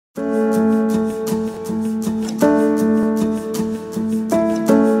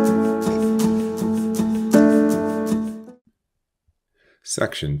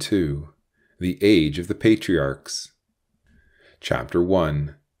Section 2. The Age of the Patriarchs. Chapter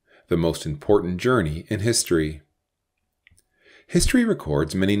 1. The most important journey in history. History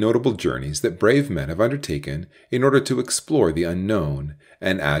records many notable journeys that brave men have undertaken in order to explore the unknown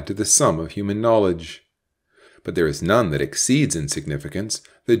and add to the sum of human knowledge. But there is none that exceeds in significance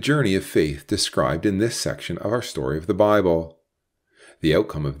the journey of faith described in this section of our story of the Bible. The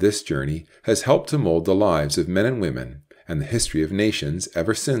outcome of this journey has helped to mold the lives of men and women and the history of nations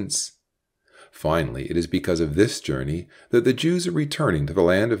ever since. Finally, it is because of this journey that the Jews are returning to the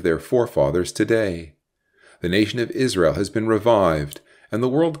land of their forefathers today. The nation of Israel has been revived, and the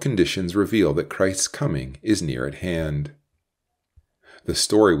world conditions reveal that Christ's coming is near at hand. The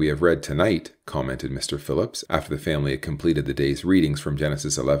story we have read tonight, commented Mr. Phillips after the family had completed the day's readings from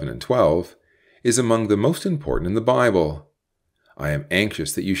Genesis 11 and 12, is among the most important in the Bible. I am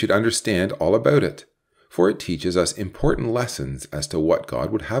anxious that you should understand all about it, for it teaches us important lessons as to what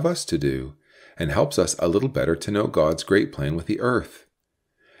God would have us to do, and helps us a little better to know God's great plan with the earth.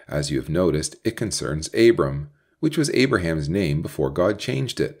 As you have noticed, it concerns Abram, which was Abraham's name before God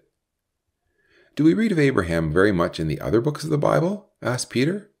changed it. Do we read of Abraham very much in the other books of the Bible? Asked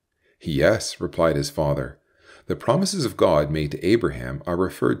Peter. Yes, replied his father. The promises of God made to Abraham are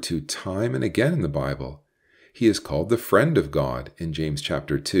referred to time and again in the Bible. He is called the friend of God in James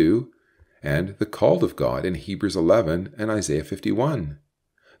chapter 2, and the called of God in Hebrews 11 and Isaiah 51,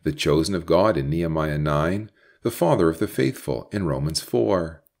 the chosen of God in Nehemiah 9, the father of the faithful in Romans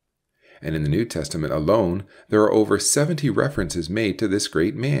 4. And in the New Testament alone, there are over 70 references made to this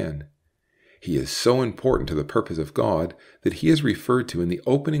great man. He is so important to the purpose of God that he is referred to in the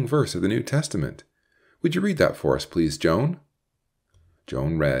opening verse of the New Testament. Would you read that for us, please, Joan?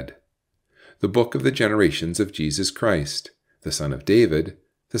 Joan read, "The book of the generations of Jesus Christ, the son of David,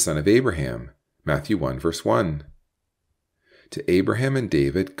 the son of Abraham." Matthew 1, verse 1. To Abraham and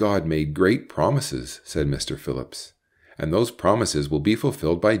David, God made great promises, said Mr. Phillips, and those promises will be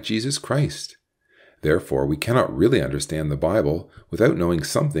fulfilled by Jesus Christ. Therefore, we cannot really understand the Bible without knowing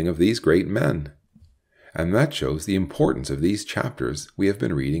something of these great men. And that shows the importance of these chapters we have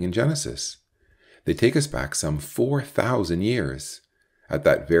been reading in Genesis. They take us back some 4,000 years. At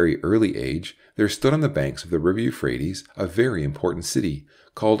that very early age, there stood on the banks of the river Euphrates a very important city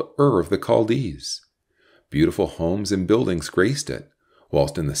called Ur of the Chaldees. Beautiful homes and buildings graced it,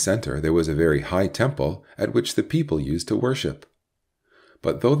 whilst in the center there was a very high temple at which the people used to worship.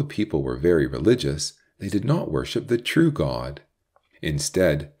 But though the people were very religious, they did not worship the true God.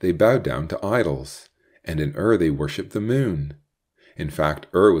 Instead, they bowed down to idols, and in Ur they worshipped the moon. In fact,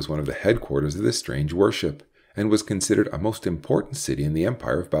 Ur was one of the headquarters of this strange worship, and was considered a most important city in the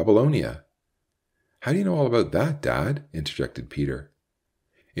Empire of Babylonia. How do you know all about that, Dad? Interjected Peter.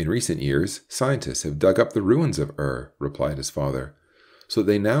 In recent years, scientists have dug up the ruins of Ur, replied his father, so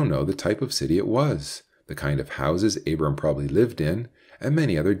they now know the type of city it was, the kind of houses Abram probably lived in, and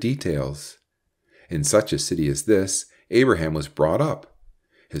many other details. In such a city as this, Abraham was brought up.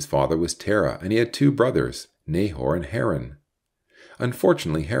 His father was Terah, and he had 2 brothers, Nahor and Haran.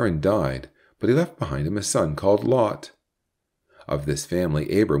 Unfortunately, Haran died, but he left behind him a son called Lot. Of this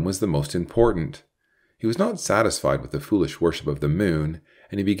family, Abram was the most important. He was not satisfied with the foolish worship of the moon,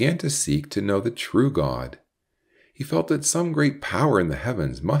 and he began to seek to know the true God. He felt that some great power in the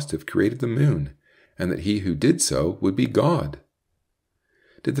heavens must have created the moon, and that he who did so would be God.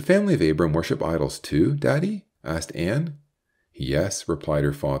 Did the family of Abram worship idols too, Daddy? Asked Anne. Yes, replied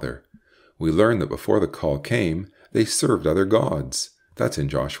her father. We learn that before the call came, they served other gods. That's in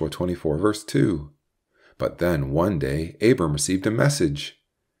Joshua 24, verse 2. But then, one day, Abram received a message.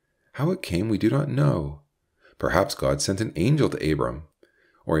 How it came we do not know. Perhaps God sent an angel to Abram,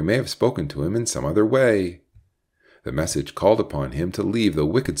 or he may have spoken to him in some other way. The message called upon him to leave the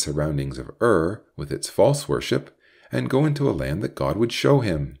wicked surroundings of Ur, with its false worship, and go into a land that God would show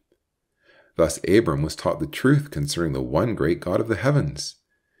him. Thus Abram was taught the truth concerning the one great God of the heavens.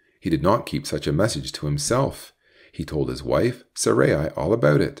 He did not keep such a message to himself. He told his wife, Sarai, all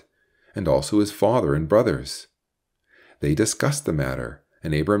about it, and also his father and brothers. They discussed the matter,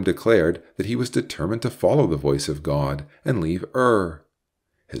 and Abram declared that he was determined to follow the voice of God and leave Ur.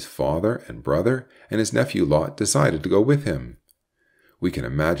 His father and brother and his nephew Lot decided to go with him. We can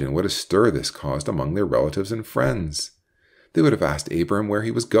imagine what a stir this caused among their relatives and friends. They would have asked Abram where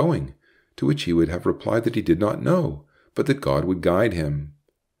he was going, to which he would have replied that he did not know, but that God would guide him.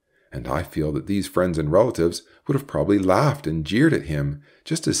 And I feel that these friends and relatives would have probably laughed and jeered at him,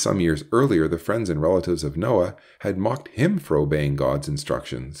 just as some years earlier the friends and relatives of Noah had mocked him for obeying God's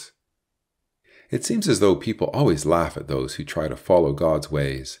instructions. It seems as though people always laugh at those who try to follow God's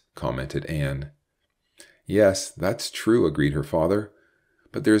ways, commented Anne. Yes, that's true, agreed her father.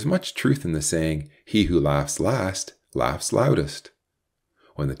 But there is much truth in the saying, "He who laughs last, laughs loudest."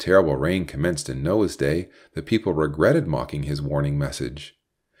 When the terrible rain commenced in Noah's day, the people regretted mocking his warning message.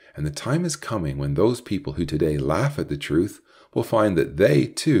 And the time is coming when those people who today laugh at the truth will find that they,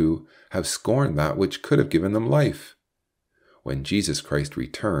 too, have scorned that which could have given them life. When Jesus Christ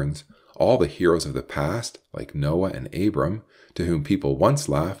returns, all the heroes of the past, like Noah and Abram, to whom people once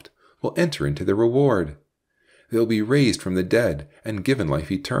laughed, will enter into their reward. They will be raised from the dead and given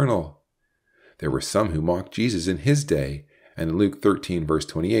life eternal. There were some who mocked Jesus in his day, and in Luke 13, verse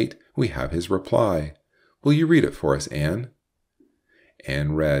 28, we have his reply. Will you read it for us, Anne?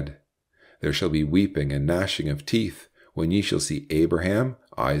 Anne read, "There shall be weeping and gnashing of teeth, when ye shall see Abraham,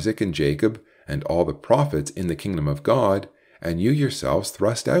 Isaac, and Jacob, and all the prophets in the kingdom of God, and you yourselves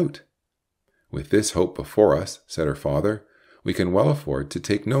thrust out." With this hope before us, said her father, we can well afford to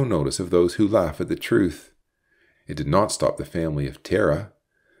take no notice of those who laugh at the truth. It did not stop the family of Terah.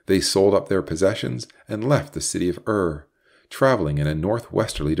 They sold up their possessions and left the city of Ur, traveling in a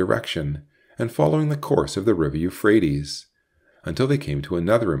northwesterly direction and following the course of the river Euphrates, until they came to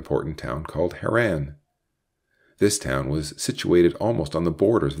another important town called Haran. This town was situated almost on the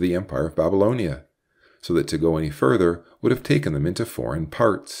borders of the Empire of Babylonia, so that to go any further would have taken them into foreign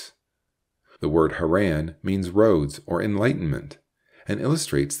parts. The word Haran means roads or enlightenment, and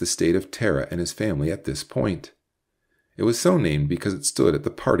illustrates the state of Terah and his family at this point. It was so named because it stood at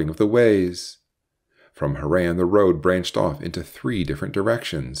the parting of the ways. From Haran the road branched off into 3 different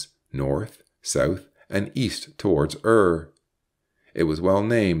directions, north, south, and east towards Ur. It was well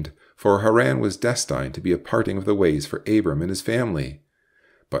named, for Haran was destined to be a parting of the ways for Abram and his family,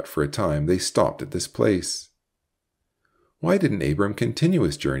 but for a time they stopped at this place. "Why didn't Abram continue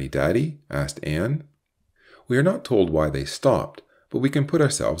his journey, Daddy?" asked Anne. We are not told why they stopped, but we can put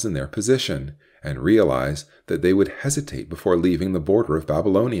ourselves in their position and realize that they would hesitate before leaving the border of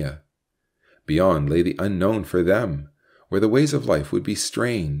Babylonia. Beyond lay the unknown for them, where the ways of life would be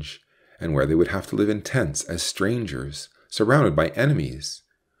strange, and where they would have to live in tents as strangers, surrounded by enemies,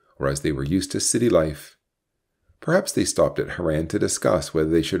 whereas they were used to city life. Perhaps they stopped at Haran to discuss whether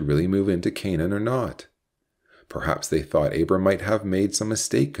they should really move into Canaan or not. Perhaps they thought Abram might have made some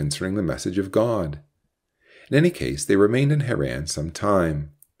mistake concerning the message of God. In any case, they remained in Haran some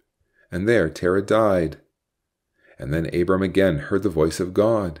time, and there Terah died. And then Abram again heard the voice of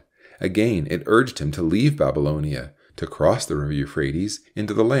God. Again it urged him to leave Babylonia, to cross the river Euphrates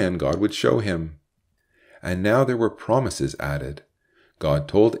into the land God would show him. And now there were promises added. God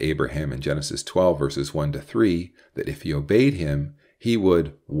told Abraham in Genesis 12, verses 1 to 3, that if he obeyed him, he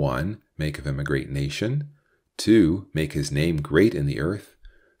would 1. Make of him a great nation, 2. Make his name great in the earth,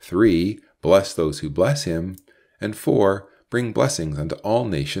 3. Bless those who bless him, and 4. Bring blessings unto all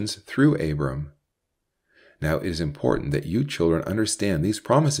nations through Abram. Now it is important that you children understand these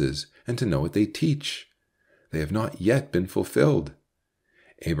promises and to know what they teach. They have not yet been fulfilled.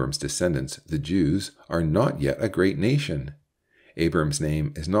 Abram's descendants, the Jews, are not yet a great nation. Abram's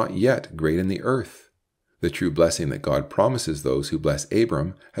name is not yet great in the earth. The true blessing that God promises those who bless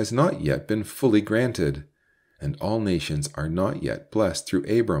Abram has not yet been fully granted, and all nations are not yet blessed through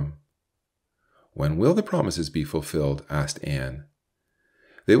Abram. "When will the promises be fulfilled?" asked Anne.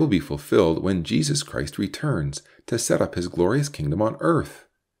 "They will be fulfilled when Jesus Christ returns to set up his glorious kingdom on earth.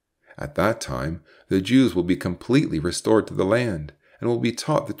 At that time, the Jews will be completely restored to the land and will be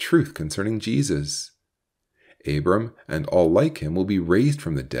taught the truth concerning Jesus. Abram and all like him will be raised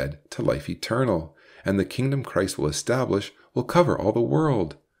from the dead to life eternal, and the kingdom Christ will establish will cover all the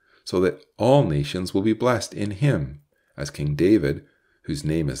world, so that all nations will be blessed in him, as King David, whose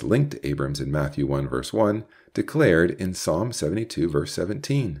name is linked to Abram's in Matthew 1 verse 1, declared in Psalm 72 verse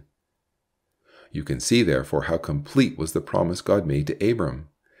 17. You can see therefore how complete was the promise God made to Abram.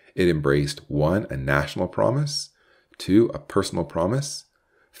 It embraced 1. A national promise, 2. A personal promise,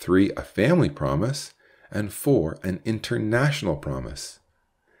 3. A family promise, and 4. An international promise.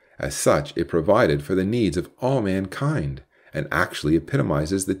 As such, it provided for the needs of all mankind, and actually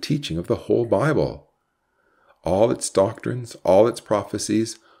epitomizes the teaching of the whole Bible. All its doctrines, all its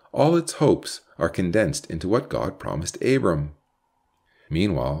prophecies, all its hopes are condensed into what God promised Abram.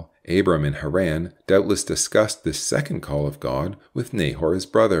 Meanwhile, Abram in Haran doubtless discussed this second call of God with Nahor his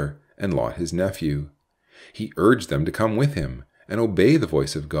brother and Lot his nephew. He urged them to come with him and obey the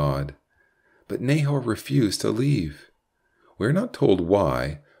voice of God. But Nahor refused to leave. We are not told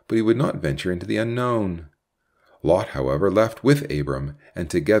why, but he would not venture into the unknown. Lot, however, left with Abram, and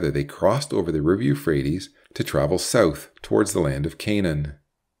together they crossed over the river Euphrates to travel south towards the land of Canaan.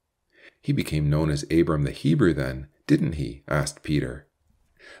 "He became known as Abram the Hebrew then, didn't he?" asked Peter.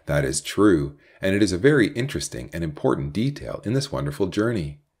 That is true, and it is a very interesting and important detail in this wonderful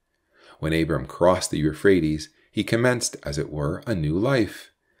journey. When Abram crossed the Euphrates, he commenced, as it were, a new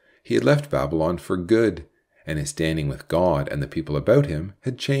life. He had left Babylon for good, and his standing with God and the people about him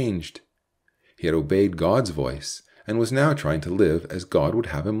had changed. He had obeyed God's voice and was now trying to live as God would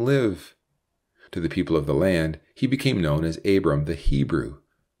have him live. To the people of the land, he became known as Abram the Hebrew.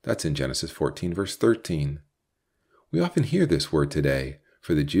 That's in Genesis 14, verse 13. We often hear this word today,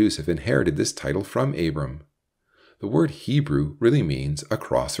 for the Jews have inherited this title from Abram. The word Hebrew really means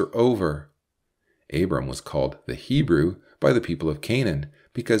across or over. Abram was called the Hebrew by the people of Canaan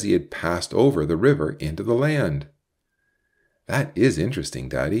because he had passed over the river into the land. That is interesting,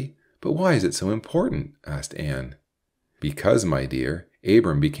 Daddy, but why is it so important? Asked Anne. Because, my dear,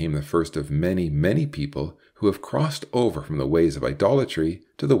 Abram became the first of many, many people who have crossed over from the ways of idolatry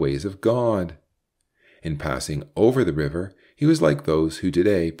to the ways of God. In passing over the river, he was like those who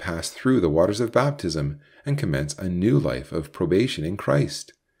today pass through the waters of baptism and commence a new life of probation in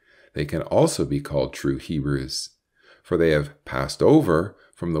Christ. They can also be called true Hebrews, for they have passed over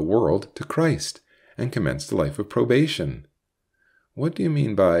from the world to Christ and commenced a life of probation. What do you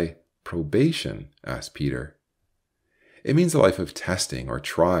mean by probation? Asked Peter. It means a life of testing or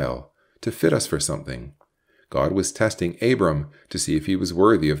trial, to fit us for something. God was testing Abram to see if he was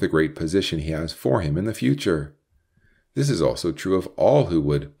worthy of the great position he has for him in the future. This is also true of all who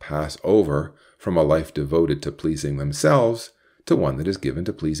would pass over from a life devoted to pleasing themselves to one that is given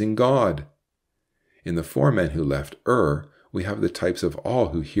to pleasing God. In the 4 men who left we have the types of all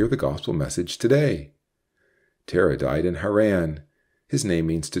who hear the gospel message today. Terah died in Haran. His name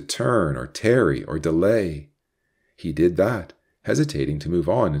means to turn or tarry or delay. He did that, hesitating to move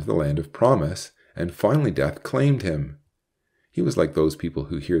on into the land of promise, and finally death claimed him. He was like those people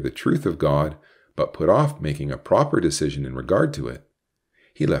who hear the truth of God, but put off making a proper decision in regard to it.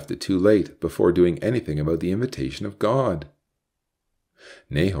 He left it too late before doing anything about the invitation of God.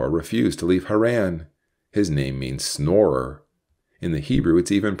 Nahor refused to leave Haran. His name means snorer. In the Hebrew,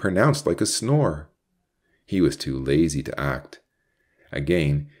 it's even pronounced like a snore. He was too lazy to act.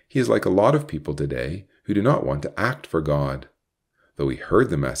 Again, he is like a lot of people today who do not want to act for God. Though he heard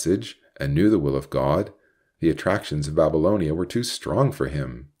the message and knew the will of God, the attractions of Babylonia were too strong for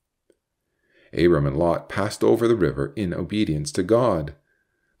him. Abram and Lot passed over the river in obedience to God,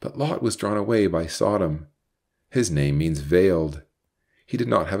 but Lot was drawn away by Sodom. His name means veiled. He did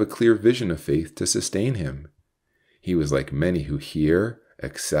not have a clear vision of faith to sustain him. He was like many who hear,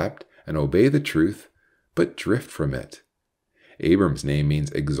 accept, and obey the truth, but drift from it. Abram's name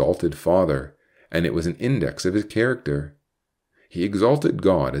means exalted father, and it was an index of his character. He exalted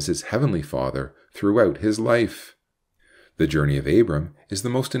God as his heavenly Father throughout his life. The journey of Abram is the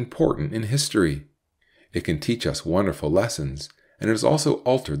most important in history. It can teach us wonderful lessons, and it has also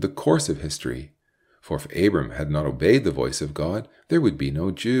altered the course of history. For if Abram had not obeyed the voice of God, there would be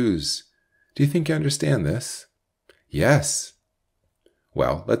no Jews. Do you think you understand this? Yes.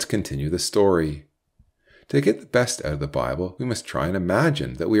 Well, let's continue the story. To get the best out of the Bible, we must try and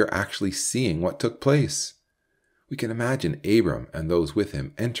imagine that we are actually seeing what took place. We can imagine Abram and those with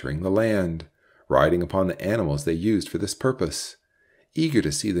him entering the land, riding upon the animals they used for this purpose, eager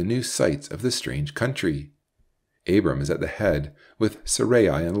to see the new sights of the strange country. Abram is at the head, with Sarai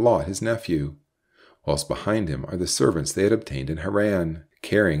and Lot his nephew, whilst behind him are the servants they had obtained in Haran,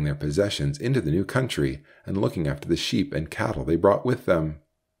 carrying their possessions into the new country and looking after the sheep and cattle they brought with them.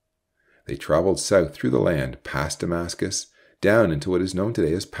 They traveled south through the land, past Damascus, down into what is known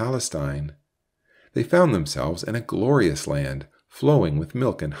today as Palestine. They found themselves in a glorious land, flowing with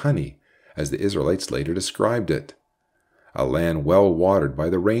milk and honey, as the Israelites later described it. A land well watered by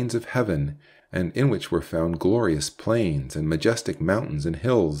the rains of heaven, and in which were found glorious plains and majestic mountains and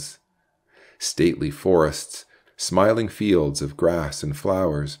hills. Stately forests, smiling fields of grass and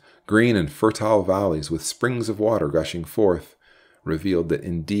flowers, green and fertile valleys with springs of water gushing forth, revealed that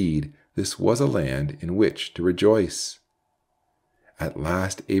indeed this was a land in which to rejoice. At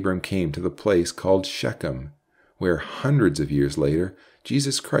last Abram came to the place called Shechem, where hundreds of years later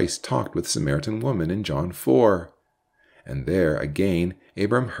Jesus Christ talked with the Samaritan woman in John 4. And there again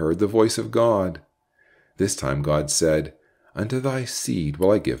Abram heard the voice of God. This time God said, "Unto thy seed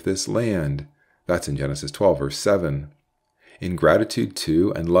will I give this land." That's in Genesis 12, verse 7. In gratitude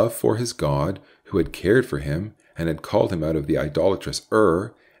to and love for his God, who had cared for him and had called him out of the idolatrous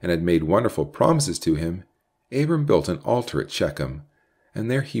and had made wonderful promises to him, Abram built an altar at Shechem, and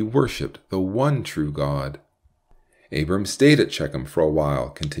there he worshipped the one true God. Abram stayed at Shechem for a while,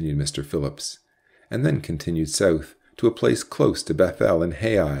 continued Mr. Phillips, and then continued south to a place close to Bethel and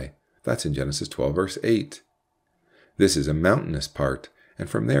Hai. That's in Genesis 12, verse 8. This is a mountainous part, and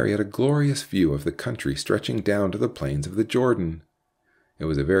from there he had a glorious view of the country stretching down to the plains of the Jordan. It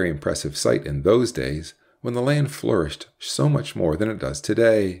was a very impressive sight in those days, when the land flourished so much more than it does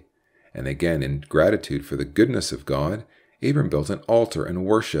today. And again, in gratitude for the goodness of God, Abram built an altar and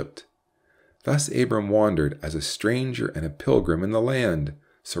worshipped. Thus Abram wandered as a stranger and a pilgrim in the land,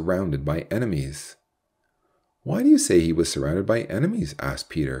 surrounded by enemies. "Why do you say he was surrounded by enemies?" asked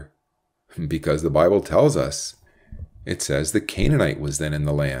Peter. "Because the Bible tells us. It says the Canaanite was then in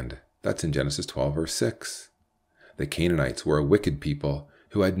the land." That's in Genesis 12, verse 6. The Canaanites were a wicked people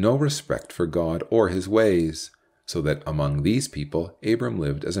who had no respect for God or his ways, so that among these people Abram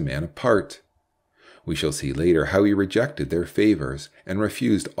lived as a man apart. We shall see later how he rejected their favors and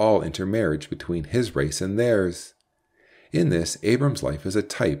refused all intermarriage between his race and theirs. In this, Abram's life is a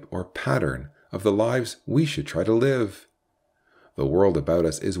type or pattern of the lives we should try to live. The world about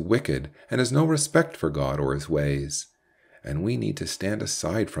us is wicked and has no respect for God or his ways, and we need to stand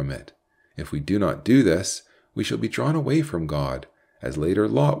aside from it. If we do not do this, we shall be drawn away from God, as later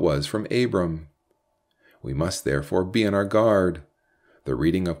Lot was from Abram. We must therefore be on our guard. The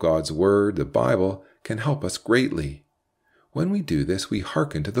reading of God's Word, the Bible, can help us greatly. When we do this, we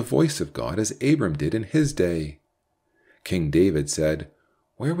hearken to the voice of God as Abram did in his day. King David said,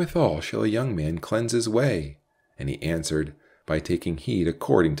 "Wherewithal shall a young man cleanse his way?" And he answered, "By taking heed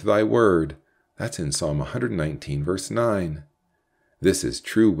according to thy word." That's in Psalm 119, verse 9. This is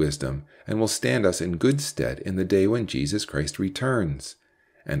true wisdom, and will stand us in good stead in the day when Jesus Christ returns,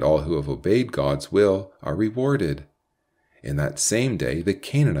 and all who have obeyed God's will are rewarded. In that same day the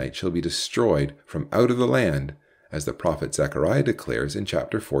Canaanite shall be destroyed from out of the land, as the prophet Zechariah declares in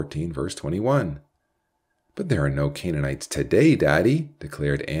chapter 14, verse 21. "But there are no Canaanites today, Daddy,"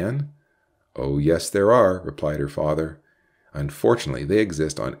 declared Anne. "Oh, yes, there are," replied her father. "Unfortunately, they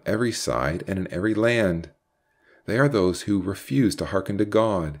exist on every side and in every land. They are those who refuse to hearken to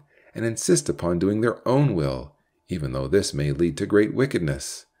God and insist upon doing their own will, even though this may lead to great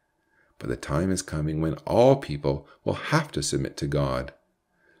wickedness. But the time is coming when all people will have to submit to God.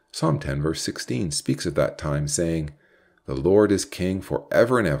 Psalm 10, verse 16 speaks of that time, saying, 'The Lord is king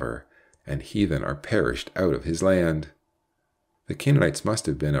forever and ever, and heathen are perished out of his land.'" "The Canaanites must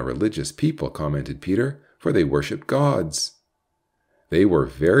have been a religious people," commented Peter, "for they worshipped gods." "They were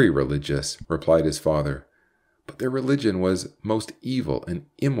very religious," replied his father, "but their religion was most evil and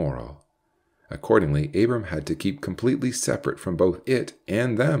immoral. Accordingly, Abram had to keep completely separate from both it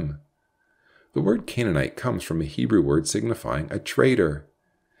and them. The word Canaanite comes from a Hebrew word signifying a trader.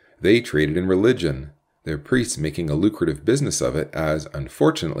 They traded in religion, their priests making a lucrative business of it, as,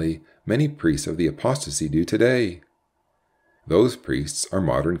 unfortunately, many priests of the apostasy do today. Those priests are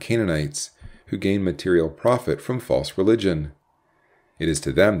modern Canaanites, who gain material profit from false religion. It is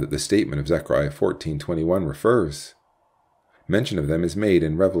to them that the statement of Zechariah 14:21 refers. Mention of them is made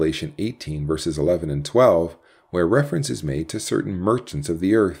in Revelation 18, verses 11 and 12, where reference is made to certain merchants of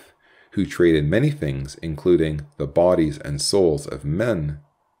the earth, who trade in many things, including the bodies and souls of men.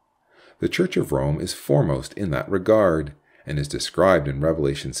 The Church of Rome is foremost in that regard, and is described in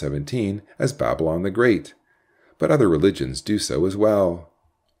Revelation 17 as Babylon the Great, but other religions do so as well.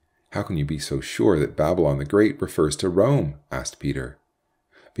 "How can you be so sure that Babylon the Great refers to Rome?" asked Peter.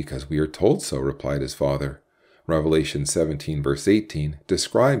 "Because we are told so," replied his father. Revelation 17, verse 18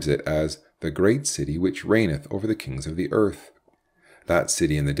 describes it as the great city which reigneth over the kings of the earth. That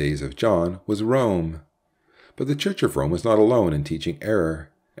city in the days of John was Rome. But the Church of Rome was not alone in teaching error,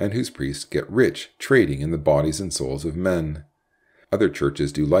 and whose priests get rich trading in the bodies and souls of men. Other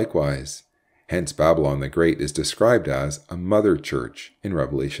churches do likewise. Hence Babylon the Great is described as a mother church in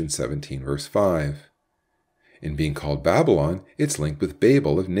Revelation 17, verse 5. In being called Babylon, it's linked with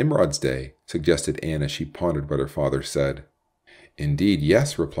Babel of Nimrod's day, suggested Anne as she pondered what her father said. "Indeed,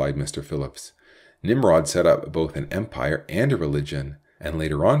 yes," replied Mr. Phillips. "Nimrod set up both an empire and a religion, and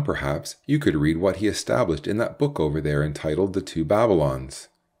later on, perhaps, you could read what he established in that book over there entitled The Two Babylons.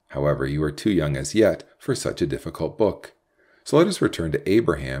 However, you are too young as yet for such a difficult book. So let us return to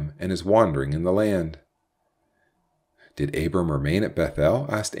Abraham and his wandering in the land." "Did Abram remain at Bethel?"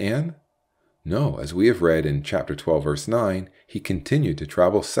 asked Anne. "No, as we have read in chapter 12, verse 9, he continued to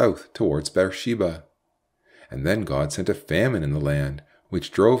travel south towards Beersheba. And then God sent a famine in the land,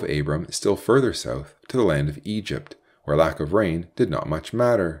 which drove Abram still further south to the land of Egypt, where lack of rain did not much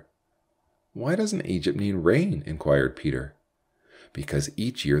matter." "Why doesn't Egypt need rain?" inquired Peter. "Because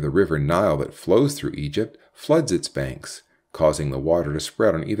each year the river Nile that flows through Egypt floods its banks, causing the water to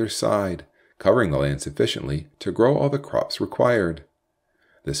spread on either side, covering the land sufficiently to grow all the crops required.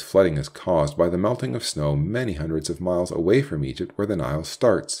 This flooding is caused by the melting of snow many hundreds of miles away from Egypt where the Nile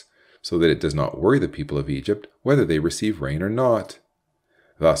starts, so that it does not worry the people of Egypt whether they receive rain or not.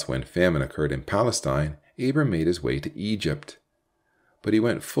 Thus, when famine occurred in Palestine, Abram made his way to Egypt. But he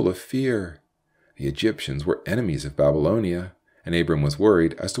went full of fear. The Egyptians were enemies of Babylonia, and Abram was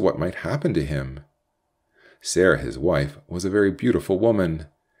worried as to what might happen to him. Sarah, his wife, was a very beautiful woman,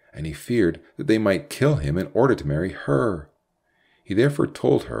 and he feared that they might kill him in order to marry her. He therefore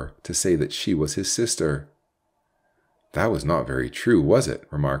told her to say that she was his sister. "That was not very true, was it?"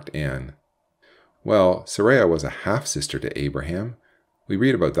 remarked Anne. "Well, Sarai was a half-sister to Abraham. We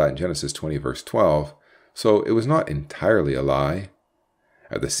read about that in Genesis 20, verse 12, so it was not entirely a lie.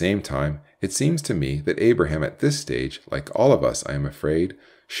 At the same time, it seems to me that Abraham at this stage, like all of us, I am afraid,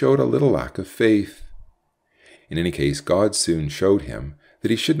 showed a little lack of faith. In any case, God soon showed him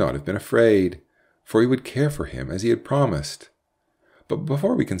that he should not have been afraid, for he would care for him as he had promised. But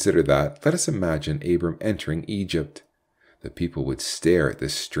before we consider that, let us imagine Abram entering Egypt. The people would stare at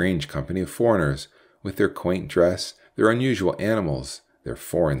this strange company of foreigners, with their quaint dress, their unusual animals, their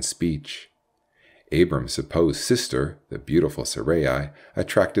foreign speech. Abram's supposed sister, the beautiful Sarai,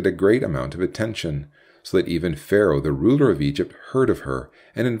 attracted a great amount of attention, so that even Pharaoh, the ruler of Egypt, heard of her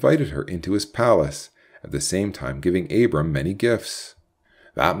and invited her into his palace, at the same time giving Abram many gifts.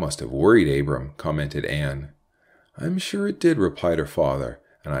 "That must have worried Abram," commented Anne. "I'm sure it did," replied her father,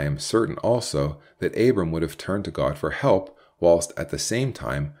 "and I am certain also that Abram would have turned to God for help, whilst at the same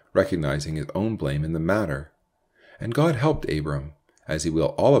time recognizing his own blame in the matter. And God helped Abram, as he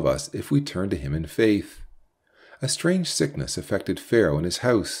will all of us if we turn to him in faith. A strange sickness affected Pharaoh in his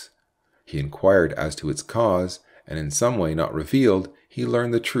house. He inquired as to its cause, and in some way not revealed, he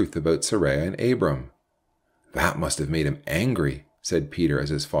learned the truth about Sarai and Abram." "That must have made him angry," said Peter as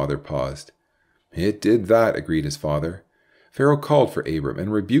his father paused. "It did that," agreed his father. "Pharaoh called for Abram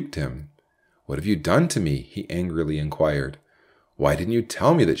and rebuked him. 'What have you done to me?' he angrily inquired. 'Why didn't you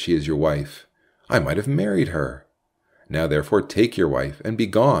tell me that she is your wife? I might have married her. Now therefore take your wife and be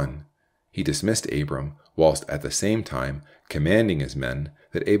gone.' He dismissed Abram, whilst at the same time commanding his men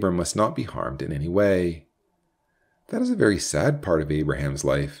that Abram must not be harmed in any way." "That is a very sad part of Abraham's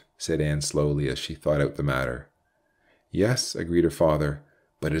life," said Anne slowly as she thought out the matter. "Yes," agreed her father,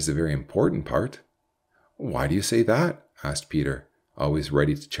 "but it is a very important part." "Why do you say that?" asked Peter, always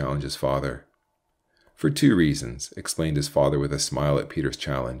ready to challenge his father. "For 2 reasons," explained his father with a smile at Peter's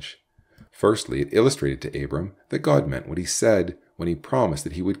challenge. Firstly, it illustrated to Abram that God meant what he said when he promised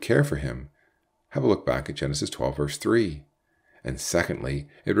that he would care for him. Have a look back at Genesis 12, verse 3. And secondly,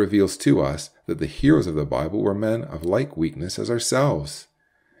 it reveals to us that the heroes of the Bible were men of like weakness as ourselves.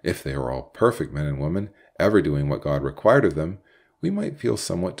 If they were all perfect men and women, ever doing what God required of them, we might feel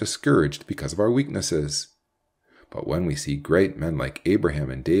somewhat discouraged because of our weaknesses. But when we see great men like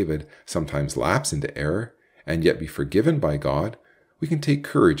Abraham and David sometimes lapse into error, and yet be forgiven by God, we can take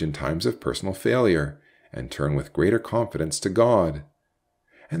courage in times of personal failure, and turn with greater confidence to God.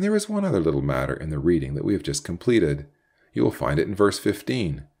 And there is one other little matter in the reading that we have just completed. You will find it in verse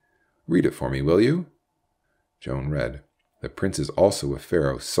 15. Read it for me, will you? Joan read, "The princes also of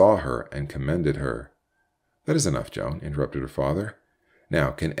Pharaoh saw her and commended her." "That is enough, Joan," interrupted her father. "Now,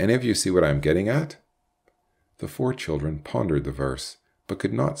 can any of you see what I am getting at?" The 4 children pondered the verse, but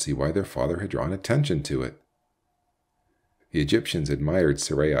could not see why their father had drawn attention to it. "The Egyptians admired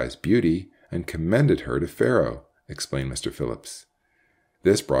Sarai's beauty and commended her to Pharaoh," explained Mr. Phillips.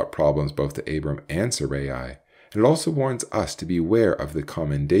 "This brought problems both to Abram and Sarai, and it also warns us to beware of the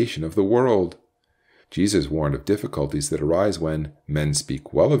commendation of the world. Jesus warned of difficulties that arise when men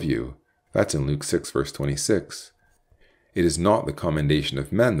speak well of you. That's in Luke 6, verse 26. It is not the commendation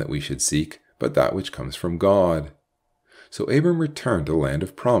of men that we should seek, but that which comes from God. So Abram returned to the land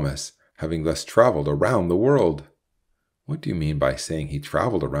of promise, having thus traveled around the world." What do you mean by saying he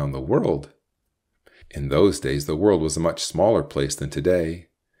traveled around the world? In those days, the world was a much smaller place than today.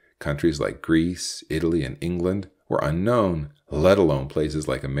 Countries like Greece, Italy, and England were unknown, let alone places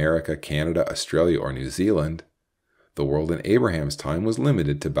like America, Canada, Australia, or New Zealand. The world in Abraham's time was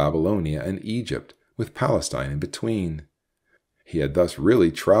limited to Babylonia and Egypt, with Palestine in between. He had thus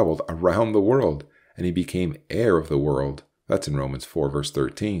really traveled around the world, and he became heir of the world. That's in Romans 4, verse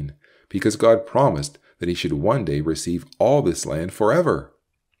 13, because God promised that he should one day receive all this land forever.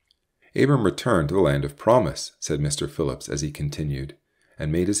 Abram returned to the land of promise, said Mr. Phillips as he continued,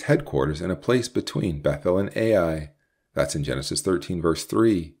 and made his headquarters in a place between Bethel and Ai. That's in Genesis 13, verse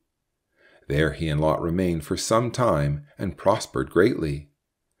 3. There he and Lot remained for some time and prospered greatly.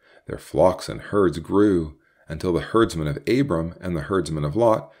 Their flocks and herds grew, until the herdsmen of Abram and the herdsmen of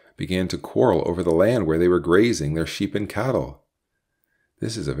Lot began to quarrel over the land where they were grazing their sheep and cattle.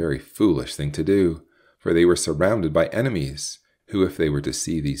 This is a very foolish thing to do, for they were surrounded by enemies, who, if they were to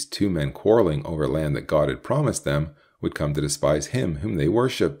see these 2 men quarreling over land that God had promised them, would come to despise him whom they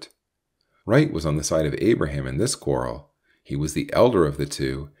worshipped. Right was on the side of Abraham in this quarrel. He was the elder of the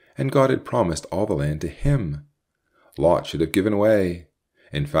two, and God had promised all the land to him. Lot should have given way.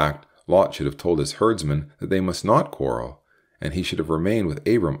 In fact, Lot should have told his herdsmen that they must not quarrel, and he should have remained with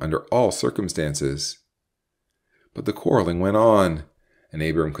Abram under all circumstances. But the quarreling went on, and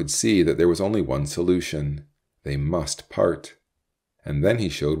Abram could see that there was only one solution. They must part. And then he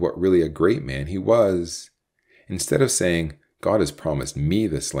showed what really a great man he was. Instead of saying, God has promised me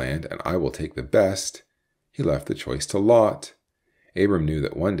this land, and I will take the best, he left the choice to Lot. Abram knew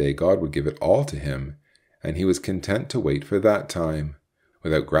that one day God would give it all to him, and he was content to wait for that time,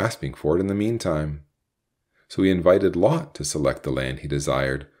 without grasping for it in the meantime. So he invited Lot to select the land he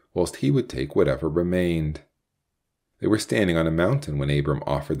desired, whilst he would take whatever remained. They were standing on a mountain when Abram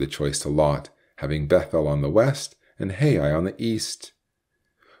offered the choice to Lot, having Bethel on the west and Hai on the east.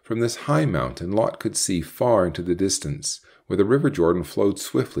 From this high mountain Lot could see far into the distance, where the river Jordan flowed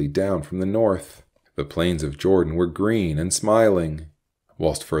swiftly down from the north. The plains of Jordan were green and smiling,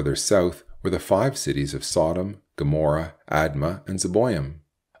 whilst further south were the 5 cities of Sodom, Gomorrah, Admah, and Zeboim.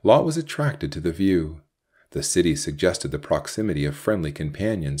 Lot was attracted to the view. The cities suggested the proximity of friendly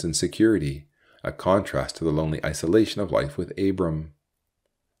companions and security, a contrast to the lonely isolation of life with Abram.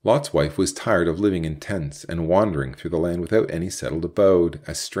 Lot's wife was tired of living in tents and wandering through the land without any settled abode,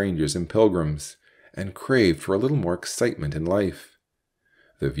 as strangers and pilgrims, and craved for a little more excitement in life.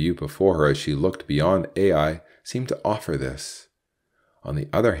 The view before her as she looked beyond Ai seemed to offer this. On the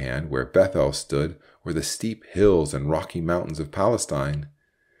other hand, where Bethel stood were the steep hills and rocky mountains of Palestine.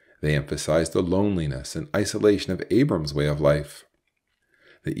 They emphasized the loneliness and isolation of Abram's way of life.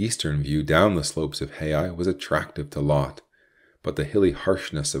 The eastern view down the slopes of Hai was attractive to Lot, but the hilly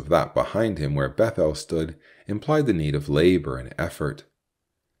harshness of that behind him where Bethel stood implied the need of labor and effort.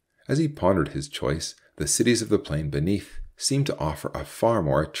 As he pondered his choice, the cities of the plain beneath seemed to offer a far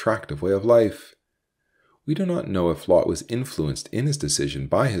more attractive way of life. We do not know if Lot was influenced in his decision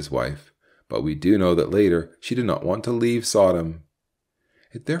by his wife, but we do know that later she did not want to leave Sodom.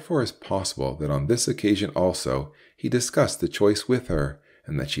 It therefore is possible that on this occasion also he discussed the choice with her,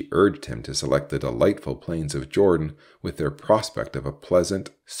 and that she urged him to select the delightful plains of Jordan with their prospect of a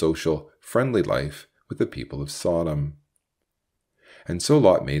pleasant, social, friendly life with the people of Sodom. And so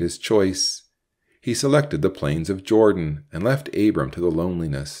Lot made his choice. He selected the plains of Jordan and left Abram to the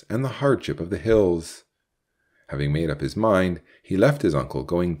loneliness and the hardship of the hills. Having made up his mind, he left his uncle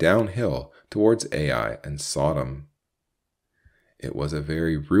going downhill towards Ai and Sodom. It was a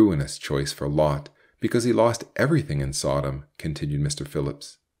very ruinous choice for Lot, because he lost everything in Sodom, continued Mr.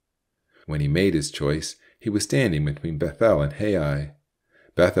 Phillips. When he made his choice, he was standing between Bethel and Hai.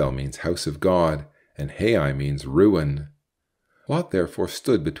 Bethel means house of God, and Hai means ruin. Lot therefore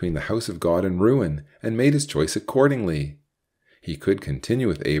stood between the house of God and ruin, and made his choice accordingly. He could continue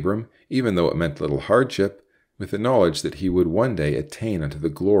with Abram, even though it meant little hardship, with the knowledge that he would one day attain unto the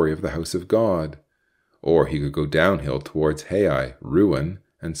glory of the house of God. Or he could go downhill towards Hai, ruin,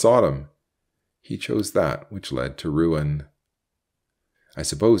 and Sodom. He chose that which led to ruin. I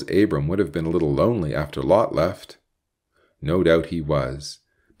suppose Abram would have been a little lonely after Lot left. No doubt he was,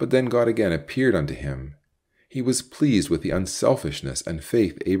 but then God again appeared unto him. He was pleased with the unselfishness and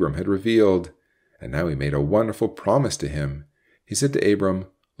faith Abram had revealed, and now he made a wonderful promise to him. He said to Abram,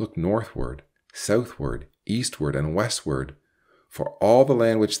 "Look northward, southward, eastward, and westward. For all the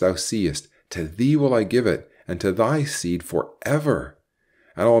land which thou seest, to thee will I give it, and to thy seed forever.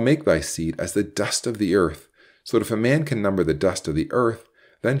 And I will make thy seed as the dust of the earth, so that if a man can number the dust of the earth,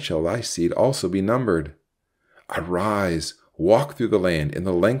 then shall thy seed also be numbered. Arise, walk through the land in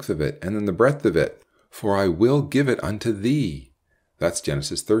the length of it and in the breadth of it, for I will give it unto thee." That's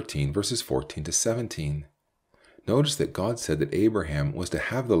Genesis 13, verses 14 to 17. Notice that God said that Abraham was to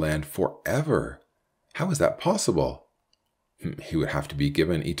have the land forever. How is that possible? He would have to be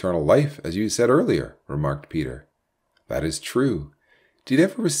given eternal life, as you said earlier, remarked Peter. That is true. Did he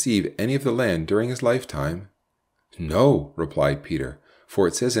ever receive any of the land during his lifetime? No, replied Peter, for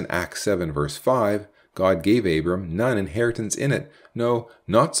it says in Acts 7, verse 5, God gave Abram none inheritance in it, no,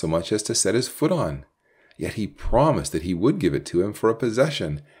 not so much as to set his foot on. Yet he promised that he would give it to him for a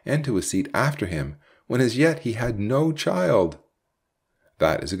possession, and to a seed after him, when as yet he had no child.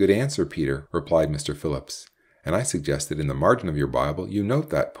 That is a good answer, Peter, replied Mr. Phillips, and I suggest that in the margin of your Bible you note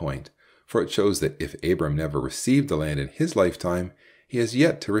that point, for it shows that if Abram never received the land in his lifetime, he has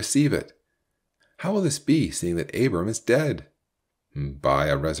yet to receive it. How will this be, seeing that Abram is dead? By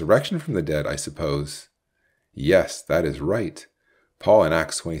a resurrection from the dead, I suppose. Yes, that is right. Paul in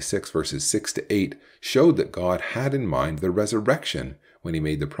Acts 26, verses 6 to 8, showed that God had in mind the resurrection when he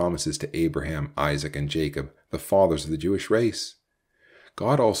made the promises to Abraham, Isaac, and Jacob, the fathers of the Jewish race.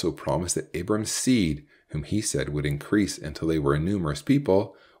 God also promised that Abram's seed, whom he said would increase until they were a numerous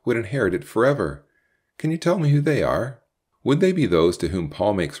people, would inherit it forever. Can you tell me who they are? Would they be those to whom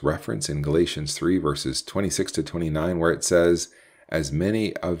Paul makes reference in Galatians 3 verses 26 to 29, where it says, "As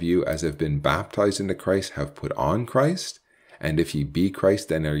many of you as have been baptized into Christ have put on Christ? And if ye be Christ,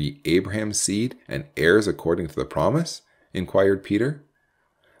 then are ye Abraham's seed, and heirs according to the promise?" inquired Peter.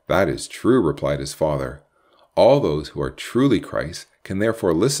 "That is true," replied his father. "All those who are truly Christ can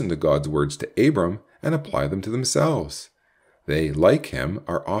therefore listen to God's words to Abram and apply them to themselves. They, like him,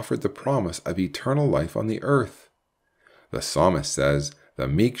 are offered the promise of eternal life on the earth. The psalmist says, 'The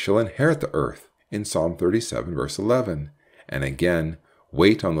meek shall inherit the earth,' in Psalm 37 verse 11. And again,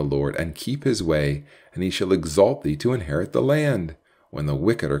 'Wait on the Lord and keep his way, and he shall exalt thee to inherit the land. When the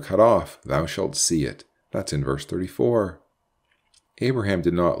wicked are cut off, thou shalt see it.' That's in verse 34. "Abraham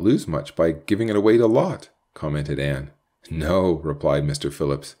did not lose much by giving it away to Lot," commented Anne. "No," replied Mr.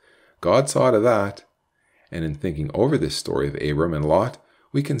 Phillips. "God saw to that." And in thinking over this story of Abram and Lot,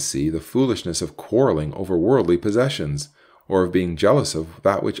 we can see the foolishness of quarreling over worldly possessions, or of being jealous of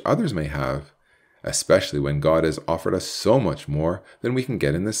that which others may have, especially when God has offered us so much more than we can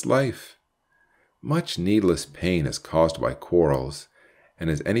get in this life. Much needless pain is caused by quarrels, and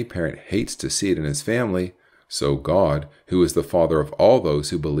as any parent hates to see it in his family, so God, who is the Father of all those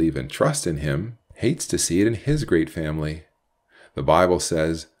who believe and trust in him, hates to see it in his great family. The Bible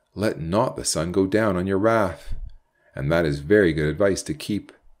says, "Let not the sun go down on your wrath," and that is very good advice to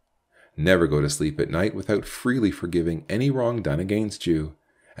keep. Never go to sleep at night without freely forgiving any wrong done against you,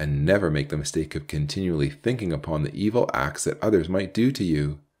 and never make the mistake of continually thinking upon the evil acts that others might do to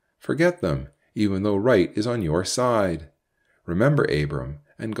you. Forget them, even though right is on your side. Remember Abram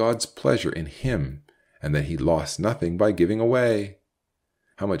and God's pleasure in him, and that he lost nothing by giving away.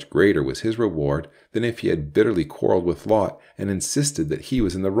 How much greater was his reward than if he had bitterly quarreled with Lot and insisted that he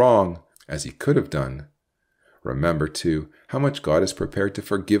was in the wrong, as he could have done. Remember, too, how much God is prepared to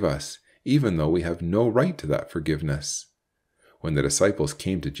forgive us, even though we have no right to that forgiveness. When the disciples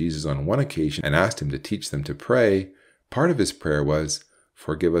came to Jesus on one occasion and asked him to teach them to pray, part of his prayer was,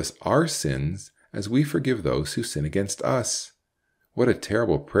 "Forgive us our sins as we forgive those who sin against us." What a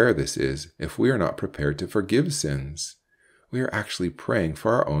terrible prayer this is if we are not prepared to forgive sins. We are actually praying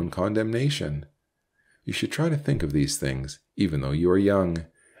for our own condemnation. You should try to think of these things, even though you are young,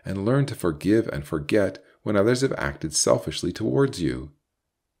 and learn to forgive and forget when others have acted selfishly towards you.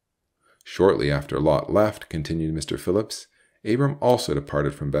 Shortly after Lot left, continued Mr. Phillips, Abram also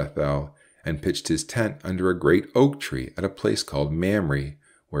departed from Bethel and pitched his tent under a great oak tree at a place called Mamre,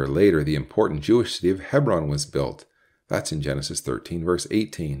 where later the important Jewish city of Hebron was built. That's in Genesis 13 verse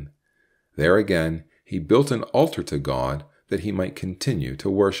 18. There again, he built an altar to God that he might continue to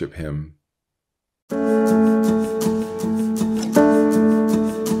worship him.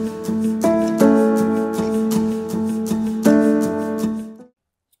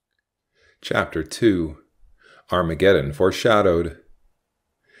 Chapter 2. Armageddon Foreshadowed.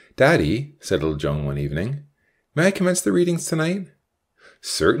 "Daddy," said little Joan one evening, "may I commence the readings tonight?"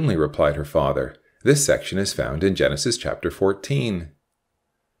 "Certainly," replied her father. "This section is found in Genesis chapter 14.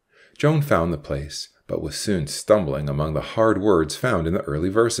 Joan found the place, but was soon stumbling among the hard words found in the early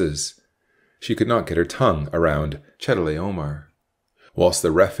verses. She could not get her tongue around Chedorlaomer, whilst the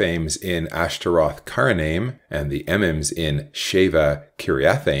Rephaims in Ashtaroth Karanaim and the Emims in Sheva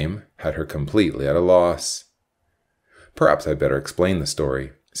Kiriathaim had her completely at a loss. "Perhaps I'd better explain the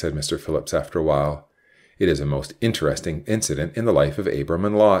story," said Mr. Phillips after a while. "It is a most interesting incident in the life of Abram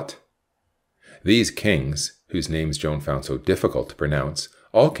and Lot." These kings, whose names Joan found so difficult to pronounce,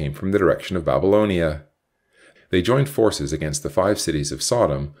 all came from the direction of Babylonia. They joined forces against the 5 cities of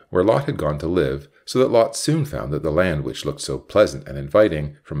Sodom, where Lot had gone to live, so that Lot soon found that the land which looked so pleasant and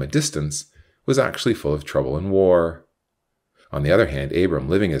inviting from a distance was actually full of trouble and war. On the other hand, Abram,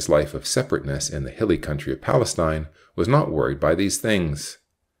 living his life of separateness in the hilly country of Palestine, was not worried by these things.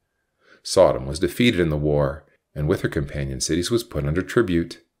 Sodom was defeated in the war, and with her companion cities was put under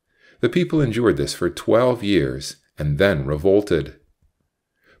tribute. The people endured this for 12 years, and then revolted.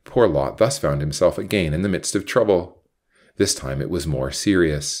 Poor Lot thus found himself again in the midst of trouble. This time it was more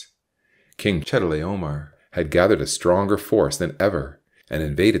serious. King Chedorlaomer had gathered a stronger force than ever, and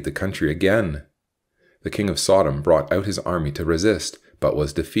invaded the country again. The king of Sodom brought out his army to resist, but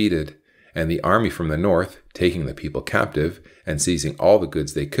was defeated, and the army from the north, taking the people captive, and seizing all the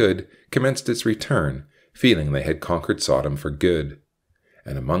goods they could, commenced its return, feeling they had conquered Sodom for good.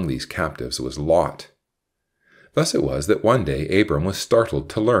 And among these captives was Lot. Thus it was that one day Abram was startled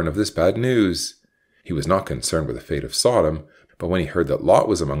to learn of this bad news. He was not concerned with the fate of Sodom, But when he heard that Lot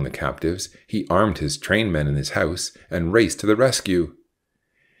was among the captives, he armed his trained men in his house and raced to the rescue.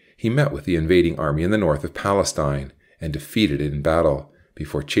 He met with the invading army in the north of Palestine and defeated it in battle,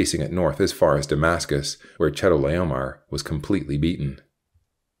 before chasing it north as far as Damascus, where Chedorlaomer was completely beaten.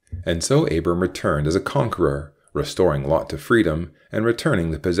 And so Abram returned as a conqueror, restoring Lot to freedom and returning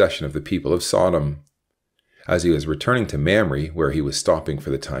the possession of the people of Sodom. As he was returning to Mamre, where he was stopping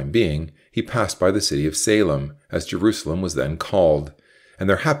for the time being, he passed by the city of Salem, as Jerusalem was then called, and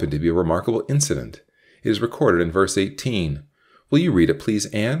there happened to be a remarkable incident. It is recorded in verse 18. Will you read it, please,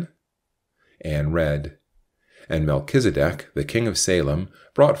 Anne? Anne read, And Melchizedek, the king of Salem,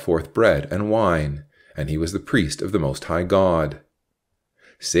 brought forth bread and wine, and he was the priest of the Most High God.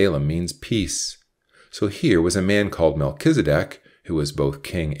 Salem means peace. So here was a man called Melchizedek, who was both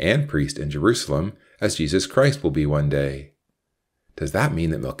king and priest in Jerusalem, as Jesus Christ will be one day. Does that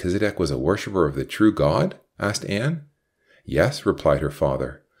mean that Melchizedek was a worshipper of the true God? Asked Anne. Yes, replied her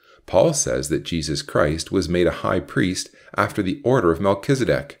father. Paul says that Jesus Christ was made a high priest after the order of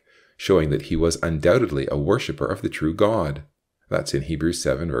Melchizedek, showing that he was undoubtedly a worshipper of the true God. That's in Hebrews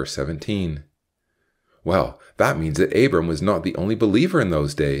 7, verse 17. Well, that means that Abram was not the only believer in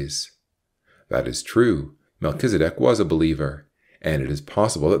those days. That is true. Melchizedek was a believer, and it is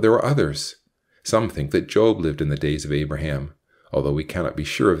possible that there were others. Some think that Job lived in the days of Abraham, although we cannot be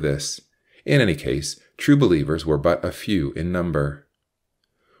sure of this. In any case, true believers were but a few in number.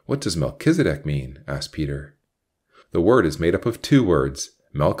 What does Melchizedek mean? Asked Peter. The word is made up of two words,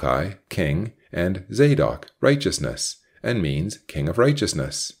 Melchi, king, and Zadok, righteousness, and means king of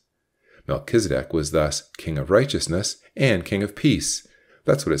righteousness. Melchizedek was thus king of righteousness and king of peace.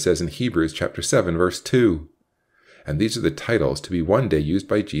 That's what it says in Hebrews chapter 7, verse 2. And these are the titles to be one day used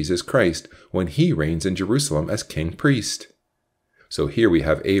by Jesus Christ when he reigns in Jerusalem as king priest. So here we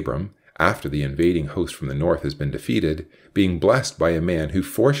have Abram, after the invading host from the north has been defeated, being blessed by a man who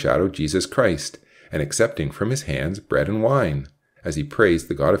foreshadowed Jesus Christ, and accepting from his hands bread and wine, as he praised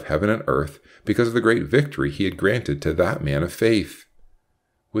the God of heaven and earth because of the great victory he had granted to that man of faith.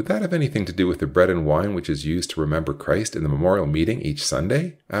 Would that have anything to do with the bread and wine which is used to remember Christ in the memorial meeting each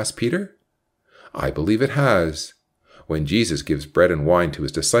Sunday? Asked Peter. I believe it has. When Jesus gives bread and wine to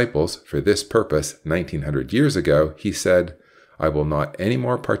his disciples for this purpose 1900 years ago, he said, I will not any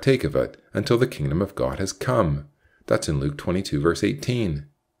more partake of it until the kingdom of God has come. That's in Luke 22, verse 18.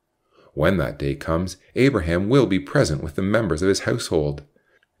 When that day comes, Abraham will be present with the members of his household.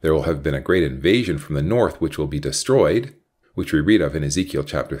 There will have been a great invasion from the north which will be destroyed, which we read of in Ezekiel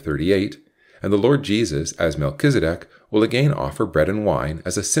chapter 38, and the Lord Jesus, as Melchizedek, will again offer bread and wine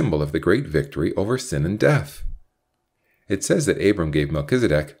as a symbol of the great victory over sin and death. It says that Abram gave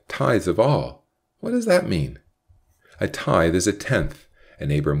Melchizedek tithes of all. What does that mean? A tithe is a tenth,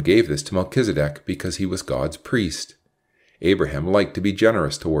 and Abram gave this to Melchizedek because he was God's priest. Abraham liked to be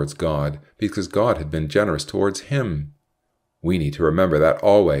generous towards God because God had been generous towards him. We need to remember that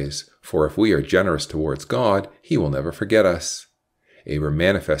always, for if we are generous towards God, he will never forget us. Abram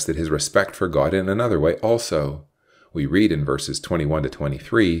manifested his respect for God in another way also. We read in verses 21 to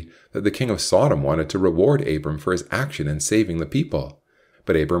 23 that the king of Sodom wanted to reward Abram for his action in saving the people.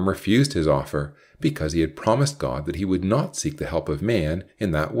 But Abram refused his offer because he had promised God that he would not seek the help of man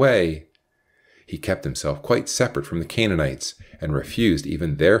in that way. He kept himself quite separate from the Canaanites and refused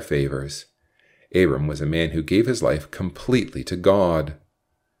even their favors. Abram was a man who gave his life completely to God.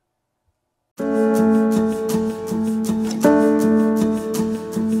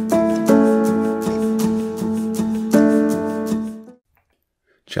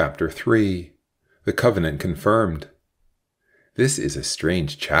 Chapter 3. The Covenant Confirmed. This is a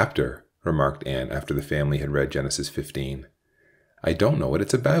strange chapter, remarked Anne after the family had read Genesis 15. I don't know what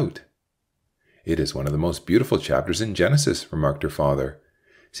it's about. It is one of the most beautiful chapters in Genesis, remarked her father.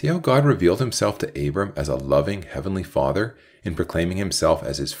 See how God revealed himself to Abram as a loving heavenly Father in proclaiming himself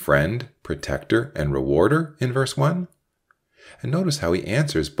as his friend, protector, and rewarder in verse 1? And notice how he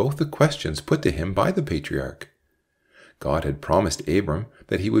answers both the questions put to him by the patriarch. God had promised Abram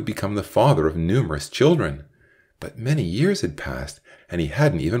that he would become the father of numerous children, but many years had passed and he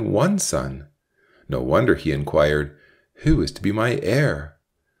hadn't even one son. No wonder he inquired, Who is to be my heir?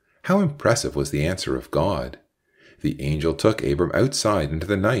 How impressive was the answer of God. The angel took Abram outside into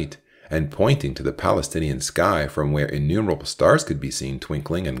the night, and pointing to the Palestinian sky from where innumerable stars could be seen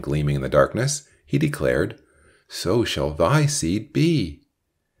twinkling and gleaming in the darkness, he declared, So shall thy seed be.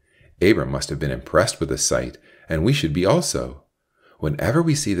 Abram must have been impressed with the sight, and we should be also. Whenever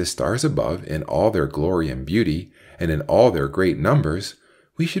we see the stars above in all their glory and beauty, and in all their great numbers,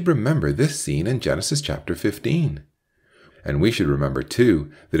 we should remember this scene in Genesis chapter 15. And we should remember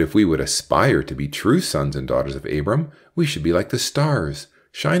too that if we would aspire to be true sons and daughters of Abram, we should be like the stars,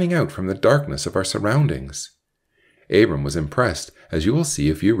 shining out from the darkness of our surroundings. Abram was impressed, as you will see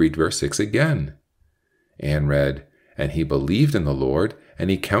if you read verse 6 again. Anne read, "And he believed in the Lord, and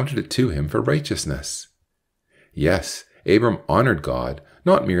he counted it to him for righteousness." Yes, Abram honored God,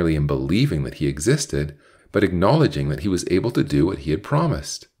 not merely in believing that he existed, but acknowledging that he was able to do what he had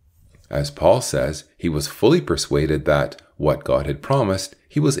promised. As Paul says, he was fully persuaded that what God had promised,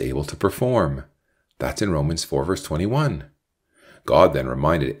 he was able to perform. That's in Romans 4 verse 21. God then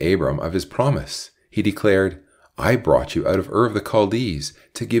reminded Abram of his promise. He declared, "I brought you out of Ur of the Chaldees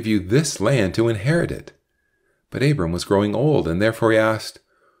to give you this land to inherit it." But Abram was growing old, and therefore he asked,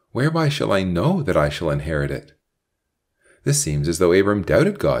 "Whereby shall I know that I shall inherit it?" This seems as though Abram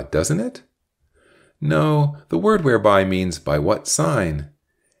doubted God, doesn't it? No, the word whereby means by what sign.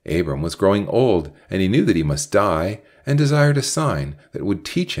 Abram was growing old, and he knew that he must die, and desired a sign that would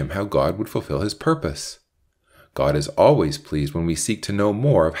teach him how God would fulfill his purpose. God is always pleased when we seek to know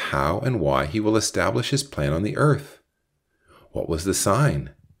more of how and why he will establish his plan on the earth. What was the sign?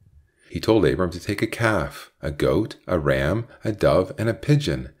 He told Abram to take a calf, a goat, a ram, a dove, and a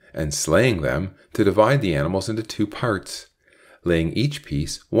pigeon, and slaying them, to divide the animals into 2 parts, laying each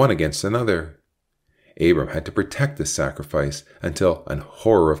piece one against another. Abram had to protect this sacrifice until an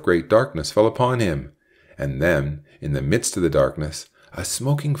horror of great darkness fell upon him, and then, in the midst of the darkness, a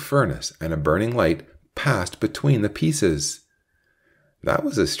smoking furnace and a burning light passed between the pieces. That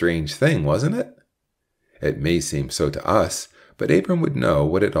was a strange thing, wasn't it? It may seem so to us, but Abram would know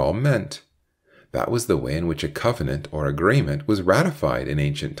what it all meant. That was the way in which a covenant or agreement was ratified in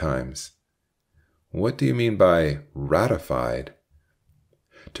ancient times. What do you mean by ratified?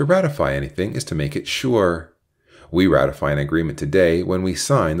 To ratify anything is to make it sure. We ratify an agreement today when we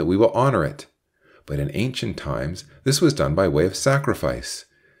sign that we will honor it. But in ancient times, this was done by way of sacrifice.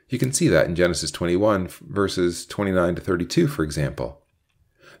 You can see that in Genesis 21, verses 29 to 32, for example.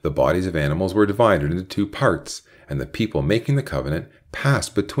 The bodies of animals were divided into 2 parts, and the people making the covenant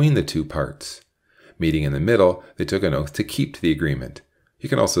passed between the 2 parts. Meeting in the middle, they took an oath to keep to the agreement. You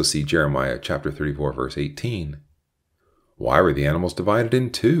can also see Jeremiah chapter 34, verse 18. Why were the animals divided in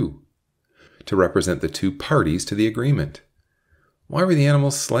 2? To represent the 2 parties to the agreement. Why were the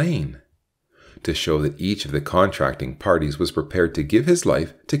animals slain? To show that each of the contracting parties was prepared to give his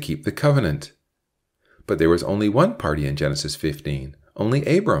life to keep the covenant. But there was only one party in Genesis 15, only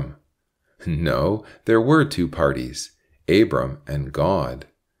Abram. No, there were 2 parties, Abram and God.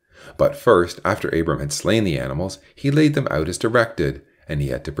 But first, after Abram had slain the animals, he laid them out as directed, and he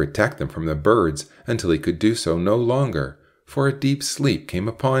had to protect them from the birds until he could do so no longer, for a deep sleep came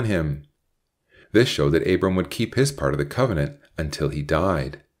upon him. This showed that Abram would keep his part of the covenant until he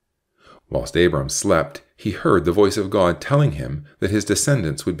died. Whilst Abram slept, he heard the voice of God telling him that his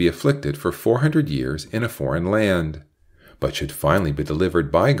descendants would be afflicted for 400 years in a foreign land, but should finally be delivered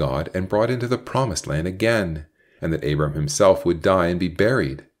by God and brought into the promised land again, and that Abram himself would die and be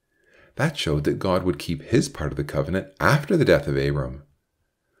buried. That showed that God would keep his part of the covenant after the death of Abram.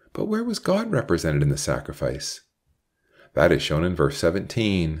 But where was God represented in the sacrifice? That is shown in verse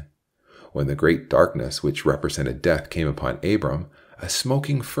 17. When the great darkness which represented death came upon Abram, a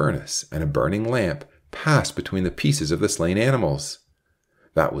smoking furnace and a burning lamp passed between the pieces of the slain animals.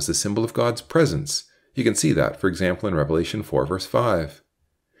 That was the symbol of God's presence. You can see that, for example, in Revelation 4, verse 5.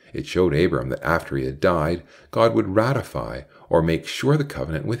 It showed Abram that after he had died, God would ratify or make sure the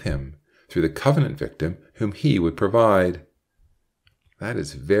covenant with him, through the covenant victim whom he would provide. That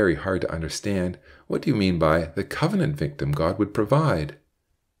is very hard to understand. What do you mean by the covenant victim God would provide?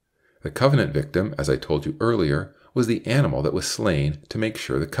 The covenant victim, as I told you earlier, was the animal that was slain to make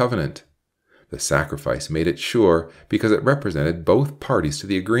sure the covenant. The sacrifice made it sure because it represented both parties to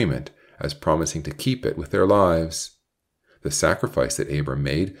the agreement as promising to keep it with their lives. The sacrifice that Abram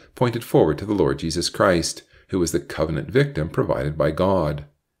made pointed forward to the Lord Jesus Christ, who was the covenant victim provided by God.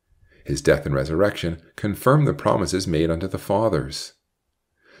 His death and resurrection confirmed the promises made unto the fathers.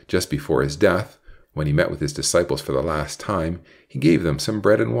 Just before his death, when he met with his disciples for the last time, he gave them some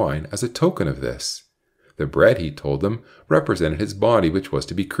bread and wine as a token of this. The bread, he told them, represented his body which was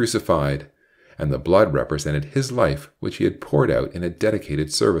to be crucified, and the blood represented his life which he had poured out in a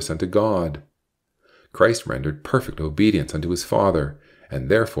dedicated service unto God. Christ rendered perfect obedience unto his Father, and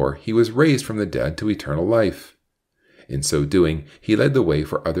therefore he was raised from the dead to eternal life. In so doing, he led the way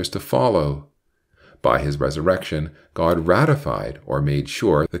for others to follow. By his resurrection, God ratified or made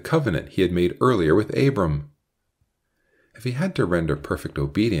sure the covenant he had made earlier with Abram. If he had to render perfect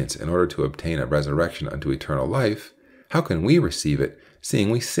obedience in order to obtain a resurrection unto eternal life, how can we receive it,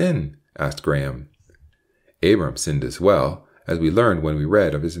 seeing we sin? Asked Graham. Abram sinned as well, as we learned when we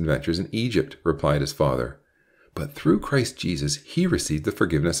read of his adventures in Egypt, replied his father. But through Christ Jesus he received the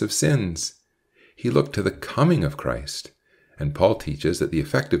forgiveness of sins. He looked to the coming of Christ. And Paul teaches that the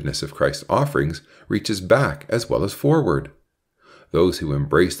effectiveness of Christ's offerings reaches back as well as forward. Those who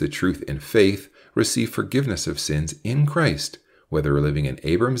embrace the truth in faith receive forgiveness of sins in Christ, whether living in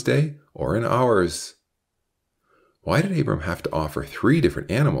Abram's day or in ours. Why did Abram have to offer 3 different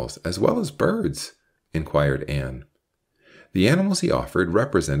animals as well as birds? Inquired Anne. The animals he offered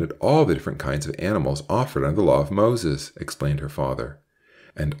represented all the different kinds of animals offered under the law of Moses, explained her father.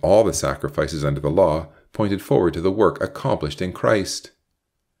 And all the sacrifices under the law pointed forward to the work accomplished in Christ.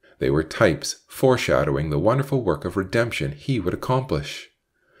 They were types foreshadowing the wonderful work of redemption he would accomplish.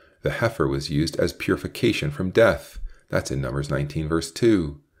 The heifer was used as purification from death. That's in Numbers 19 verse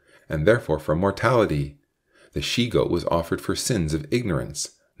 2. And therefore from mortality. The she-goat was offered for sins of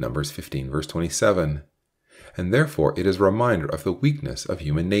ignorance. Numbers 15 verse 27. And therefore it is a reminder of the weakness of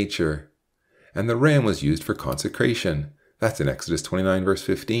human nature. And the ram was used for consecration. That's in Exodus 29 verse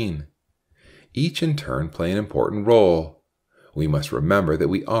 15. Each in turn play an important role. We must remember that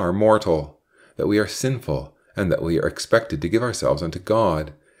we are mortal, that we are sinful, and that we are expected to give ourselves unto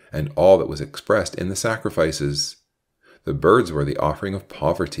God, and all that was expressed in the sacrifices. The birds were the offering of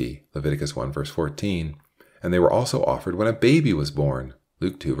poverty, Leviticus 1 verse 14, and they were also offered when a baby was born,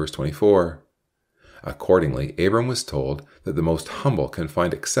 Luke 2 verse 24. Accordingly, Abram was told that the most humble can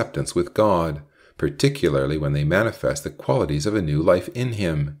find acceptance with God, particularly when they manifest the qualities of a new life in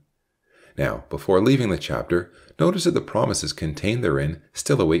him. Now, before leaving the chapter, notice that the promises contained therein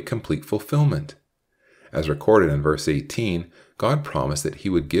still await complete fulfillment. As recorded in verse 18, God promised that he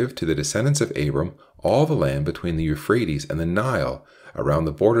would give to the descendants of Abram all the land between the Euphrates and the Nile, around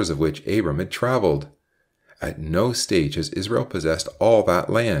the borders of which Abram had traveled. At no stage has Israel possessed all that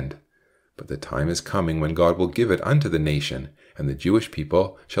land. But the time is coming when God will give it unto the nation, and the Jewish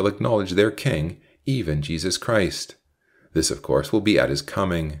people shall acknowledge their king, even Jesus Christ. This, of course, will be at his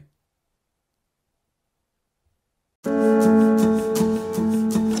coming.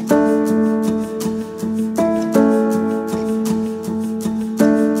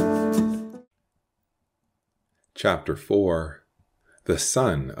 Chapter 4. The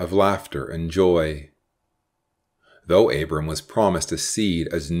Son of Laughter and Joy. Though Abram was promised a seed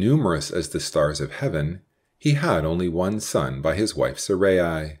as numerous as the stars of heaven, he had only one son by his wife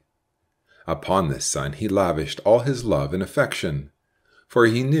Sarai. Upon this son he lavished all his love and affection, for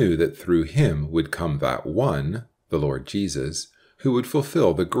he knew that through him would come that one, the Lord Jesus, who would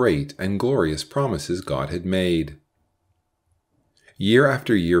fulfill the great and glorious promises God had made. Year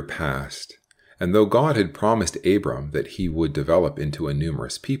after year passed, and though God had promised Abram that he would develop into a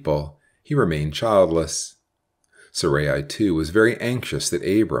numerous people, he remained childless. Sarai too was very anxious that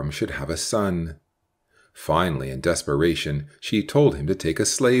Abram should have a son. Finally, in desperation, she told him to take a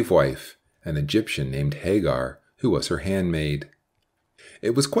slave wife, an Egyptian named Hagar, who was her handmaid.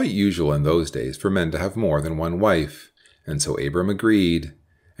 It was quite usual in those days for men to have more than one wife, and so Abram agreed,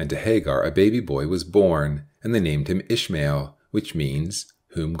 and to Hagar a baby boy was born, and they named him Ishmael, which means,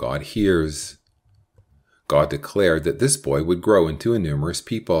 whom God hears. God declared that this boy would grow into a numerous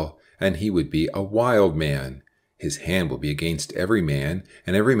people, and he would be a wild man. His hand will be against every man,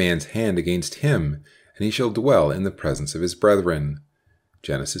 and every man's hand against him, and he shall dwell in the presence of his brethren.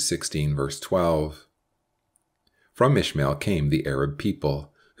 Genesis 16 verse 12. From Ishmael came the Arab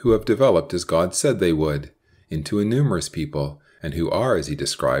people, who have developed as God said they would, into a numerous people, and who are, as he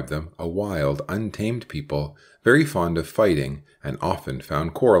described them, a wild, untamed people, very fond of fighting, and often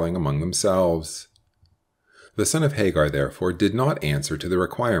found quarreling among themselves. The son of Hagar, therefore, did not answer to the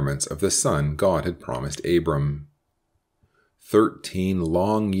requirements of the son God had promised Abram. 13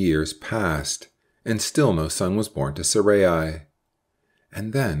 long years passed, and still no son was born to Sarai.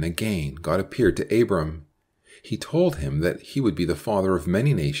 And then again God appeared to Abram. He told him that he would be the father of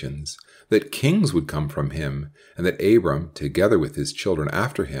many nations, that kings would come from him, and that Abram, together with his children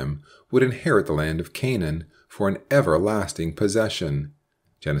after him, would inherit the land of Canaan for an everlasting possession.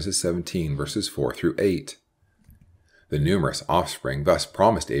 Genesis 17 verses 4 through 8. The numerous offspring thus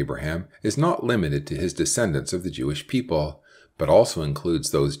promised Abraham is not limited to his descendants of the Jewish people, but also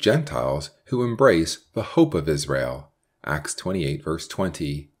includes those Gentiles who embrace the hope of Israel. Acts 28 verse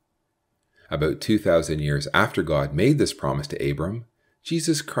 20. About 2,000 years after God made this promise to Abram,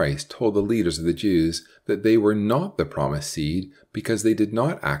 Jesus Christ told the leaders of the Jews that they were not the promised seed because they did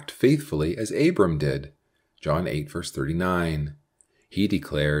not act faithfully as Abram did. John 8 verse 39. He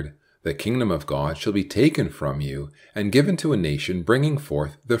declared, "The kingdom of God shall be taken from you, and given to a nation bringing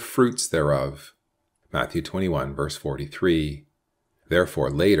forth the fruits thereof." Matthew 21 verse 43.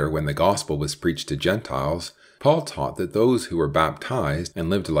 Therefore, later, when the gospel was preached to Gentiles, Paul taught that those who were baptized and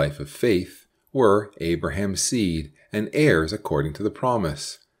lived a life of faith were Abraham's seed and heirs according to the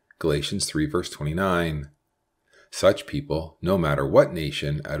promise. Galatians 3 verse 29. Such people, no matter what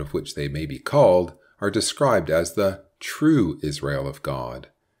nation out of which they may be called, are described as the true Israel of God.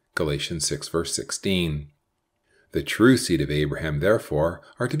 Galatians 6 verse 16. The true seed of Abraham, therefore,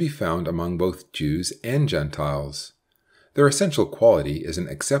 are to be found among both Jews and Gentiles. Their essential quality is an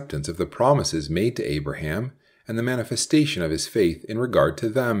acceptance of the promises made to Abraham and the manifestation of his faith in regard to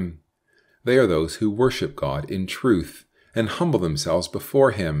them. They are those who worship God in truth and humble themselves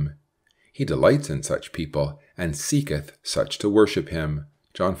before him. He delights in such people and seeketh such to worship him.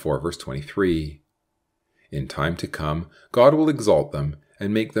 John 4 verse 23. In time to come, God will exalt them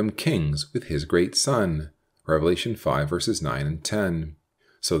and make them kings with his great Son. Revelation 5 verses 9 and 10.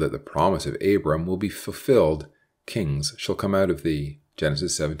 So that the promise of Abram will be fulfilled. Kings shall come out of thee.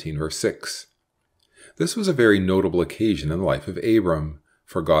 Genesis 17 verse 6. This was a very notable occasion in the life of Abram,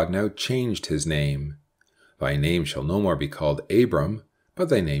 for God now changed his name. Thy name shall no more be called Abram, but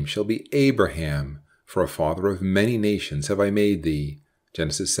thy name shall be Abraham, for a father of many nations have I made thee.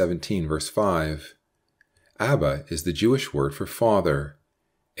 Genesis 17 verse 5. Abba is the Jewish word for father.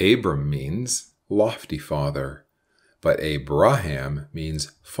 Abram means lofty father, but Abraham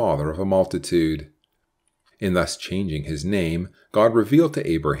means father of a multitude. In thus changing his name, God revealed to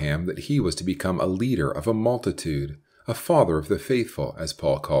Abraham that he was to become a leader of a multitude, a father of the faithful, as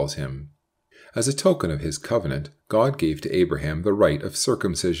Paul calls him. As a token of his covenant, God gave to Abraham the rite of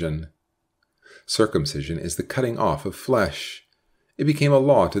circumcision. Circumcision is the cutting off of flesh. It became a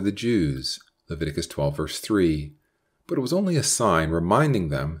law to the Jews, Leviticus 12 verse 3, but it was only a sign reminding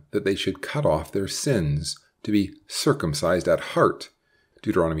them that they should cut off their sins, to be circumcised at heart,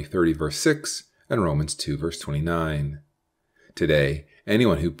 Deuteronomy 30 verse 6, and Romans 2 verse 29. Today,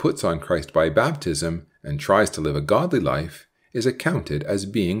 anyone who puts on Christ by baptism and tries to live a godly life is accounted as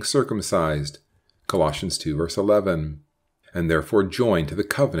being circumcised, Colossians 2 verse 11, and therefore joined to the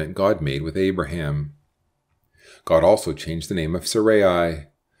covenant God made with Abraham. God also changed the name of Sarai.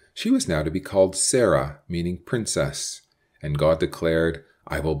 She was now to be called Sarah, meaning princess, and God declared,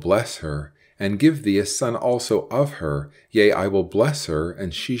 I will bless her, and give thee a son also of her. Yea, I will bless her,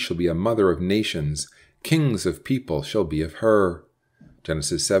 and she shall be a mother of nations. Kings of people shall be of her.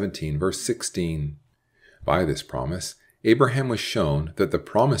 Genesis 17, verse 16. By this promise, Abraham was shown that the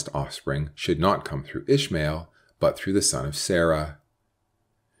promised offspring should not come through Ishmael, but through the son of Sarah.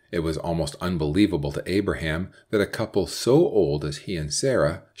 It was almost unbelievable to Abraham that a couple so old as he and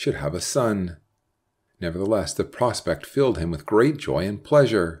Sarah should have a son. Nevertheless, the prospect filled him with great joy and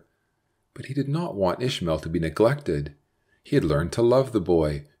pleasure. But he did not want Ishmael to be neglected. He had learned to love the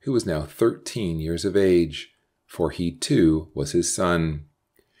boy, who was now 13 years of age, for he too was his son.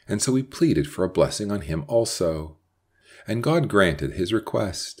 And so he pleaded for a blessing on him also. And God granted his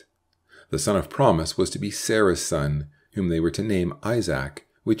request. The son of promise was to be Sarah's son, whom they were to name Isaac,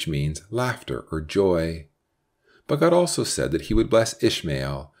 which means laughter or joy. But God also said that he would bless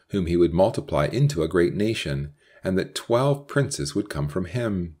Ishmael, whom he would multiply into a great nation, and that 12 princes would come from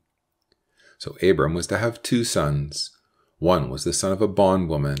him. So Abram was to have 2 sons. One was the son of a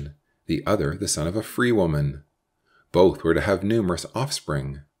bondwoman, the other the son of a free woman. Both were to have numerous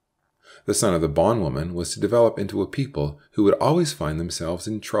offspring. The son of the bondwoman was to develop into a people who would always find themselves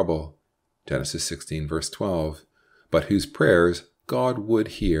in trouble, Genesis 16 verse 12, but whose prayers God would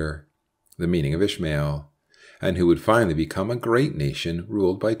hear, the meaning of Ishmael, and who would finally become a great nation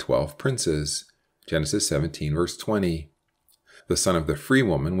ruled by 12 princes, Genesis 17 verse 20. The son of the free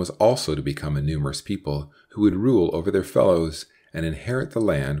woman was also to become a numerous people who would rule over their fellows and inherit the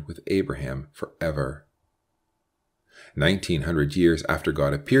land with Abraham forever. 1900 years after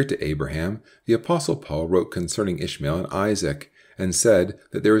God appeared to Abraham, the Apostle Paul wrote concerning Ishmael and Isaac, and said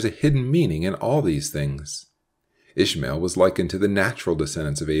that there is a hidden meaning in all these things. Ishmael was likened to the natural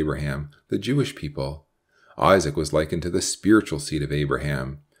descendants of Abraham, the Jewish people. Isaac was likened to the spiritual seed of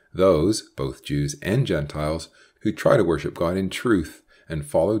Abraham, those, both Jews and Gentiles, who try to worship God in truth and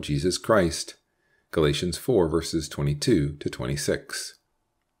follow Jesus Christ. Galatians 4 verses 22 to 26.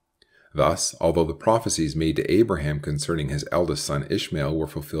 Thus, although the prophecies made to Abraham concerning his eldest son Ishmael were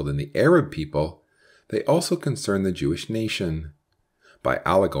fulfilled in the Arab people, they also concern the Jewish nation. By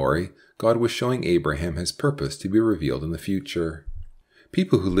allegory, God was showing Abraham his purpose to be revealed in the future.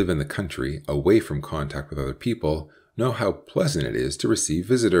 People who live in the country, away from contact with other people, know how pleasant it is to receive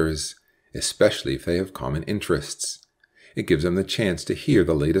visitors, especially if they have common interests. It gives them the chance to hear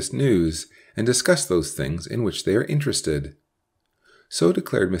the latest news and discuss those things in which they are interested. So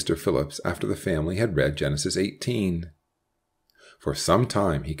declared Mr. Phillips after the family had read Genesis 18. For some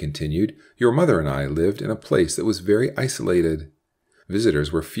time, he continued, your mother and I lived in a place that was very isolated.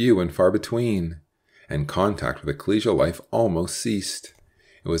 Visitors were few and far between, and contact with ecclesial life almost ceased.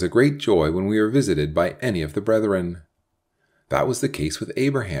 It was a great joy when we were visited by any of the brethren. That was the case with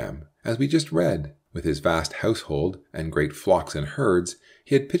Abraham, as we just read. With his vast household and great flocks and herds,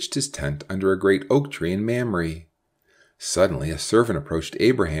 he had pitched his tent under a great oak tree in Mamre. Suddenly a servant approached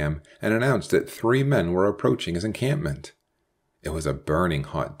Abraham and announced that 3 men were approaching his encampment. It was a burning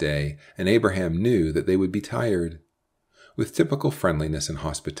hot day, and Abraham knew that they would be tired. With typical friendliness and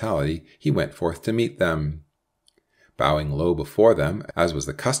hospitality, he went forth to meet them. Bowing low before them, as was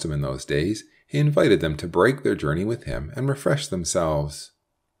the custom in those days, he invited them to break their journey with him and refresh themselves.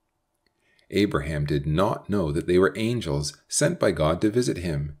 Abraham did not know that they were angels sent by God to visit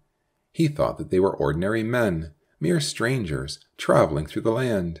him. He thought that they were ordinary men, mere strangers, traveling through the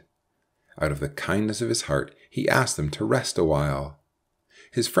land. Out of the kindness of his heart, he asked them to rest a while.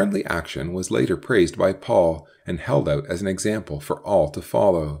 His friendly action was later praised by Paul and held out as an example for all to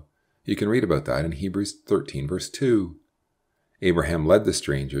follow. You can read about that in Hebrews 13 verse 2. Abraham led the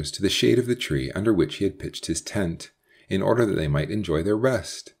strangers to the shade of the tree under which he had pitched his tent, in order that they might enjoy their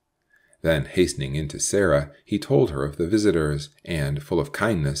rest. Then, hastening in to Sarah, he told her of the visitors, and, full of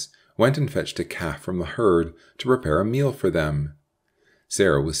kindness, went and fetched a calf from the herd to prepare a meal for them.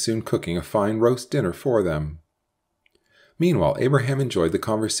 Sarah was soon cooking a fine roast dinner for them. Meanwhile, Abraham enjoyed the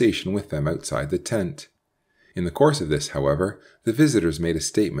conversation with them outside the tent. In the course of this, however, the visitors made a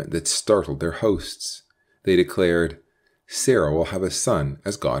statement that startled their hosts. They declared, "Sarah will have a son,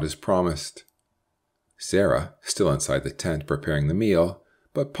 as God has promised." Sarah, still inside the tent preparing the meal,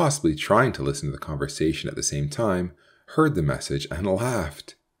 but possibly trying to listen to the conversation at the same time, heard the message and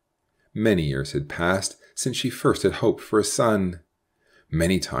laughed. Many years had passed since she first had hoped for a son.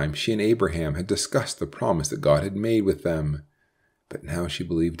 Many times she and Abraham had discussed the promise that God had made with them, but now she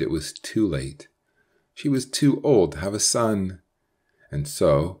believed it was too late. She was too old to have a son. And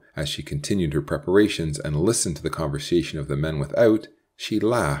so, as she continued her preparations and listened to the conversation of the men without, she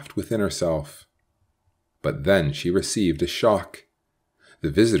laughed within herself. But then she received a shock. The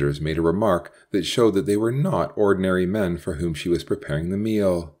visitors made a remark that showed that they were not ordinary men for whom she was preparing the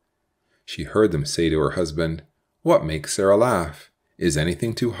meal. She heard them say to her husband, "What makes Sarah laugh? Is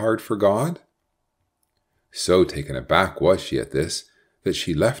anything too hard for God?" So taken aback was she at this, that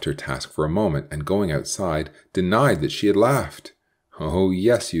she left her task for a moment and going outside, denied that she had laughed. "Oh,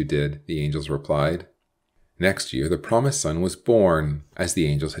 yes, you did," the angels replied. Next year the promised son was born, as the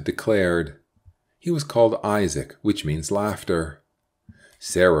angels had declared. He was called Isaac, which means laughter.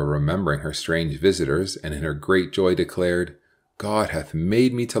 Sarah, remembering her strange visitors, and in her great joy declared, "God hath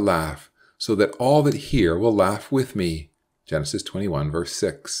made me to laugh, so that all that hear will laugh with me." Genesis 21 verse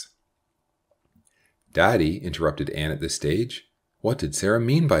 6. "Daddy," interrupted Anne at this stage, "what did Sarah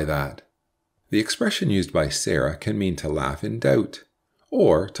mean by that?" The expression used by Sarah can mean to laugh in doubt,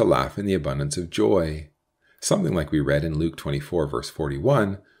 or to laugh in the abundance of joy. Something like we read in Luke 24 verse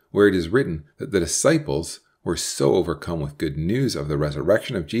 41, where it is written that the disciples were so overcome with good news of the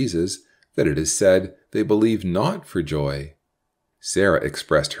resurrection of Jesus that it is said they believed not for joy. Sarah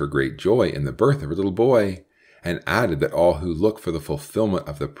expressed her great joy in the birth of her little boy, and added that all who look for the fulfillment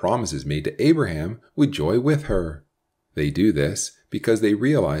of the promises made to Abraham would joy with her. They do this because they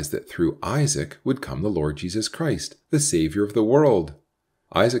realize that through Isaac would come the Lord Jesus Christ, the Savior of the world.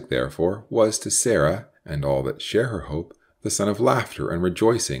 Isaac, therefore, was to Sarah, and all that share her hope, the son of laughter and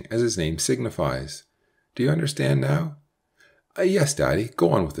rejoicing, as his name signifies. Do you understand now? Yes, Daddy,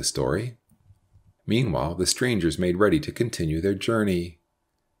 go on with the story. Meanwhile, the strangers made ready to continue their journey.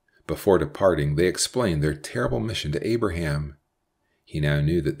 Before departing, they explained their terrible mission to Abraham. He now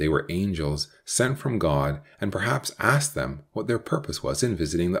knew that they were angels sent from God, and perhaps asked them what their purpose was in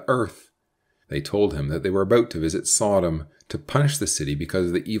visiting the earth. They told him that they were about to visit Sodom, to punish the city because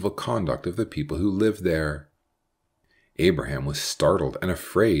of the evil conduct of the people who lived there. Abraham was startled and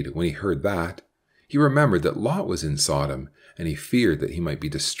afraid when he heard that. He remembered that Lot was in Sodom, and he feared that he might be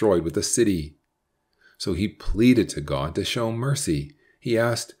destroyed with the city. So he pleaded to God to show mercy. He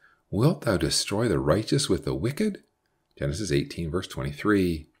asked, "Wilt thou destroy the righteous with the wicked?" Genesis 18 verse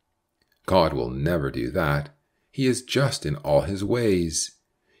 23. God will never do that. He is just in all his ways.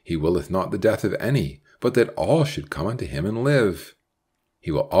 He willeth not the death of any, but that all should come unto him and live.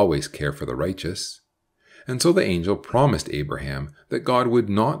 He will always care for the righteous. And so the angel promised Abraham that God would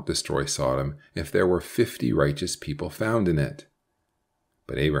not destroy Sodom if there were 50 righteous people found in it.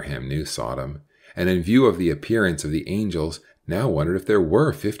 But Abraham knew Sodom, and in view of the appearance of the angels, now wondered if there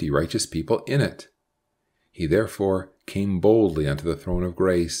were 50 righteous people in it. He therefore came boldly unto the throne of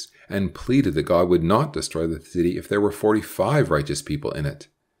grace, and pleaded that God would not destroy the city if there were 45 righteous people in it.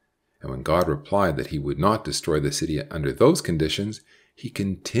 And when God replied that he would not destroy the city under those conditions, he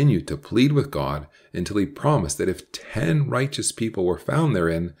continued to plead with God until he promised that if 10 righteous people were found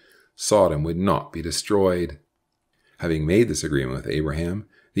therein, Sodom would not be destroyed. Having made this agreement with Abraham,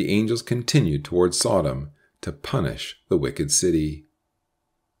 the angels continued towards Sodom to punish the wicked city.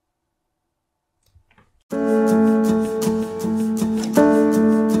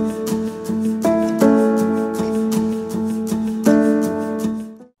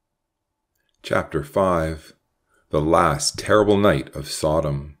 Chapter 5. The last terrible night of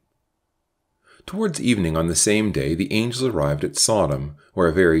Sodom. Towards evening on the same day, the angels arrived at Sodom, where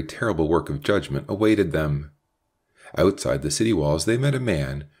a very terrible work of judgment awaited them. Outside the city walls they met a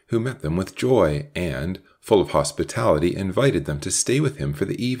man who met them with joy and, full of hospitality, invited them to stay with him for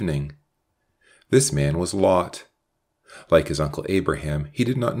the evening. This man was Lot. Like his uncle Abraham, he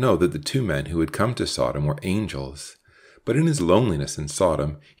did not know that the 2 men who had come to Sodom were angels. But in his loneliness in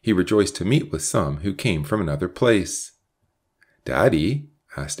Sodom, he rejoiced to meet with some who came from another place. "Daddy,"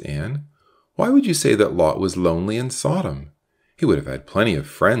 asked Anne, "why would you say that Lot was lonely in Sodom? He would have had plenty of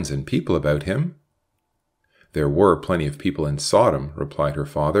friends and people about him." "There were plenty of people in Sodom," replied her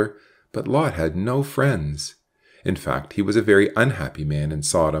father, "but Lot had no friends. In fact, he was a very unhappy man in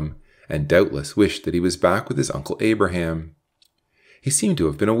Sodom, and doubtless wished that he was back with his uncle Abraham. He seemed to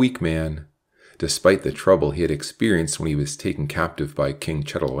have been a weak man. Despite the trouble he had experienced when he was taken captive by King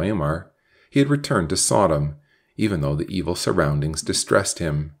Chedorlaomer, he had returned to Sodom, even though the evil surroundings distressed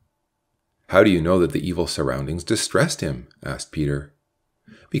him." "How do you know that the evil surroundings distressed him?" asked Peter.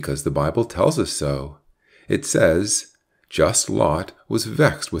 "Because the Bible tells us so. It says, 'Just Lot was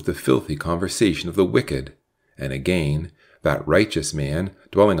vexed with the filthy conversation of the wicked,' and again, 'That righteous man,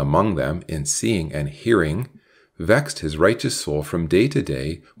 dwelling among them in seeing and hearing, vexed his righteous soul from day to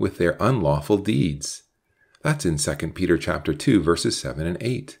day with their unlawful deeds.' That's in 2 Peter chapter 2, verses 7 and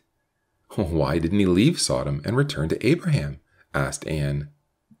 8. "Why didn't he leave Sodom and return to Abraham?" asked Anne.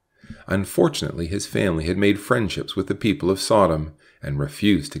 "Unfortunately, his family had made friendships with the people of Sodom and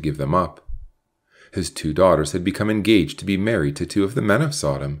refused to give them up. His 2 daughters had become engaged to be married to 2 of the men of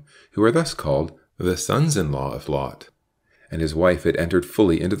Sodom, who are thus called the sons-in-law of Lot, and his wife had entered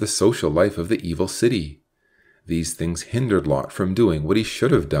fully into the social life of the evil city. These things hindered Lot from doing what he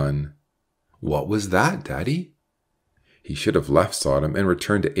should have done." "What was that, Daddy?" "He should have left Sodom and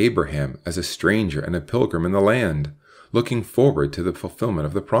returned to Abraham as a stranger and a pilgrim in the land, looking forward to the fulfillment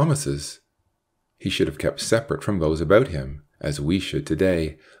of the promises. He should have kept separate from those about him, as we should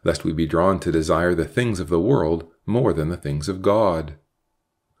today, lest we be drawn to desire the things of the world more than the things of God."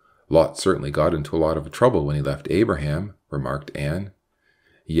 "Lot certainly got into a lot of trouble when he left Abraham," remarked Anne.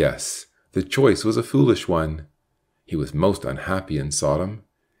 "Yes, the choice was a foolish one. He was most unhappy in Sodom.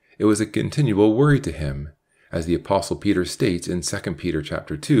 It was a continual worry to him, as the Apostle Peter states in 2 Peter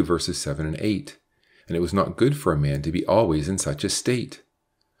chapter 2, verses 7 and 8, and it was not good for a man to be always in such a state.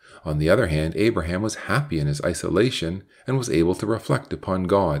 On the other hand, Abraham was happy in his isolation and was able to reflect upon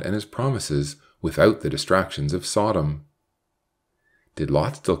God and his promises without the distractions of Sodom." "Did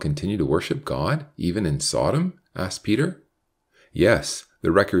Lot still continue to worship God, even in Sodom?" asked Peter. "Yes,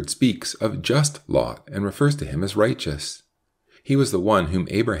 the record speaks of just Lot and refers to him as righteous. He was the one whom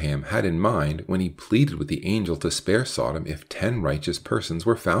Abraham had in mind when he pleaded with the angel to spare Sodom if 10 righteous persons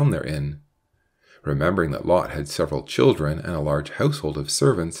were found therein. Remembering that Lot had several children and a large household of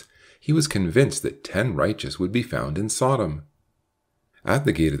servants, he was convinced that 10 righteous would be found in Sodom. At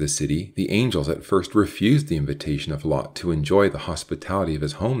the gate of the city, the angels at first refused the invitation of Lot to enjoy the hospitality of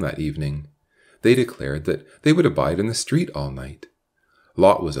his home that evening. They declared that they would abide in the street all night.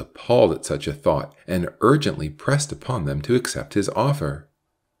 Lot was appalled at such a thought and urgently pressed upon them to accept his offer.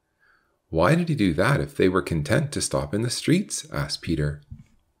 "Why did he do that if they were content to stop in the streets?" asked Peter.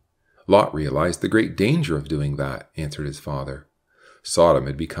 "Lot realized the great danger of doing that," answered his father. "Sodom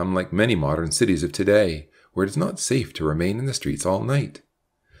had become like many modern cities of today, where it is not safe to remain in the streets all night.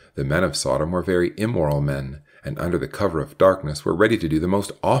 The men of Sodom were very immoral men, and under the cover of darkness were ready to do the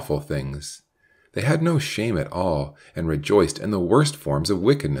most awful things. They had no shame at all, and rejoiced in the worst forms of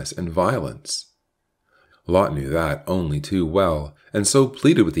wickedness and violence. Lot knew that only too well, and so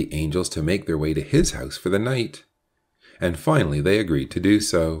pleaded with the angels to make their way to his house for the night. And finally they agreed to do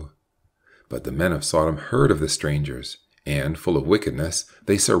so. But the men of Sodom heard of the strangers, and, full of wickedness,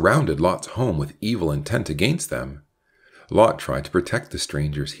 they surrounded Lot's home with evil intent against them. Lot tried to protect the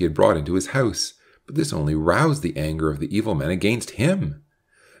strangers he had brought into his house, but this only roused the anger of the evil men against him.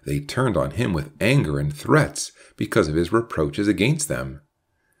 They turned on him with anger and threats because of his reproaches against them.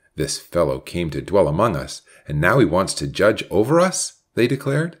 "This fellow came to dwell among us, and now he wants to judge over us," they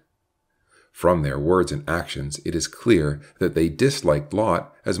declared. From their words and actions, it is clear that they disliked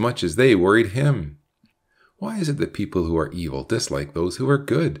Lot as much as they worried him. "Why is it that people who are evil dislike those who are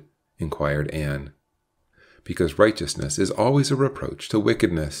good?" inquired Anne. "Because righteousness is always a reproach to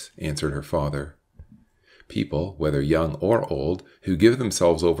wickedness," answered her father. "People, whether young or old, who give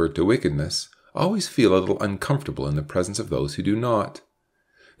themselves over to wickedness, always feel a little uncomfortable in the presence of those who do not.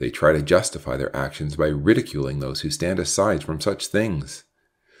 They try to justify their actions by ridiculing those who stand aside from such things.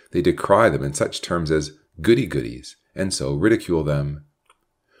 They decry them in such terms as goody-goodies, and so ridicule them.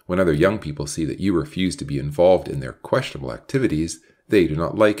 When other young people see that you refuse to be involved in their questionable activities, they do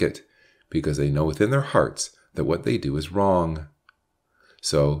not like it, because they know within their hearts that what they do is wrong.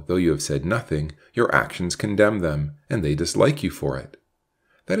 So, though you have said nothing, your actions condemn them, and they dislike you for it.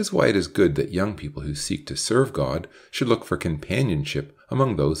 That is why it is good that young people who seek to serve God should look for companionship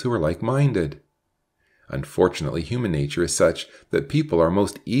among those who are like-minded. Unfortunately, human nature is such that people are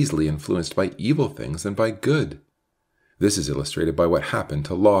most easily influenced by evil things than by good. This is illustrated by what happened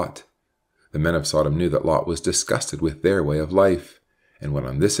to Lot. The men of Sodom knew that Lot was disgusted with their way of life, and when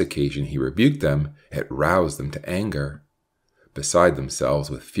on this occasion he rebuked them, it roused them to anger. Beside themselves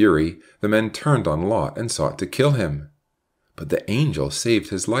with fury, the men turned on Lot and sought to kill him. But the angel saved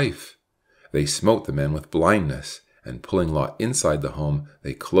his life. They smote the men with blindness, and pulling Lot inside the home,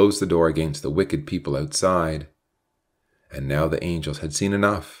 they closed the door against the wicked people outside. And now the angels had seen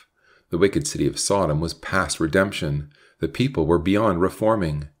enough. The wicked city of Sodom was past redemption. The people were beyond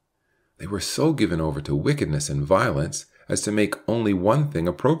reforming. They were so given over to wickedness and violence as to make only one thing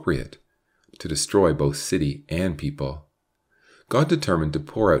appropriate: to destroy both city and people. God determined to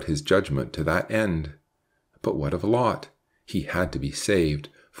pour out his judgment to that end. But what of Lot? He had to be saved,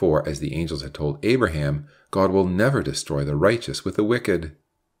 for, as the angels had told Abraham, God will never destroy the righteous with the wicked.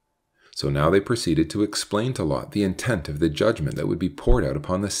 So now they proceeded to explain to Lot the intent of the judgment that would be poured out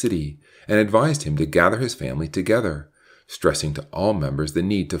upon the city, and advised him to gather his family together, stressing to all members the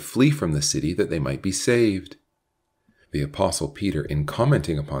need to flee from the city that they might be saved. The Apostle Peter, in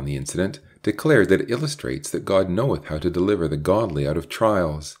commenting upon the incident, declared that it illustrates that God knoweth how to deliver the godly out of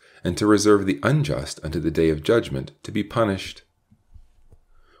trials, and to reserve the unjust unto the day of judgment to be punished.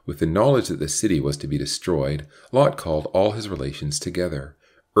 With the knowledge that the city was to be destroyed, Lot called all his relations together,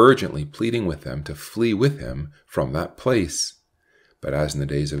 urgently pleading with them to flee with him from that place. But as in the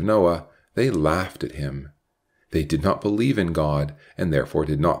days of Noah, they laughed at him. They did not believe in God, and therefore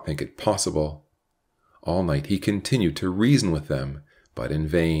did not think it possible. All night he continued to reason with them, but in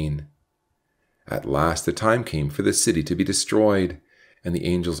vain. At last the time came for the city to be destroyed, and the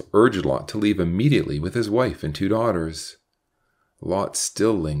angels urged Lot to leave immediately with his wife and 2 daughters. Lot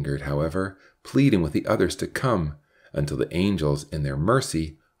still lingered, however, pleading with the others to come, until the angels, in their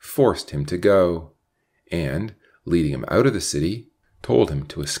mercy, forced him to go, and, leading him out of the city, told him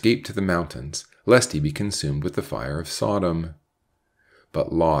to escape to the mountains, lest he be consumed with the fire of Sodom.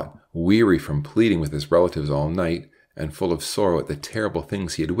 But Lot, weary from pleading with his relatives all night, and full of sorrow at the terrible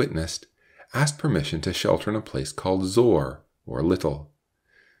things he had witnessed, asked permission to shelter in a place called Zor, or Little.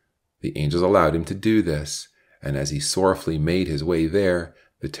 The angels allowed him to do this, and as he sorrowfully made his way there,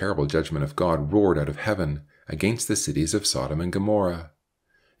 the terrible judgment of God roared out of heaven against the cities of Sodom and Gomorrah.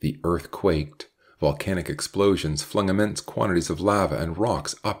 The earth quaked, volcanic explosions flung immense quantities of lava and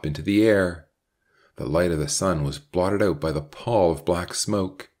rocks up into the air. The light of the sun was blotted out by the pall of black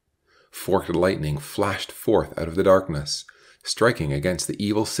smoke. Forked lightning flashed forth out of the darkness, striking against the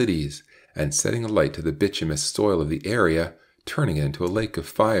evil cities, and setting alight to the bituminous soil of the area, turning it into a lake of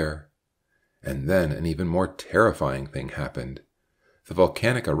fire. And then an even more terrifying thing happened. The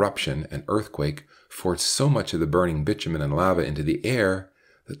volcanic eruption and earthquake forced so much of the burning bitumen and lava into the air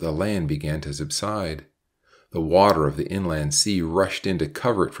that the land began to subside. The water of the inland sea rushed in to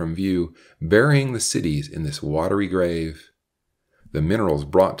cover it from view, burying the cities in this watery grave. The minerals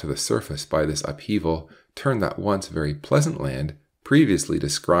brought to the surface by this upheaval turned that once very pleasant land, previously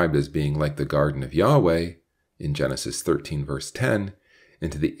described as being like the garden of Yahweh, in Genesis 13 verse 10,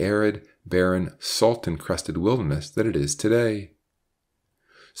 into the arid, barren, salt-encrusted wilderness that it is today.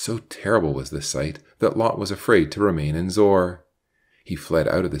 So terrible was the sight that Lot was afraid to remain in Zor. He fled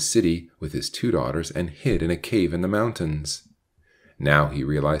out of the city with his 2 daughters and hid in a cave in the mountains. Now he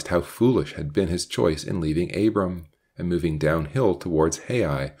realized how foolish had been his choice in leaving Abram and moving downhill towards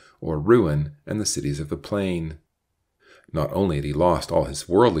Hai, or ruin, and the cities of the plain. Not only had he lost all his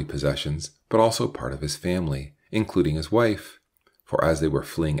worldly possessions, but also part of his family, including his wife. For as they were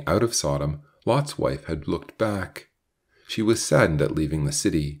fleeing out of Sodom, Lot's wife had looked back. She was saddened at leaving the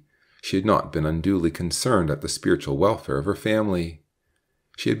city. She had not been unduly concerned at the spiritual welfare of her family.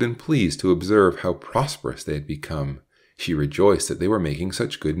 She had been pleased to observe how prosperous they had become. She rejoiced that they were making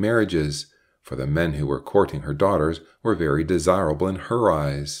such good marriages, for the men who were courting her daughters were very desirable in her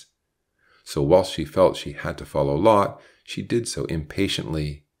eyes. So whilst she felt she had to follow Lot, she did so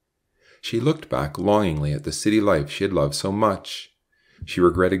impatiently. She looked back longingly at the city life she had loved so much. She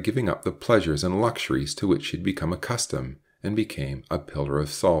regretted giving up the pleasures and luxuries to which she had become accustomed, and became a pillar of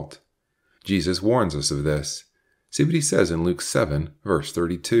salt. Jesus warns us of this. See what he says in Luke 7, verse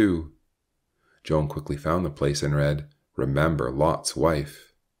 32. Joan quickly found the place and read, "Remember Lot's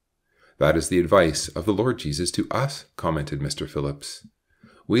wife." "That is the advice of the Lord Jesus to us," commented Mr. Phillips.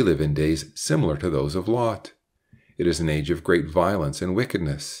 "We live in days similar to those of Lot. It is an age of great violence and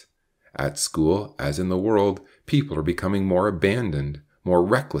wickedness. At school, as in the world, people are becoming more abandoned, more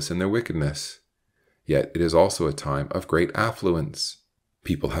reckless in their wickedness. Yet it is also a time of great affluence.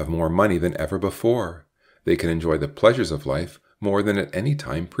 People have more money than ever before. They can enjoy the pleasures of life more than at any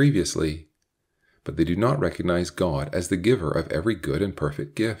time previously. But they do not recognize God as the giver of every good and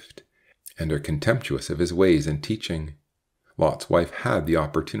perfect gift, and are contemptuous of his ways and teaching. Lot's wife had the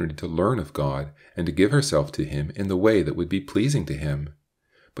opportunity to learn of God and to give herself to him in the way that would be pleasing to him.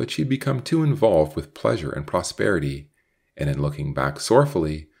 But she had become too involved with pleasure and prosperity, and in looking back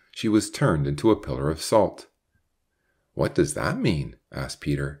sorrowfully, she was turned into a pillar of salt." "What does that mean?" asked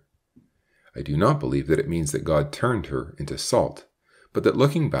Peter. "I do not believe that it means that God turned her into salt, but that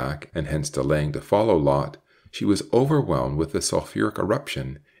looking back, and hence delaying to follow Lot, she was overwhelmed with the sulfuric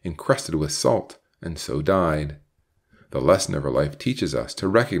eruption, encrusted with salt, and so died. The lesson of her life teaches us to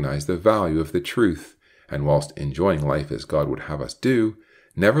recognize the value of the truth, and whilst enjoying life as God would have us do,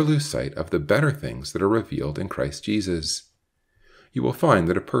 never lose sight of the better things that are revealed in Christ Jesus. You will find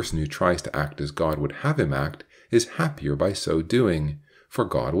that a person who tries to act as God would have him act is happier by so doing, for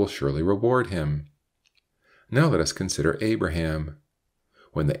God will surely reward him. Now let us consider Abraham.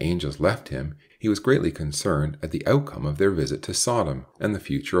 When the angels left him, he was greatly concerned at the outcome of their visit to Sodom and the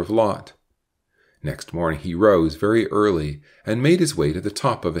future of Lot. Next morning he rose very early and made his way to the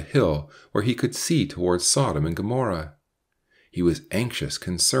top of a hill where he could see towards Sodom and Gomorrah. He was anxious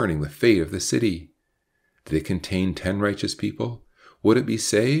concerning the fate of the city. Did it contain 10 righteous people? Would it be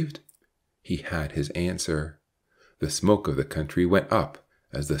saved? He had his answer. The smoke of the country went up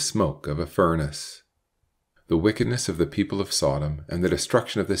as the smoke of a furnace. The wickedness of the people of Sodom and the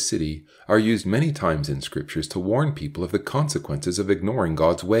destruction of the city are used many times in scriptures to warn people of the consequences of ignoring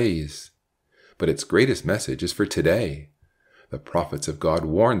God's ways. But its greatest message is for today. The prophets of God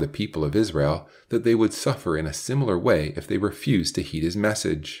warned the people of Israel that they would suffer in a similar way if they refused to heed his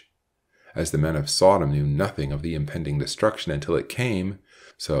message. As the men of Sodom knew nothing of the impending destruction until it came,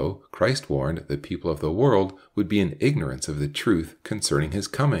 so Christ warned the people of the world would be in ignorance of the truth concerning his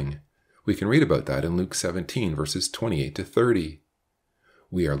coming. We can read about that in Luke 17, verses 28 to 30.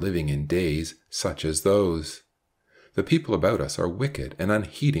 We are living in days such as those. The people about us are wicked and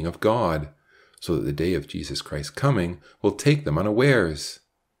unheeding of God, so that the day of Jesus Christ's coming will take them unawares.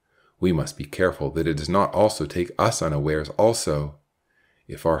 We must be careful that it does not also take us unawares also.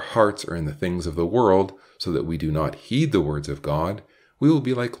 If our hearts are in the things of the world, so that we do not heed the words of God, we will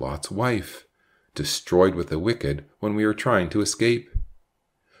be like Lot's wife, destroyed with the wicked when we are trying to escape.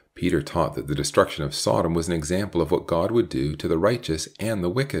 Peter taught that the destruction of Sodom was an example of what God would do to the righteous and the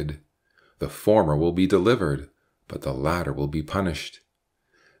wicked. The former will be delivered, but the latter will be punished.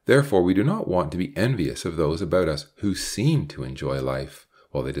 Therefore, we do not want to be envious of those about us who seem to enjoy life,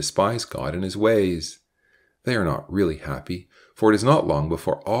 while they despise God and his ways. They are not really happy, for it is not long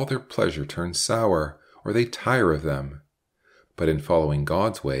before all their pleasure turns sour, or they tire of them. But in following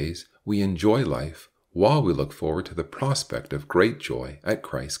God's ways, we enjoy life, while we look forward to the prospect of great joy at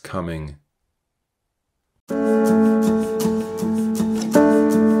Christ's coming.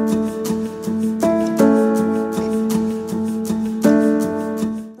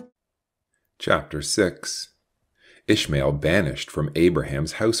 Chapter 6. Ishmael banished from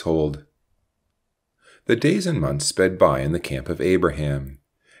Abraham's household. The days and months sped by in the camp of Abraham,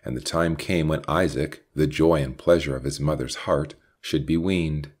 and the time came when Isaac, the joy and pleasure of his mother's heart, should be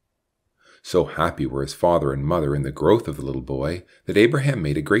weaned. So happy were his father and mother in the growth of the little boy that Abraham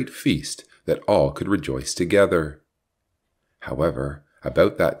made a great feast that all could rejoice together. However,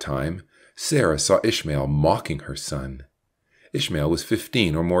 about that time, Sarah saw Ishmael mocking her son. Ishmael was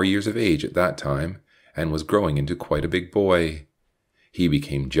 15 or more years of age at that time, and was growing into quite a big boy. He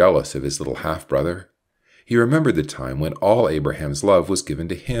became jealous of his little half-brother. He remembered the time when all Abraham's love was given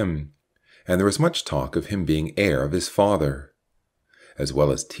to him, and there was much talk of him being heir of his father. As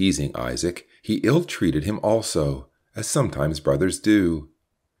well as teasing Isaac, he ill-treated him also, as sometimes brothers do.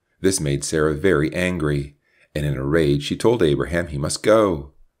 This made Sarah very angry, and in a rage she told Abraham he must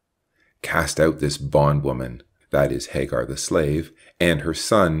go. "Cast out this bondwoman," that is Hagar the slave, "and her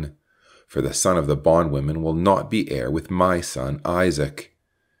son, for the son of the bondwoman will not be heir with my son Isaac."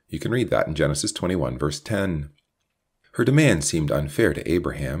 You can read that in Genesis 21, verse 10. Her demand seemed unfair to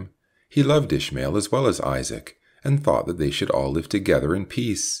Abraham. He loved Ishmael as well as Isaac, and thought that they should all live together in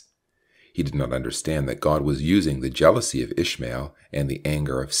peace. He did not understand that God was using the jealousy of Ishmael and the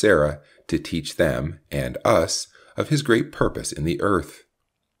anger of Sarah to teach them, and us, of his great purpose in the earth.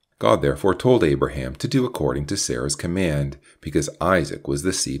 God therefore told Abraham to do according to Sarah's command, because Isaac was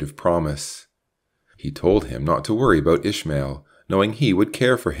the seed of promise. He told him not to worry about Ishmael, knowing he would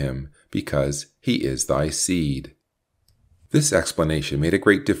care for him, because he is thy seed. This explanation made a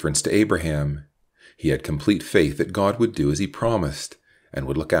great difference to Abraham. He had complete faith that God would do as he promised, and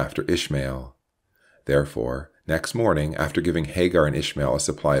would look after Ishmael. Therefore, next morning, after giving Hagar and Ishmael a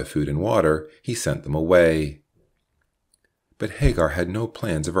supply of food and water, he sent them away. But Hagar had no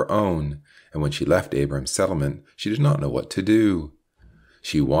plans of her own, and when she left Abraham's settlement, she did not know what to do.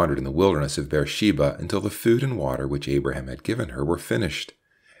 She wandered in the wilderness of Beersheba until the food and water which Abraham had given her were finished,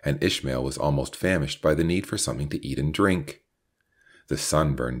 and Ishmael was almost famished by the need for something to eat and drink. The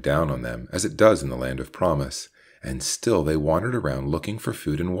sun burned down on them, as it does in the land of promise, and still they wandered around looking for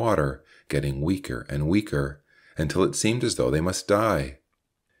food and water, getting weaker and weaker, until it seemed as though they must die.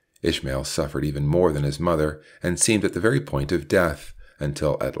 Ishmael suffered even more than his mother, and seemed at the very point of death,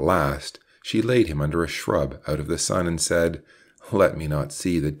 until at last she laid him under a shrub out of the sun and said, "Let me not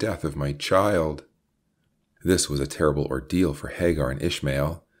see the death of my child." This was a terrible ordeal for Hagar and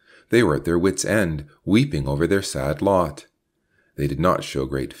Ishmael. They were at their wits' end, weeping over their sad lot. They did not show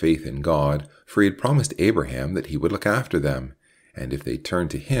great faith in God, for he had promised Abraham that he would look after them, and if they turned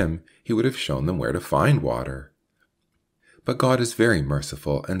to him, he would have shown them where to find water. But God is very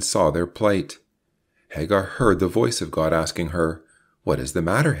merciful and saw their plight. Hagar heard the voice of God asking her, "What is the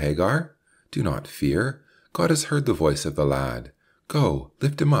matter, Hagar? Do not fear. God has heard the voice of the lad. Go,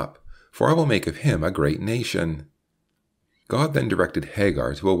 lift him up, for I will make of him a great nation." God then directed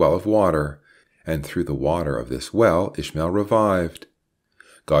Hagar to a well of water, and through the water of this well Ishmael revived.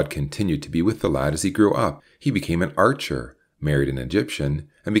 God continued to be with the lad as he grew up. He became an archer, married an Egyptian,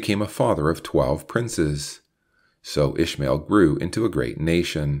 and became a father of 12 princes. So Ishmael grew into a great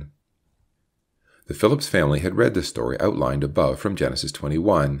nation. The Phillips family had read the story outlined above from Genesis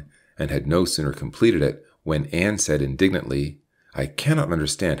 21, and had no sooner completed it when Anne said indignantly, "I cannot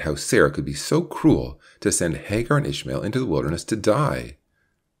understand how Sarah could be so cruel to send Hagar and Ishmael into the wilderness to die."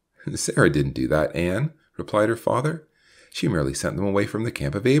 "Sarah didn't do that, Anne," replied her father. "She merely sent them away from the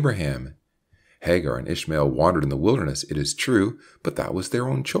camp of Abraham. Hagar and Ishmael wandered in the wilderness, it is true, but that was their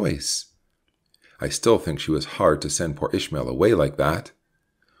own choice. I still think she was hard to send poor Ishmael away like that.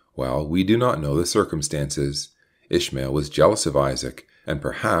 Well, we do not know the circumstances. Ishmael was jealous of Isaac, and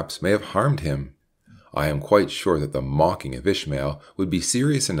perhaps may have harmed him. I am quite sure that the mocking of Ishmael would be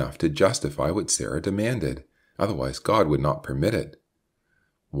serious enough to justify what Sarah demanded. Otherwise God would not permit it.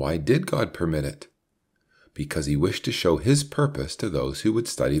 Why did God permit it? Because he wished to show his purpose to those who would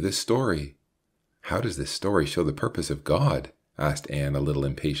study this story. "How does this story show the purpose of God?" asked Anne a little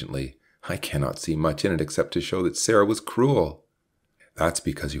impatiently. "I cannot see much in it except to show that Sarah was cruel." "That's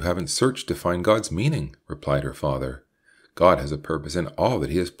because you haven't searched to find God's meaning," replied her father. "God has a purpose in all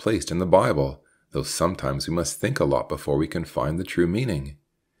that he has placed in the Bible, though sometimes we must think a lot before we can find the true meaning.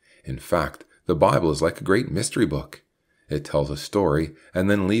 In fact, the Bible is like a great mystery book. It tells a story and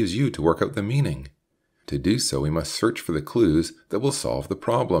then leaves you to work out the meaning. To do so, we must search for the clues that will solve the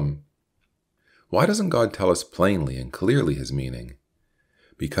problem." Why doesn't God tell us plainly and clearly his meaning?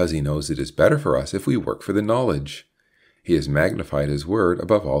 Because he knows it is better for us if we work for the knowledge. He has magnified his word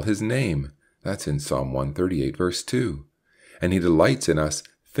above all his name. That's in Psalm 138, verse 2. And he delights in us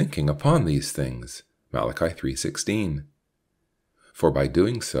thinking upon these things. Malachi 3:16. For by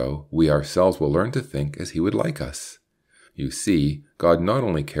doing so, we ourselves will learn to think as he would like us. You see, God not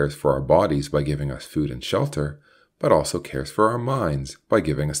only cares for our bodies by giving us food and shelter, but also cares for our minds by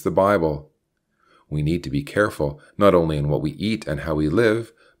giving us the Bible. We need to be careful not only in what we eat and how we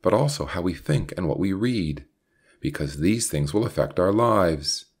live, but also how we think and what we read, because these things will affect our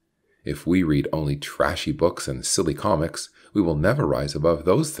lives. If we read only trashy books and silly comics, we will never rise above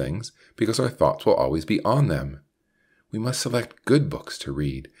those things because our thoughts will always be on them. We must select good books to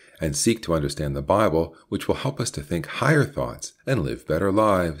read and seek to understand the Bible, which will help us to think higher thoughts and live better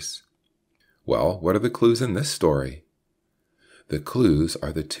lives. Well, what are the clues in this story? The clues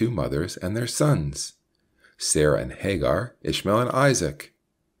are the 2 mothers and their sons, Sarah and Hagar, Ishmael and Isaac.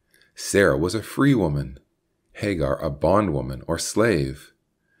 Sarah was a free woman, Hagar a bondwoman or slave.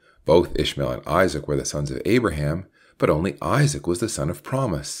 Both Ishmael and Isaac were the sons of Abraham, but only Isaac was the son of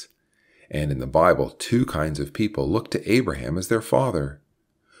promise. And in the Bible, two kinds of people look to Abraham as their father.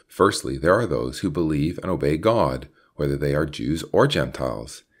 Firstly, there are those who believe and obey God, whether they are Jews or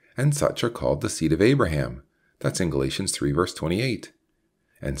Gentiles, and such are called the seed of Abraham. That's in Galatians 3 verse 28.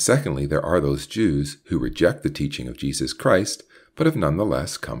 And secondly, there are those Jews who reject the teaching of Jesus Christ, but have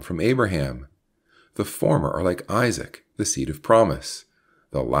nonetheless come from Abraham. The former are like Isaac, the seed of promise.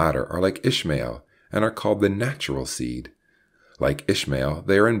 The latter are like Ishmael, and are called the natural seed. Like Ishmael,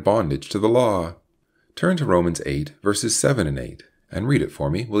 they are in bondage to the law. Turn to Romans 8, verses 7 and 8, and read it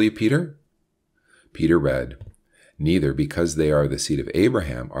for me, will you, Peter? Peter read, "Neither because they are the seed of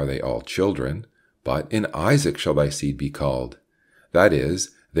Abraham are they all children, but in Isaac shall thy seed be called. That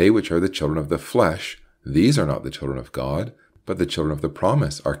is, they which are the children of the flesh, these are not the children of God, but the children of the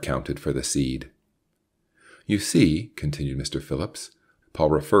promise are counted for the seed." You see, continued Mr. Phillips, Paul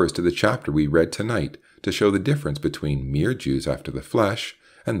refers to the chapter we read tonight to show the difference between mere Jews after the flesh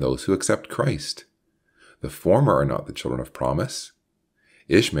and those who accept Christ. The former are not the children of promise.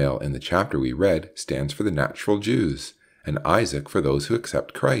 Ishmael in the chapter we read stands for the natural Jews, and Isaac for those who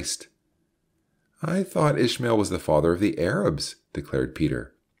accept Christ. "I thought Ishmael was the father of the Arabs," declared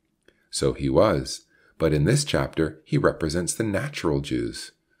Peter. So he was, but in this chapter he represents the natural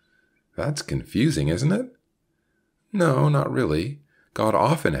Jews. That's confusing, isn't it? No, not really. God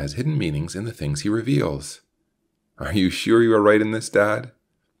often has hidden meanings in the things he reveals. Are you sure you are right in this, Dad?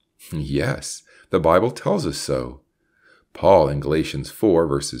 Yes, the Bible tells us so. Paul in Galatians 4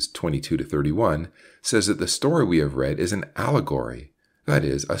 verses 22 to 31 says that the story we have read is an allegory, that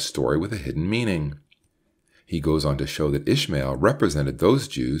is, a story with a hidden meaning. He goes on to show that Ishmael represented those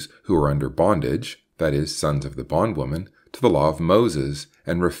Jews who were under bondage, that is, sons of the bondwoman, to the law of Moses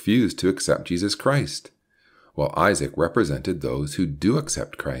and refused to accept Jesus Christ, while Isaac represented those who do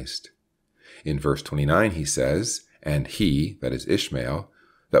accept Christ. In verse 29 he says, "And he," that is Ishmael,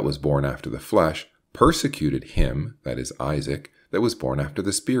 "that was born after the flesh, persecuted him," that is Isaac, "that was born after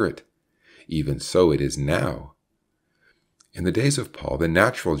the Spirit. Even so it is now." In the days of Paul, the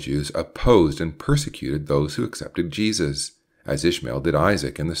natural Jews opposed and persecuted those who accepted Jesus, as Ishmael did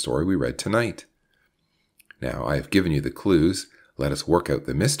Isaac in the story we read tonight. Now, I have given you the clues. Let us work out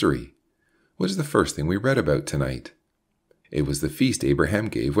the mystery. What is the first thing we read about tonight? "It was the feast Abraham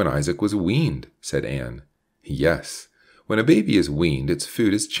gave when Isaac was weaned," said Anne. Yes, when a baby is weaned, its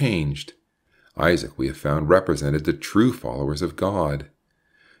food is changed. Isaac, we have found, represented the true followers of God.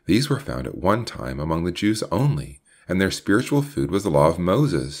 These were found at one time among the Jews only, and their spiritual food was the law of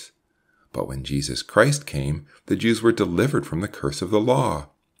Moses. But when Jesus Christ came, the Jews were delivered from the curse of the law.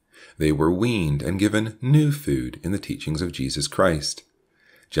 They were weaned and given new food in the teachings of Jesus Christ.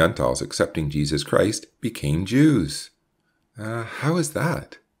 Gentiles accepting Jesus Christ became Jews. How is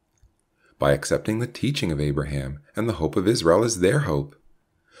that? By accepting the teaching of Abraham and the hope of Israel as their hope.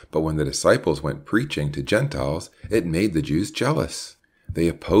 But when the disciples went preaching to Gentiles, it made the Jews jealous. They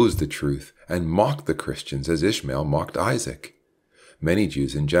opposed the truth and mocked the Christians as Ishmael mocked Isaac. Many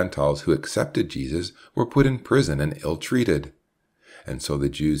Jews and Gentiles who accepted Jesus were put in prison and ill-treated. And so the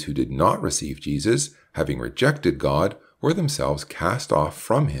Jews who did not receive Jesus, having rejected God, were themselves cast off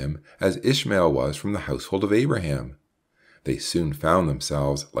from him as Ishmael was from the household of Abraham. They soon found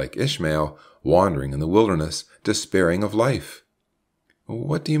themselves, like Ishmael, wandering in the wilderness, despairing of life.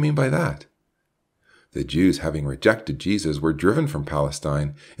 What do you mean by that? The Jews, having rejected Jesus, were driven from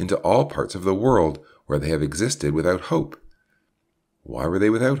Palestine into all parts of the world where they have existed without hope. Why were they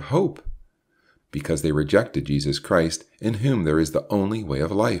without hope? Because they rejected Jesus Christ, in whom there is the only way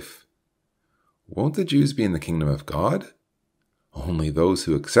of life. Won't the Jews be in the kingdom of God? Only those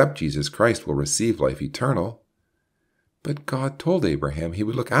who accept Jesus Christ will receive life eternal. But God told Abraham he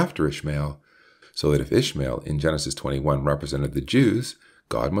would look after Ishmael, so that if Ishmael in Genesis 21 represented the Jews,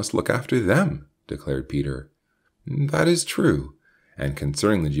 God must look after them, declared Peter. That is true, and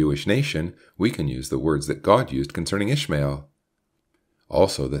concerning the Jewish nation, we can use the words that God used concerning Ishmael.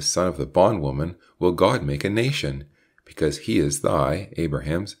 Also, the son of the bondwoman will God make a nation, because he is thy,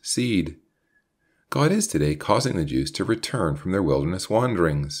 Abraham's, seed. God is today causing the Jews to return from their wilderness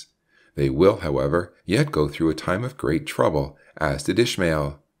wanderings. They will, however, yet go through a time of great trouble, as did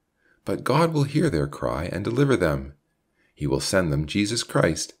Ishmael. But God will hear their cry and deliver them. He will send them Jesus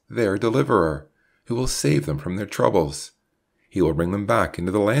Christ, their deliverer, who will save them from their troubles. He will bring them back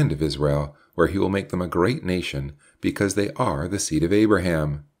into the land of Israel, where he will make them a great nation, because they are the seed of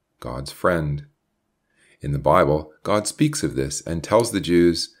Abraham, God's friend. In the Bible, God speaks of this and tells the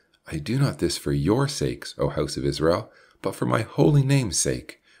Jews, "I do not this for your sakes, O house of Israel, but for my holy name's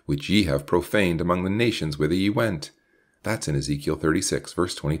sake, which ye have profaned among the nations whither ye went. That's in Ezekiel 36,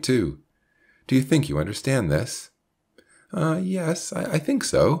 verse 22. Do you think you understand this? Yes, I think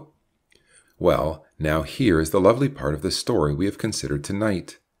so. Well, now here is the lovely part of the story we have considered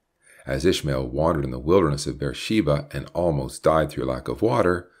tonight. As Ishmael wandered in the wilderness of Beersheba and almost died through lack of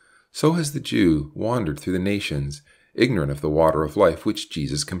water, so has the Jew wandered through the nations, ignorant of the water of life which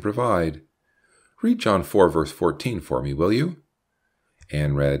Jesus can provide. Read John 4, verse 14 for me, will you?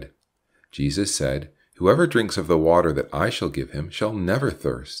 Anne read, Jesus said, Whoever drinks of the water that I shall give him shall never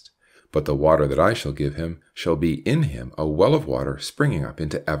thirst, but the water that I shall give him shall be in him a well of water springing up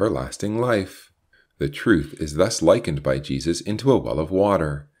into everlasting life. The truth is thus likened by Jesus into a well of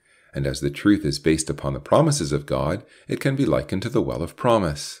water, and as the truth is based upon the promises of God, it can be likened to the well of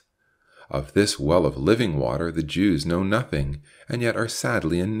promise. Of this well of living water the Jews know nothing, and yet are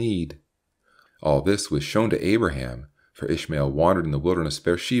sadly in need. All this was shown to Abraham, for Ishmael wandered in the wilderness of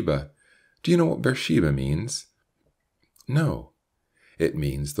Beersheba. Do you know what Beersheba means? No. It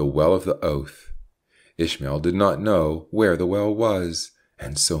means the well of the oath. Ishmael did not know where the well was,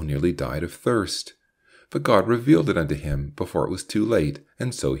 and so nearly died of thirst. But God revealed it unto him before it was too late,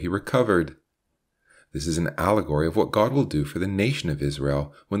 and so he recovered. This is an allegory of what God will do for the nation of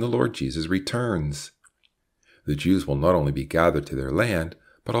Israel when the Lord Jesus returns. The Jews will not only be gathered to their land,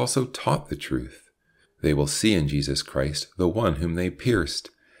 but also taught the truth. They will see in Jesus Christ the one whom they pierced,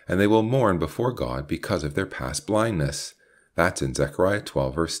 and they will mourn before God because of their past blindness. That's in Zechariah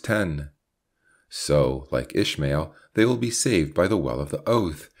 12, verse 10. So, like Ishmael, they will be saved by the well of the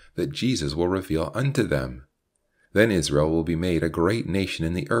oath that Jesus will reveal unto them. Then Israel will be made a great nation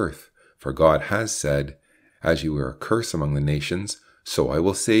in the earth, for God has said, As you were a curse among the nations, so I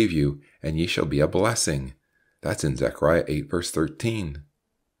will save you, and ye shall be a blessing. That's in Zechariah 8, verse 13.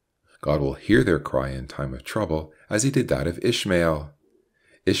 God will hear their cry in time of trouble, as he did that of Ishmael.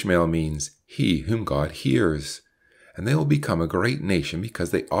 Ishmael means he whom God hears, and they will become a great nation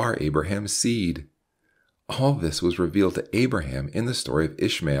because they are Abraham's seed. All this was revealed to Abraham in the story of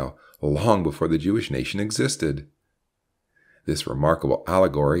Ishmael long before the Jewish nation existed. This remarkable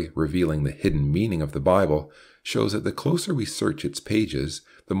allegory, revealing the hidden meaning of the Bible, shows that the closer we search its pages,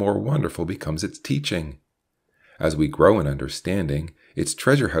 the more wonderful becomes its teaching. As we grow in understanding, its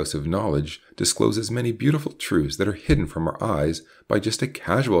treasure house of knowledge discloses many beautiful truths that are hidden from our eyes by just a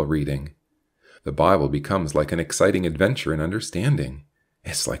casual reading. The Bible becomes like an exciting adventure in understanding.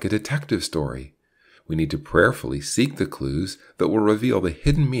 It's like a detective story. We need to prayerfully seek the clues that will reveal the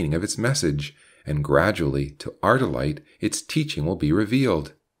hidden meaning of its message, and gradually, to our delight, its teaching will be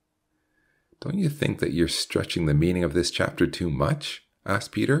revealed. Don't you think that you're stretching the meaning of this chapter too much?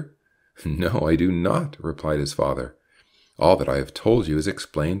 Asked Peter. No, I do not, replied his father. All that I have told you is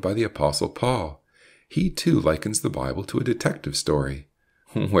explained by the Apostle Paul. He too likens the Bible to a detective story.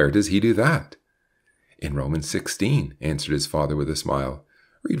 Where does he do that? In Romans 16, answered his father with a smile.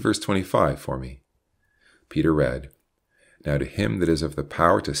 Read verse 25 for me. Peter read, Now to him that is of the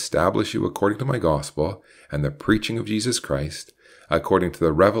power to establish you according to my gospel, and the preaching of Jesus Christ, according to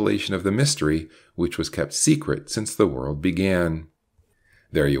the revelation of the mystery, which was kept secret since the world began.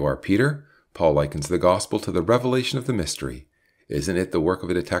 There you are, Peter. Paul likens the gospel to the revelation of the mystery. Isn't it the work of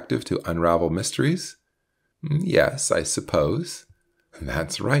a detective to unravel mysteries? Yes, I suppose.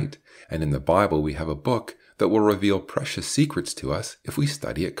 That's right. And in the Bible we have a book that will reveal precious secrets to us if we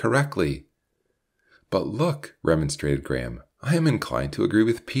study it correctly. But look, remonstrated Graham, I am inclined to agree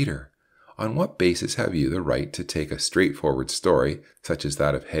with Peter. On what basis have you the right to take a straightforward story, such as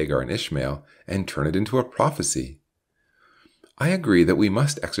that of Hagar and Ishmael, and turn it into a prophecy? I agree that we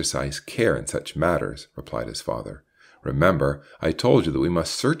must exercise care in such matters, replied his father. Remember, I told you that we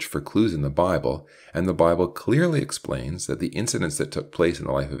must search for clues in the Bible, and the Bible clearly explains that the incidents that took place in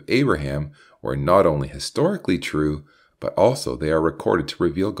the life of Abraham were not only historically true, but also they are recorded to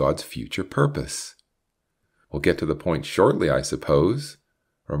reveal God's future purpose. We'll get to the point shortly, I suppose,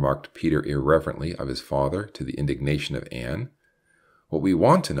 remarked Peter irreverently of his father to the indignation of Anne. What we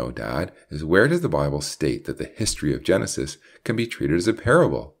want to know, Dad, is where does the Bible state that the history of Genesis can be treated as a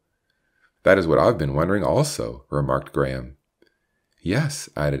parable? That is what I've been wondering also, remarked Graham. Yes,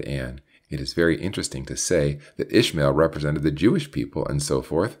 added Anne, it is very interesting to say that Ishmael represented the Jewish people and so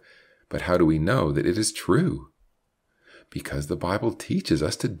forth, but how do we know that it is true? Because the Bible teaches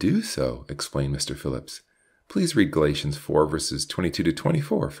us to do so, explained Mr. Phillips. Please read Galatians 4 verses 22 to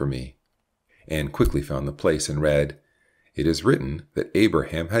 24 for me. Anne quickly found the place and read, It is written that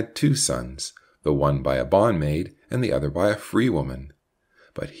Abraham had 2 sons, the one by a bondmaid and the other by a free woman.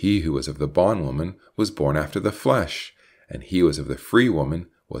 But he who was of the bondwoman was born after the flesh, and he who was of the free woman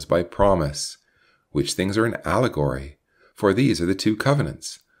was by promise, which things are an allegory. For these are the 2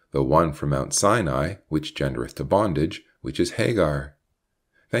 covenants, the one from Mount Sinai, which gendereth to bondage, which is Hagar.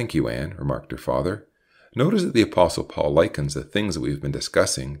 Thank you, Anne, remarked her father. Notice that the Apostle Paul likens the things that we've been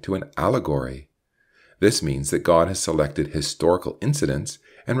discussing to an allegory. This means that God has selected historical incidents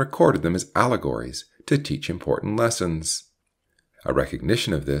and recorded them as allegories to teach important lessons. A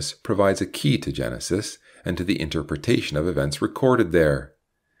recognition of this provides a key to Genesis and to the interpretation of events recorded there.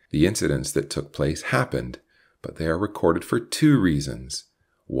 The incidents that took place happened, but they are recorded for two reasons.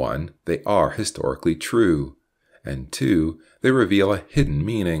 One, they are historically true, and two, they reveal a hidden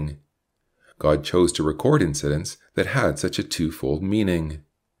meaning. God chose to record incidents that had such a twofold meaning.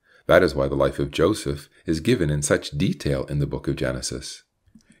 That is why the life of Joseph is given in such detail in the book of Genesis.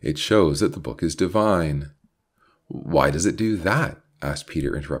 It shows that the book is divine. Why does it do that? Asked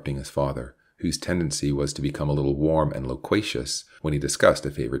Peter, interrupting his father, whose tendency was to become a little warm and loquacious when he discussed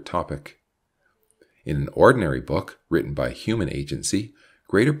a favorite topic. In an ordinary book, written by human agency,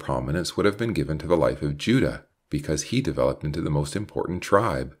 greater prominence would have been given to the life of Judah, because he developed into the most important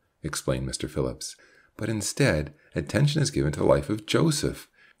tribe, explained Mr. Phillips. But instead, attention is given to the life of Joseph,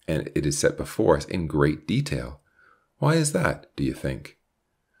 and it is set before us in great detail. Why is that, do you think?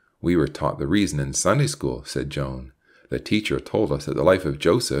 We were taught the reason in Sunday school, said Joan. The teacher told us that the life of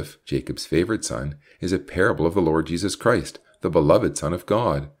Joseph, Jacob's favorite son, is a parable of the Lord Jesus Christ, the beloved Son of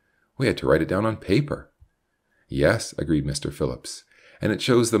God. We had to write it down on paper. Yes, agreed Mr. Phillips, and it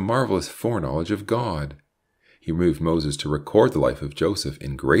shows the marvelous foreknowledge of God. He moved Moses to record the life of Joseph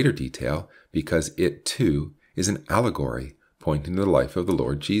in greater detail because it, too, is an allegory pointing to the life of the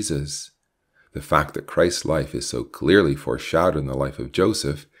Lord Jesus. The fact that Christ's life is so clearly foreshadowed in the life of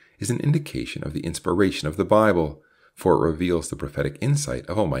Joseph is an indication of the inspiration of the Bible, for it reveals the prophetic insight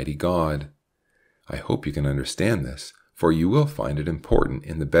of Almighty God. I hope you can understand this, for you will find it important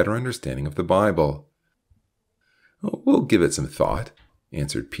in the better understanding of the Bible. We'll give it some thought,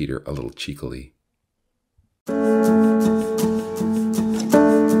 answered Peter a little cheekily.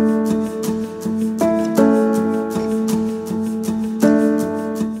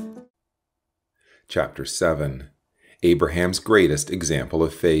 Chapter 7. Abraham's greatest example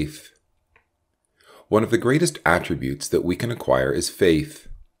of faith. One of the greatest attributes that we can acquire is faith.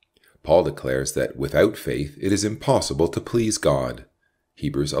 Paul declares that without faith it is impossible to please God.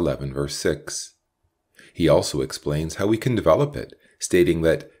 Hebrews 11 verse 6. He also explains how we can develop it, stating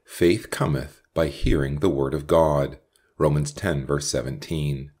that faith cometh by hearing the word of God. Romans 10 verse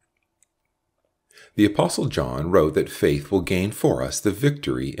 17. The Apostle John wrote that faith will gain for us the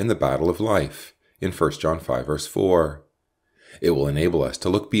victory in the battle of life in 1 John 5 verse 4. It will enable us to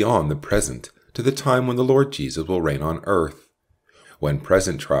look beyond the present to the time when the Lord Jesus will reign on earth, when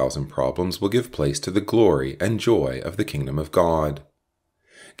present trials and problems will give place to the glory and joy of the kingdom of God.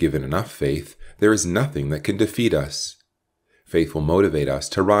 Given enough faith, there is nothing that can defeat us. Faith will motivate us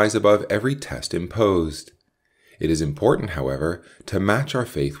to rise above every test imposed. It is important, however, to match our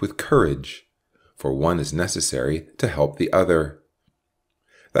faith with courage, for one is necessary to help the other.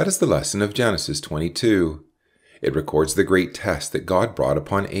 That is the lesson of Genesis 22. It records the great test that God brought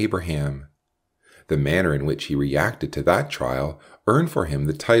upon Abraham. The manner in which he reacted to that trial earned for him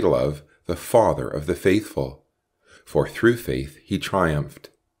the title of the Father of the Faithful, for through faith he triumphed.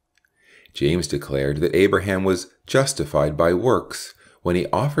 James declared that Abraham was justified by works when he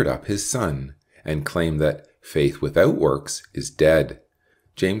offered up his son, and claimed that faith without works is dead.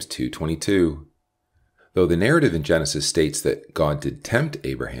 James 2:22. Though the narrative in Genesis states that God did tempt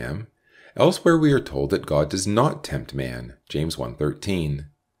Abraham, elsewhere we are told that God does not tempt man. James 1:13.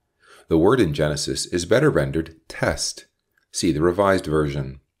 The word in Genesis is better rendered test. See the Revised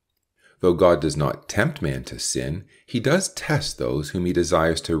Version. Though God does not tempt man to sin, he does test those whom he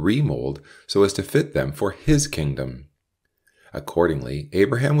desires to remold so as to fit them for his kingdom. Accordingly,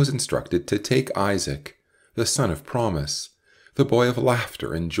 Abraham was instructed to take Isaac, the son of promise, the boy of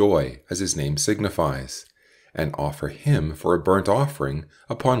laughter and joy, as his name signifies, and offer him for a burnt offering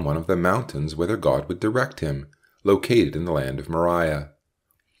upon one of the mountains whither God would direct him, located in the land of Moriah.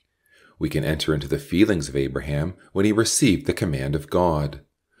 We can enter into the feelings of Abraham when he received the command of God,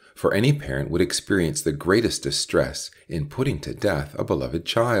 for any parent would experience the greatest distress in putting to death a beloved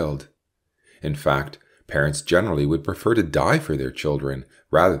child. In fact, parents generally would prefer to die for their children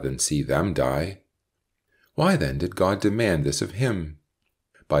rather than see them die. Why then did God demand this of him?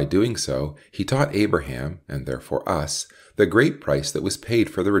 By doing so, he taught Abraham, and therefore us, the great price that was paid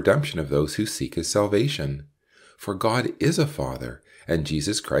for the redemption of those who seek his salvation. For God is a Father, and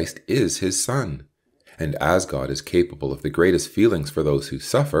Jesus Christ is his Son. And as God is capable of the greatest feelings for those who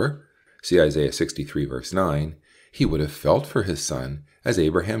suffer, see Isaiah 63 verse 9, he would have felt for his son as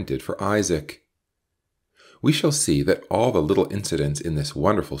Abraham did for Isaac. We shall see that all the little incidents in this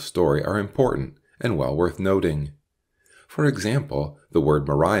wonderful story are important and well worth noting. For example, the word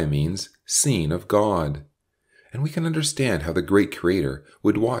Moriah means seen of God. And we can understand how the great Creator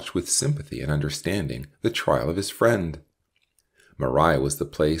would watch with sympathy and understanding the trial of his friend. Moriah was the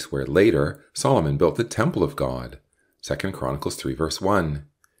place where later Solomon built the temple of God, 2 Chronicles 3 verse 1,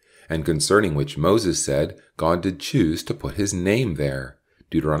 and concerning which Moses said God did choose to put his name there,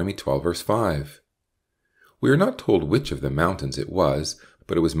 Deuteronomy 12 verse 5. We are not told which of the mountains it was,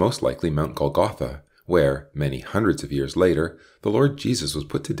 but it was most likely Mount Golgotha, where, many hundreds of years later, the Lord Jesus was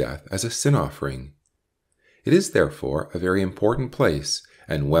put to death as a sin offering. It is therefore a very important place,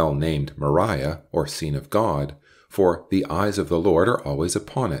 and well named Moriah, or Seen of God, for the eyes of the Lord are always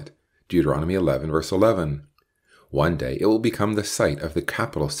upon it, Deuteronomy 11 verse 11. One day it will become the site of the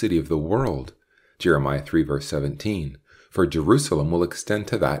capital city of the world, Jeremiah 3 verse 17, for Jerusalem will extend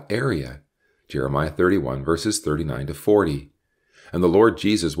to that area, Jeremiah 31 verses 39 to 40. And the Lord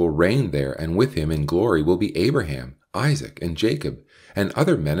Jesus will reign there, and with him in glory will be Abraham, Isaac, and Jacob, and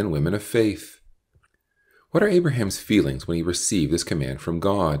other men and women of faith. What are Abraham's feelings when he received this command from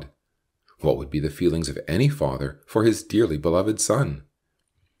God? What would be the feelings of any father for his dearly beloved son?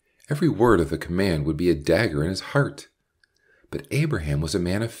 Every word of the command would be a dagger in his heart. But Abraham was a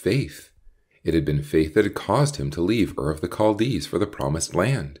man of faith. It had been faith that had caused him to leave Ur of the Chaldees for the promised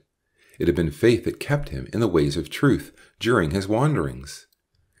land. It had been faith that kept him in the ways of truth during his wanderings.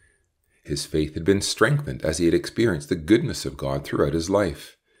 His faith had been strengthened as he had experienced the goodness of God throughout his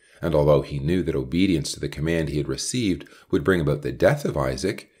life. And although he knew that obedience to the command he had received would bring about the death of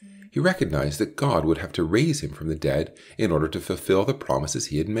Isaac, he recognized that God would have to raise him from the dead in order to fulfill the promises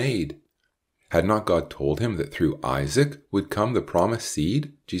he had made. Had not God told him that through Isaac would come the promised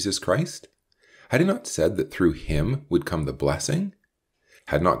seed, Jesus Christ? Had he not said that through him would come the blessing?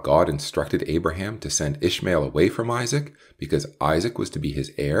 Had not God instructed Abraham to send Ishmael away from Isaac because Isaac was to be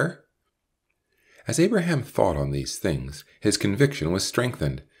his heir? As Abraham thought on these things, his conviction was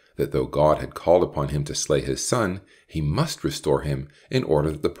strengthened that though God had called upon him to slay his son, he must restore him in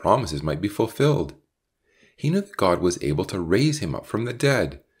order that the promises might be fulfilled. He knew that God was able to raise him up from the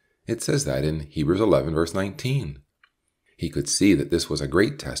dead. It says that in Hebrews 11 verse 19. He could see that this was a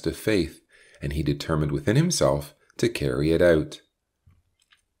great test of faith, and he determined within himself to carry it out.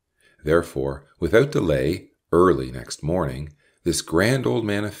 Therefore, without delay, early next morning, this grand old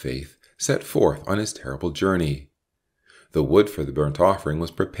man of faith set forth on his terrible journey. The wood for the burnt offering was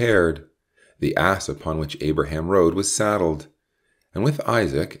prepared. The ass upon which Abraham rode was saddled. And with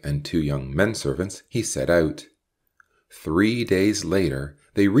Isaac and 2 young men-servants he set out. 3 days later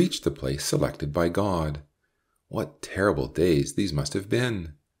they reached the place selected by God. What terrible days these must have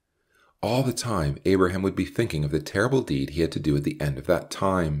been! All the time Abraham would be thinking of the terrible deed he had to do at the end of that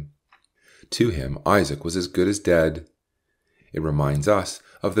time. To him, Isaac was as good as dead. It reminds us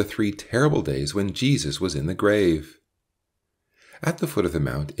of the 3 terrible days when Jesus was in the grave. At the foot of the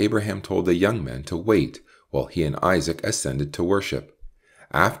mount, Abraham told the young men to wait while he and Isaac ascended to worship,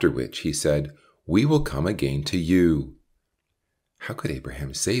 after which he said, "We will come again to you." How could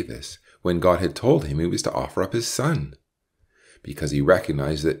Abraham say this when God had told him he was to offer up his son? Because he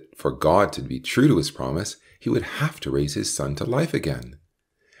recognized that for God to be true to his promise, he would have to raise his son to life again.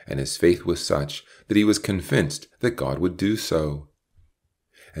 And his faith was such that he was convinced that God would do so.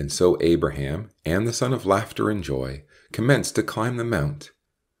 And so Abraham and the son of laughter and joy commenced to climb the mount.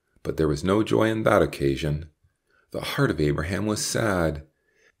 But there was no joy on that occasion. The heart of Abraham was sad,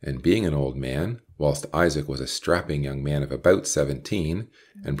 and being an old man, whilst Isaac was a strapping young man of about 17,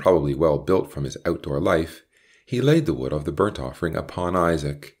 and probably well built from his outdoor life, he laid the wood of the burnt offering upon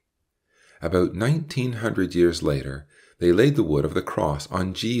Isaac. About 1900 years later, they laid the wood of the cross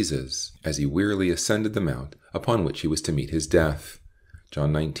on Jesus as he wearily ascended the mount upon which he was to meet his death.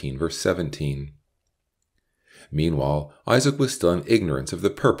 John 19 verse 17. Meanwhile, Isaac was still in ignorance of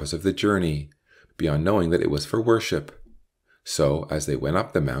the purpose of the journey, beyond knowing that it was for worship. So, as they went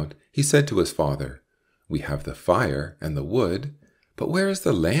up the mount, he said to his father, "We have the fire and the wood, but where is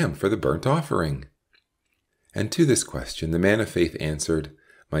the lamb for the burnt offering?" And to this question the man of faith answered,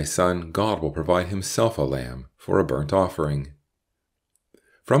 "My son, God will provide himself a lamb for a burnt offering."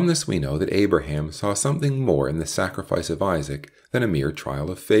 From this we know that Abraham saw something more in the sacrifice of Isaac than a mere trial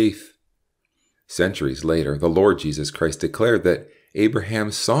of faith. Centuries later, the Lord Jesus Christ declared that Abraham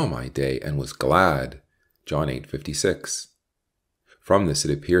saw my day and was glad, John 8:56. From this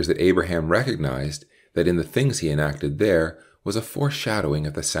it appears that Abraham recognized that in the things he enacted there was a foreshadowing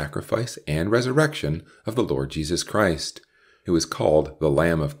of the sacrifice and resurrection of the Lord Jesus Christ, who is called the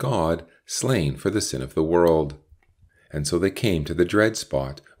Lamb of God, slain for the sin of the world. And so they came to the dread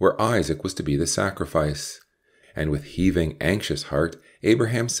spot where Isaac was to be the sacrifice. And with heaving, anxious heart,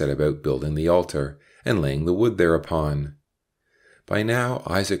 Abraham set about building the altar and laying the wood thereupon. By now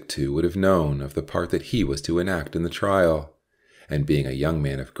Isaac too would have known of the part that he was to enact in the trial, and being a young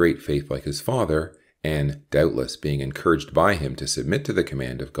man of great faith like his father, and doubtless being encouraged by him to submit to the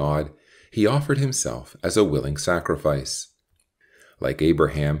command of God, he offered himself as a willing sacrifice. Like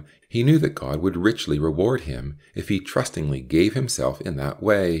Abraham, he knew that God would richly reward him if he trustingly gave himself in that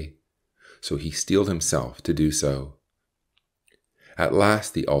way. So he steeled himself to do so. At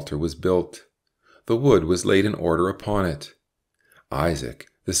last the altar was built. The wood was laid in order upon it. Isaac,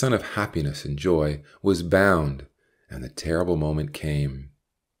 the son of happiness and joy, was bound, and the terrible moment came.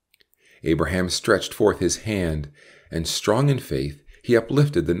 Abraham stretched forth his hand, and strong in faith, he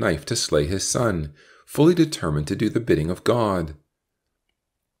uplifted the knife to slay his son, fully determined to do the bidding of God.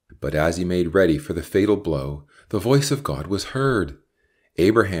 But as he made ready for the fatal blow, the voice of God was heard.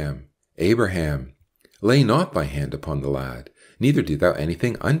 "Abraham, Abraham, lay not thy hand upon the lad, neither do thou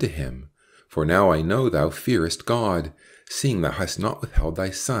anything unto him. For now I know thou fearest God, seeing thou hast not withheld thy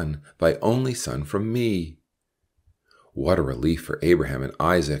son, thy only son, from me." What a relief for Abraham and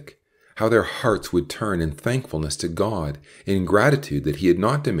Isaac! How their hearts would turn in thankfulness to God, in gratitude that he had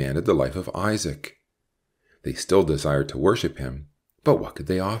not demanded the life of Isaac. They still desired to worship him, but what could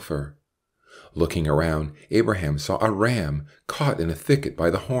they offer? Looking around, Abraham saw a ram caught in a thicket by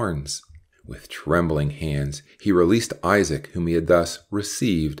the horns. With trembling hands, he released Isaac, whom he had thus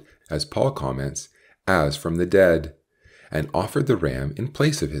received, as Paul comments, as from the dead, and offered the ram in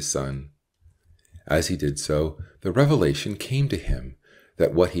place of his son. As he did so, the revelation came to him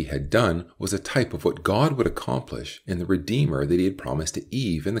that what he had done was a type of what God would accomplish in the Redeemer that he had promised to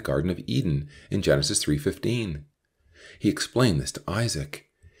Eve in the Garden of Eden in Genesis 3:15. He explained this to Isaac.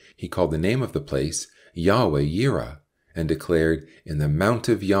 He called the name of the place Yahweh Yireh, and declared, "In the mount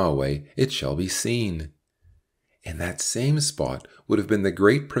of Yahweh it shall be seen." In that same spot would have been the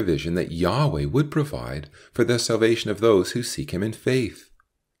great provision that Yahweh would provide for the salvation of those who seek him in faith.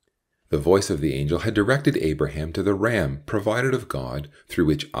 The voice of the angel had directed Abraham to the ram provided of God, through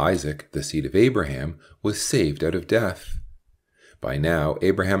which Isaac, the seed of Abraham, was saved out of death. By now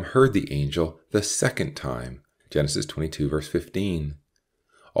Abraham heard the angel the second time, Genesis 22 verse 15.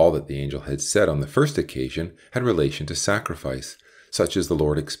 All that the angel had said on the first occasion had relation to sacrifice, such as the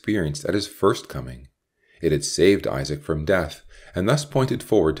Lord experienced at his first coming. It had saved Isaac from death, and thus pointed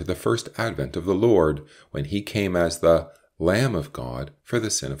forward to the first advent of the Lord, when he came as the Lamb of God for the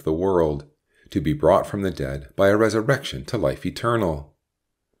sin of the world, to be brought from the dead by a resurrection to life eternal.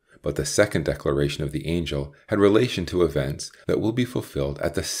 But the second declaration of the angel had relation to events that will be fulfilled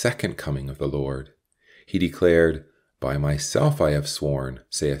at the second coming of the Lord. He declared, "By myself I have sworn,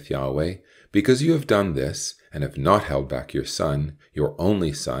 saith Yahweh, because you have done this, and have not held back your son, your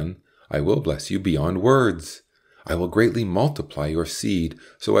only son, I will bless you beyond words. I will greatly multiply your seed,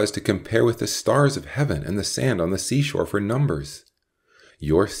 so as to compare with the stars of heaven and the sand on the seashore for numbers.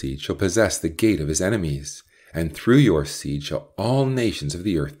 Your seed shall possess the gate of his enemies, and through your seed shall all nations of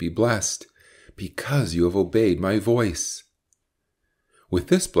the earth be blessed, because you have obeyed my voice." With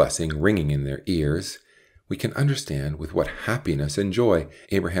this blessing ringing in their ears, we can understand with what happiness and joy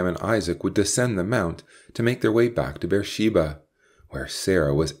Abraham and Isaac would descend the mount to make their way back to Beersheba, where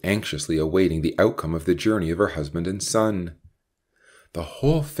Sarah was anxiously awaiting the outcome of the journey of her husband and son. The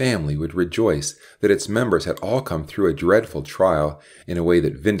whole family would rejoice that its members had all come through a dreadful trial in a way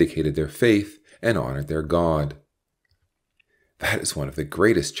that vindicated their faith and honored their God. "That is one of the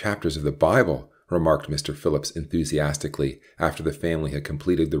greatest chapters of the Bible," remarked Mr. Phillips enthusiastically after the family had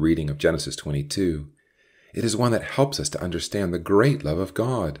completed the reading of Genesis 22. "It is one that helps us to understand the great love of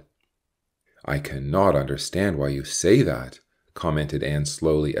God." "I cannot understand why you say that," commented Anne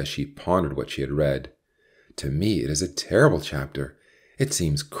slowly as she pondered what she had read. "To me it is a terrible chapter. It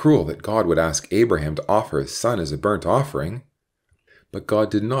seems cruel that God would ask Abraham to offer his son as a burnt offering." "But God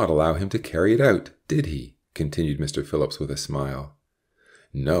did not allow him to carry it out, did he?" continued Mr. Phillips with a smile.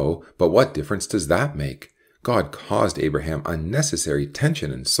 "No, but what difference does that make? God caused Abraham unnecessary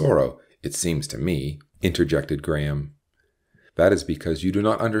tension and sorrow, it seems to me," interjected Graham. "That is because you do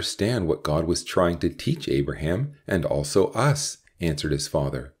not understand what God was trying to teach Abraham and also us," answered his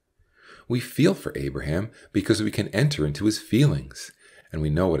father. "We feel for Abraham because we can enter into his feelings, and we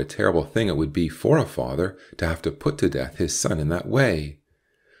know what a terrible thing it would be for a father to have to put to death his son in that way.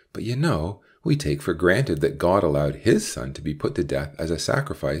 But you know, we take for granted that God allowed his son to be put to death as a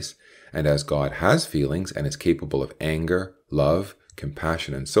sacrifice, and as God has feelings and is capable of anger, love,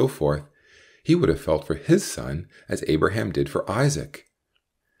 compassion, and so forth, he would have felt for his son as Abraham did for Isaac."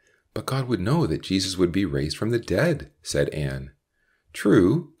 "But God would know that Jesus would be raised from the dead," said Anne.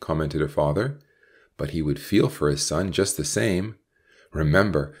 "True," commented her father, "but he would feel for his son just the same.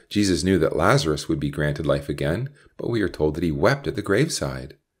 Remember, Jesus knew that Lazarus would be granted life again, but we are told that he wept at the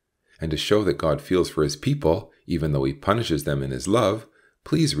graveside. And to show that God feels for his people, even though he punishes them in his love,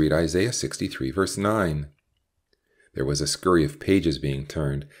 please read Isaiah 63 verse 9. There was a scurry of pages being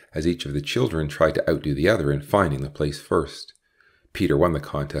turned as each of the children tried to outdo the other in finding the place first. Peter won the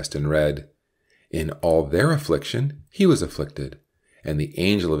contest and read, "In all their affliction he was afflicted, and the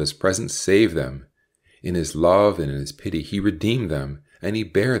angel of his presence saved them. In his love and in his pity he redeemed them, and he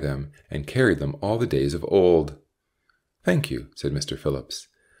bare them and carried them all the days of old." "Thank you," said Mr. Phillips.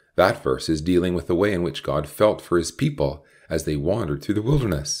 "That verse is dealing with the way in which God felt for his people as they wandered through the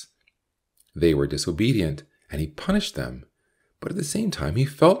wilderness. They were disobedient, and he punished them, but at the same time he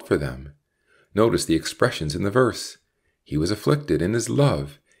felt for them. Notice the expressions in the verse. He was afflicted. In his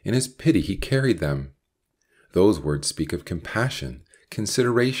love, in his pity he carried them. Those words speak of compassion,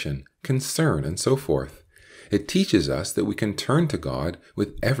 consideration, concern, and so forth. It teaches us that we can turn to God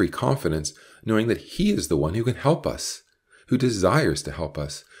with every confidence, knowing that he is the one who can help us, who desires to help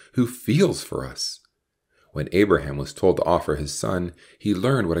us, who feels for us. When Abraham was told to offer his son, he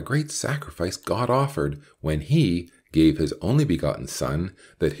learned what a great sacrifice God offered when he gave his only begotten Son,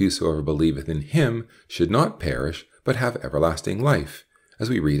 that whosoever believeth in him should not perish, but have everlasting life, as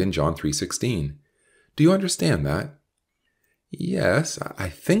we read in John 3:16. Do you understand that? "Yes, I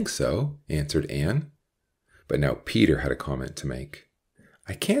think so," answered Anne. But now Peter had a comment to make.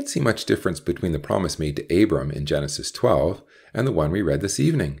 "I can't see much difference between the promise made to Abram in Genesis 12 and the one we read this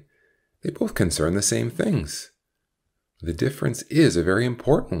evening. They both concern the same things." "The difference is a very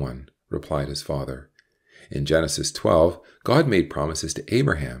important one," replied his father. "In Genesis 12, God made promises to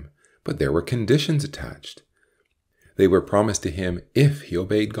Abraham, but there were conditions attached. They were promised to him if he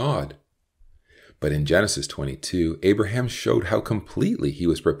obeyed God. But in Genesis 22, Abraham showed how completely he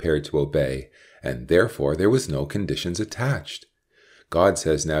was prepared to obey, and therefore there was no conditions attached. God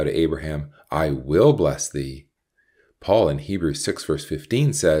says now to Abraham, 'I will bless thee.' Paul in Hebrews 6 verse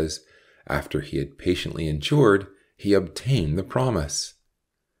 15 says, 'After he had patiently endured, he obtained the promise.'"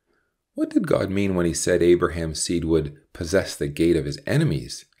 "What did God mean when he said Abraham's seed would possess the gate of his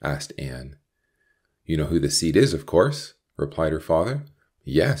enemies?" asked Anne. "You know who the seed is, of course," replied her father.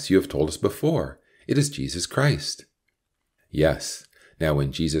 "Yes, you have told us before. It is Jesus Christ." "Yes. Now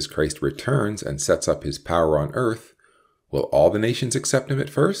when Jesus Christ returns and sets up his power on earth, will all the nations accept him at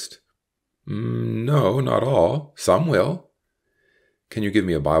first?" "No, not all. Some will." "Can you give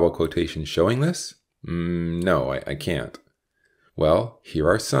me a Bible quotation showing this?" No, I can't." "Well, here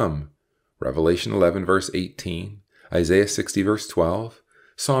are some. Revelation 11 verse 18, Isaiah 60 verse 12,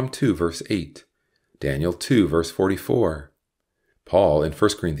 Psalm 2 verse 8, Daniel 2 verse 44. Paul in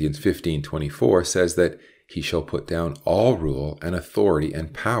 1 Corinthians 15:24 says that he shall put down all rule and authority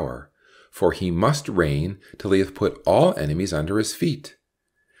and power, for he must reign till he hath put all enemies under his feet.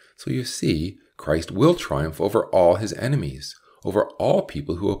 So you see, Christ will triumph over all his enemies, over all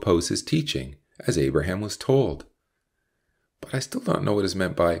people who oppose his teaching, as Abraham was told. But I still don't know what is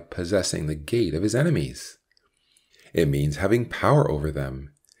meant by possessing the gate of his enemies. It means having power over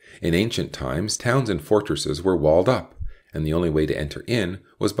them. In ancient times, towns and fortresses were walled up, and the only way to enter in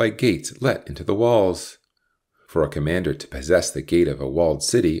was by gates let into the walls. For a commander to possess the gate of a walled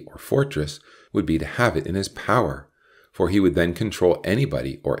city or fortress would be to have it in his power, for he would then control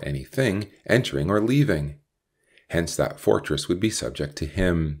anybody or anything entering or leaving. Hence that fortress would be subject to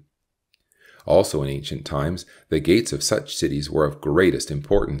him. Also in ancient times, the gates of such cities were of greatest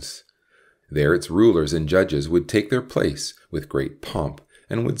importance. There its rulers and judges would take their place with great pomp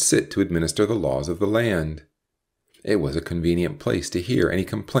and would sit to administer the laws of the land. It was a convenient place to hear any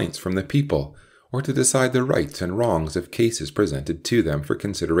complaints from the people, or to decide the rights and wrongs of cases presented to them for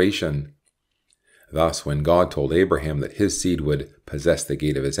consideration. Thus, when God told Abraham that his seed would possess the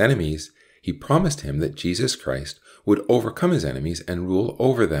gate of his enemies, he promised him that Jesus Christ would overcome his enemies and rule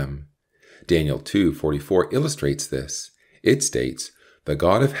over them. Daniel 2:44 illustrates this. It states, "The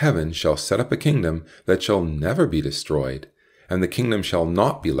God of heaven shall set up a kingdom that shall never be destroyed, and the kingdom shall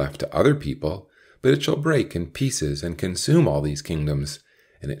not be left to other people, but it shall break in pieces and consume all these kingdoms,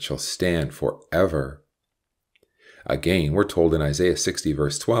 and it shall stand forever." Again, we're told in Isaiah 60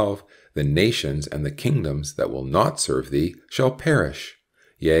 verse 12, "The nations and the kingdoms that will not serve thee shall perish.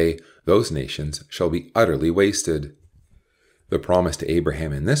 Yea, those nations shall be utterly wasted." The promise to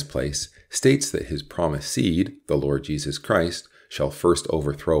Abraham in this place states that his promised seed, the Lord Jesus Christ, shall first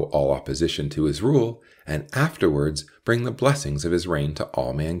overthrow all opposition to his rule, and afterwards bring the blessings of his reign to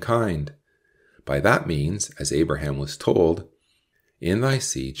all mankind. By that means, as Abraham was told, "In thy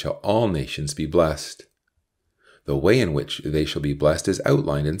seed shall all nations be blessed." The way in which they shall be blessed is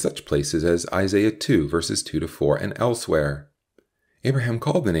outlined in such places as Isaiah 2 verses 2-4 and elsewhere. Abraham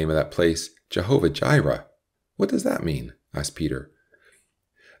called the name of that place Jehovah-Jireh. What does that mean? Asked Peter.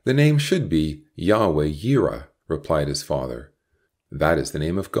 The name should be Yahweh-Yireh, replied his father. That is the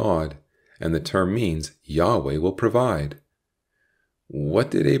name of God, and the term means Yahweh will provide.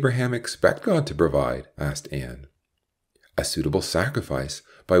 What did Abraham expect God to provide? Asked Anne. A suitable sacrifice,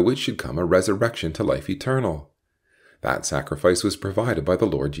 by which should come a resurrection to life eternal. That sacrifice was provided by the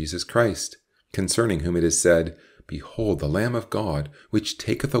Lord Jesus Christ, concerning whom it is said, Behold the Lamb of God, which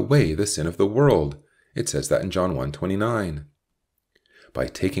taketh away the sin of the world. It says that in John 1:29. By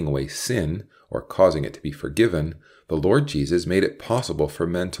taking away sin, or causing it to be forgiven, the Lord Jesus made it possible for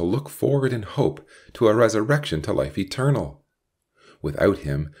men to look forward in hope to a resurrection to life eternal. Without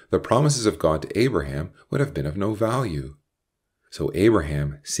him, the promises of God to Abraham would have been of no value. So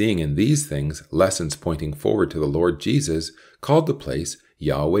Abraham, seeing in these things lessons pointing forward to the Lord Jesus, called the place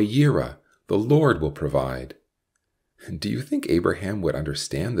Yahweh-Yireh, the Lord will provide. Do you think Abraham would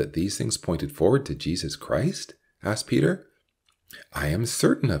understand that these things pointed forward to Jesus Christ? Asked Peter. I am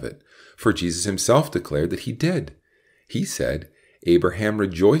certain of it, for Jesus himself declared that he did. He said, Abraham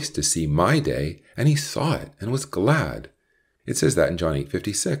rejoiced to see my day, and he saw it and was glad. It says that in John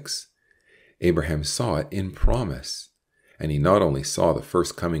 8:56. Abraham saw it in promise. And he not only saw the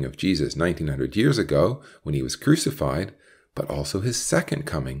first coming of Jesus 1900 years ago, when he was crucified, but also his second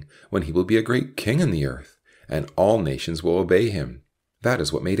coming, when he will be a great king in the earth, and all nations will obey him. That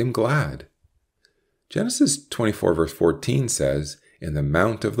is what made him glad. Genesis 24 verse 14 says, In the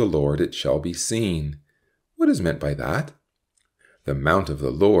mount of the Lord it shall be seen. What is meant by that? The mount of the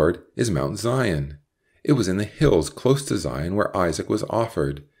Lord is Mount Zion. It was in the hills close to Zion where Isaac was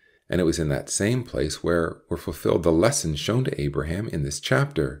offered, and it was in that same place where were fulfilled the lessons shown to Abraham in this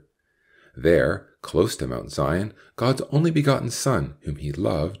chapter. There, close to Mount Zion, God's only begotten Son, whom he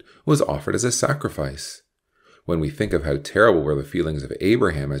loved, was offered as a sacrifice. When we think of how terrible were the feelings of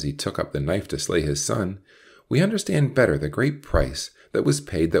Abraham as he took up the knife to slay his son, we understand better the great price that was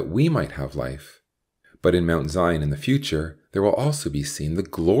paid that we might have life. But in Mount Zion in the future, there will also be seen the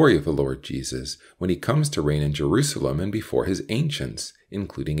glory of the Lord Jesus when he comes to reign in Jerusalem and before his ancients,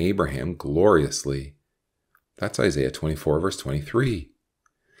 including Abraham, gloriously. That's Isaiah 24 verse 23.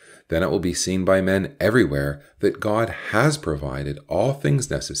 Then it will be seen by men everywhere that God has provided all things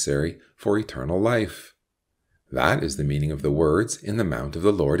necessary for eternal life. That is the meaning of the words, In the mount of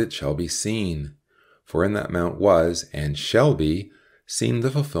the Lord it shall be seen. For in that mount was, and shall be, seen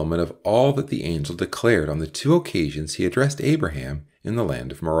the fulfillment of all that the angel declared on the 2 occasions he addressed Abraham in the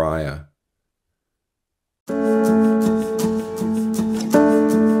land of Moriah.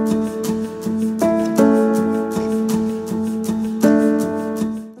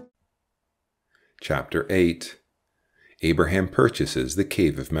 Chapter 8. Abraham purchases the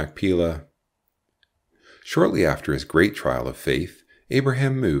cave of Machpelah. Shortly after his great trial of faith,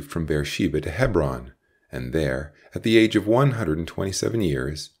 Abraham moved from Beersheba to Hebron, and there, at the age of 127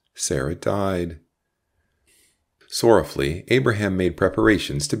 years, Sarah died. Sorrowfully, Abraham made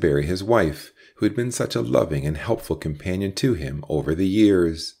preparations to bury his wife, who had been such a loving and helpful companion to him over the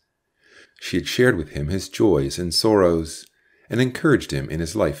years. She had shared with him his joys and sorrows, and encouraged him in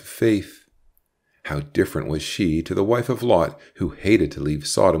his life of faith. How different was she to the wife of Lot, who hated to leave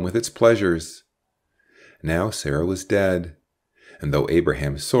Sodom with its pleasures. Now Sarah was dead, and though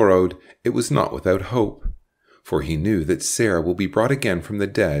Abraham sorrowed, it was not without hope, for he knew that Sarah will be brought again from the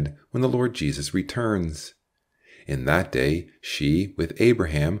dead when the Lord Jesus returns. In that day, she, with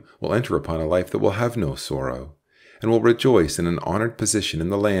Abraham, will enter upon a life that will have no sorrow, and will rejoice in an honored position in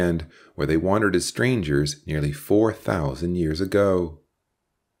the land where they wandered as strangers nearly 4,000 years ago.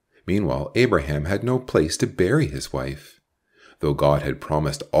 Meanwhile, Abraham had no place to bury his wife. Though God had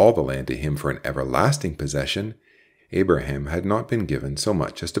promised all the land to him for an everlasting possession, Abraham had not been given so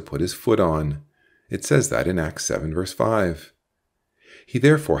much as to put his foot on. It says that in Acts 7 verse 5. He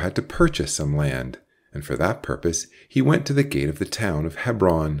therefore had to purchase some land, and for that purpose he went to the gate of the town of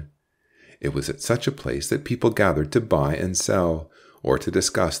Hebron. It was at such a place that people gathered to buy and sell, or to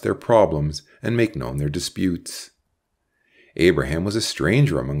discuss their problems and make known their disputes. Abraham was a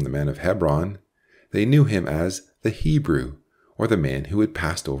stranger among the men of Hebron. They knew him as the Hebrew, or the man who had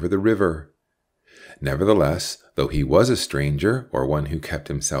passed over the river. Nevertheless, though he was a stranger, or one who kept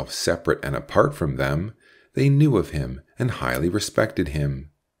himself separate and apart from them, they knew of him and highly respected him.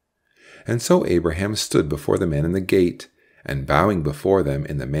 And so Abraham stood before the men in the gate, and bowing before them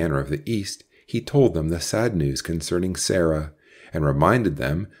in the manner of the East, he told them the sad news concerning Sarah, and reminded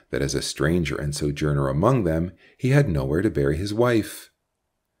them that as a stranger and sojourner among them, he had nowhere to bury his wife.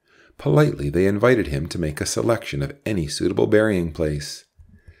 Politely they invited him to make a selection of any suitable burying place.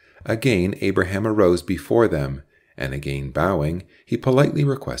 Again Abraham arose before them, and again bowing, he politely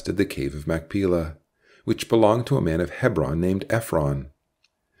requested the cave of Machpelah, which belonged to a man of Hebron named Ephron.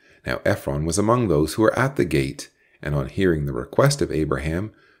 Now Ephron was among those who were at the gate, and on hearing the request of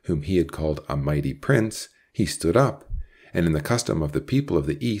Abraham, whom he had called a mighty prince, he stood up, and in the custom of the people of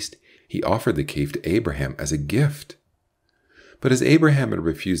the East, he offered the cave to Abraham as a gift. But as Abraham had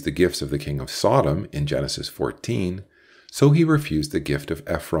refused the gifts of the king of Sodom in Genesis 14, so he refused the gift of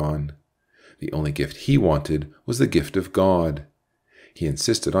Ephron. The only gift he wanted was the gift of God. He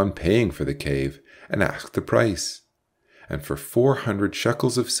insisted on paying for the cave and asked the price. And for 400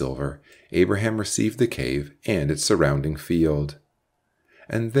 shekels of silver, Abraham received the cave and its surrounding field.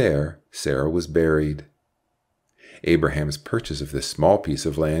 And there Sarah was buried. Abraham's purchase of this small piece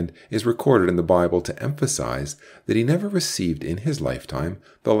of land is recorded in the Bible to emphasize that he never received in his lifetime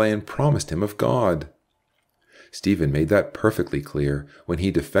the land promised him of God. Stephen made that perfectly clear when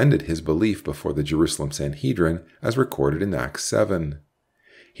he defended his belief before the Jerusalem Sanhedrin as recorded in Acts 7.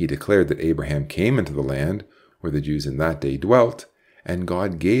 He declared that Abraham came into the land where the Jews in that day dwelt, and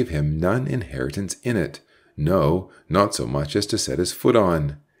God gave him none inheritance in it, no, not so much as to set his foot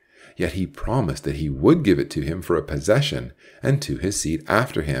on. Yet he promised that he would give it to him for a possession, and to his seed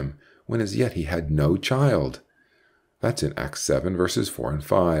after him, when as yet he had no child. That's in Acts 7, verses 4 and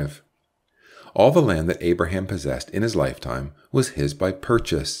 5. All the land that Abraham possessed in his lifetime was his by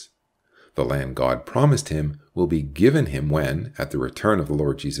purchase. The land God promised him will be given him when, at the return of the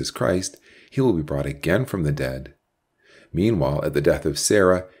Lord Jesus Christ, he will be brought again from the dead. Meanwhile, at the death of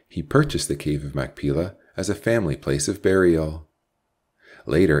Sarah, he purchased the cave of Machpelah as a family place of burial.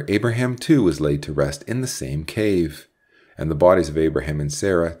 Later, Abraham too was laid to rest in the same cave, and the bodies of Abraham and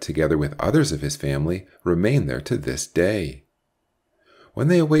Sarah, together with others of his family, remain there to this day. When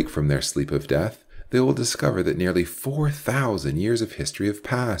they awake from their sleep of death, they will discover that nearly 4,000 years of history have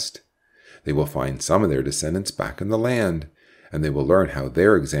passed. They will find some of their descendants back in the land, and they will learn how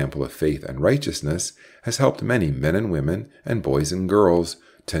their example of faith and righteousness has helped many men and women and boys and girls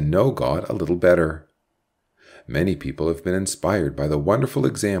to know God a little better. Many people have been inspired by the wonderful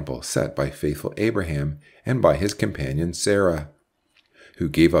example set by faithful Abraham and by his companion Sarah, who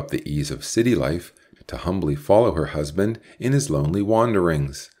gave up the ease of city life to humbly follow her husband in his lonely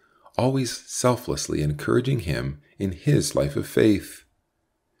wanderings, always selflessly encouraging him in his life of faith.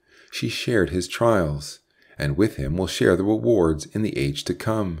 She shared his trials, and with him will share the rewards in the age to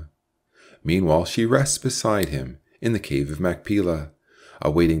come. Meanwhile, she rests beside him in the cave of Machpelah,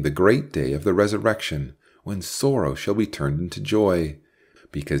 awaiting the great day of the resurrection, when sorrow shall be turned into joy,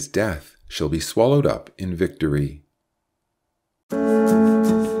 because death shall be swallowed up in victory.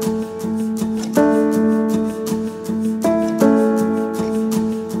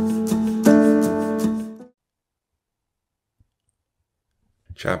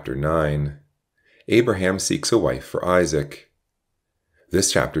 Chapter 9. Abraham seeks a wife for Isaac.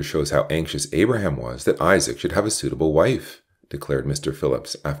 This chapter shows how anxious Abraham was that Isaac should have a suitable wife, declared Mr.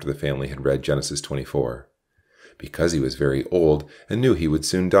 Phillips after the family had read Genesis 24. Because he was very old and knew he would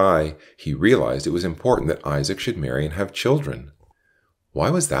soon die, he realized it was important that Isaac should marry and have children.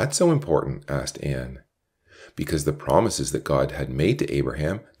 Why was that so important? Asked Anne. Because the promises that God had made to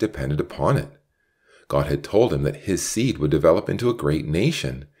Abraham depended upon it. God had told him that his seed would develop into a great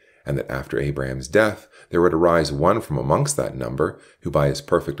nation, and that after Abraham's death there would arise one from amongst that number who by his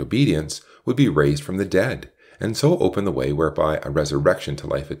perfect obedience would be raised from the dead, and so open the way whereby a resurrection to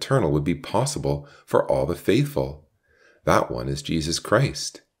life eternal would be possible for all the faithful. That one is Jesus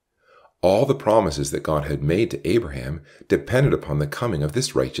Christ. All the promises that God had made to Abraham depended upon the coming of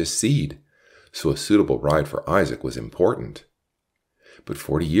this righteous seed, so a suitable bride for Isaac was important. But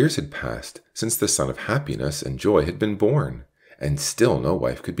 40 years had passed since the son of happiness and joy had been born, and still no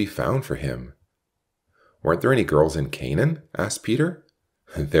wife could be found for him. "Weren't there any girls in Canaan?" asked Peter.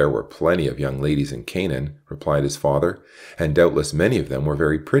 "There were plenty of young ladies in Canaan," replied his father, "and doubtless many of them were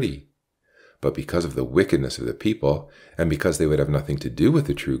very pretty. But because of the wickedness of the people, and because they would have nothing to do with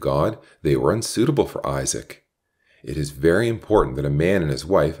the true God, they were unsuitable for Isaac. It is very important that a man and his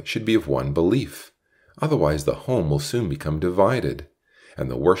wife should be of one belief. Otherwise the home will soon become divided, and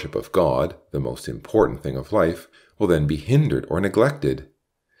the worship of God, the most important thing of life, will then be hindered or neglected.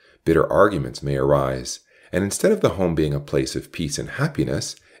 Bitter arguments may arise, and instead of the home being a place of peace and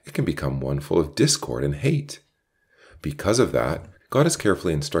happiness, it can become one full of discord and hate. Because of that, God has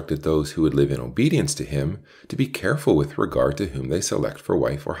carefully instructed those who would live in obedience to him to be careful with regard to whom they select for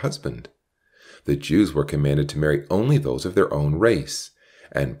wife or husband. The Jews were commanded to marry only those of their own race,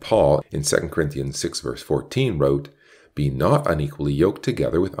 and Paul in 2 Corinthians 6 verse 14 wrote, "Be not unequally yoked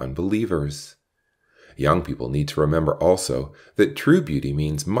together with unbelievers." Young people need to remember also that true beauty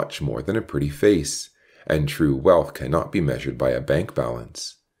means much more than a pretty face, and true wealth cannot be measured by a bank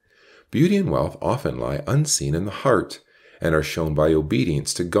balance. Beauty and wealth often lie unseen in the heart, and are shown by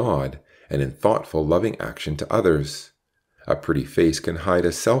obedience to God and in thoughtful, loving action to others. A pretty face can hide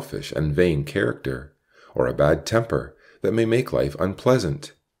a selfish and vain character, or a bad temper that may make life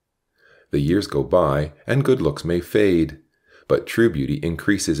unpleasant. The years go by, and good looks may fade, but true beauty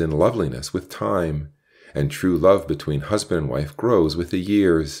increases in loveliness with time, and true love between husband and wife grows with the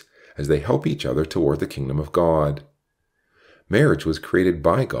years, as they help each other toward the kingdom of God. Marriage was created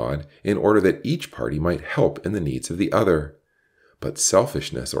by God in order that each party might help in the needs of the other, but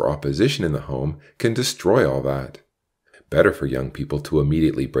selfishness or opposition in the home can destroy all that. Better for young people to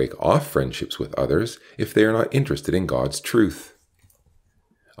immediately break off friendships with others if they are not interested in God's truth.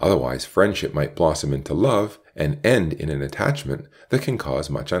 Otherwise, friendship might blossom into love and end in an attachment that can cause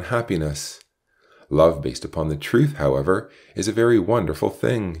much unhappiness. Love based upon the truth, however, is a very wonderful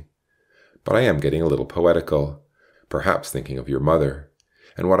thing. But I am getting a little poetical, perhaps thinking of your mother,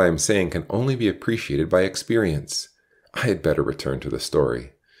 and what I am saying can only be appreciated by experience. I had better return to the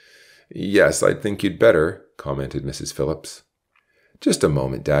story. Yes, I think you'd better, commented Mrs. Phillips. Just a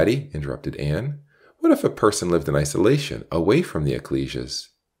moment, Daddy, interrupted Anne. What if a person lived in isolation, away from the ecclesias?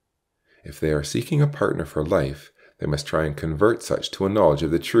 If they are seeking a partner for life, they must try and convert such to a knowledge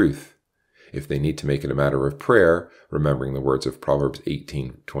of the truth. If they need to make it a matter of prayer, remembering the words of Proverbs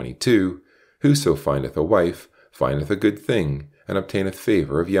 18:22, Whoso findeth a wife, findeth a good thing, and obtaineth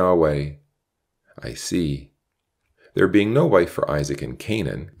favor of Yahweh. I see. There being no wife for Isaac in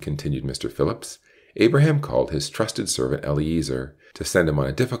Canaan, continued Mr. Phillips, Abraham called his trusted servant Eliezer to send him on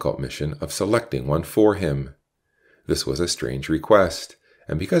a difficult mission of selecting one for him. This was a strange request,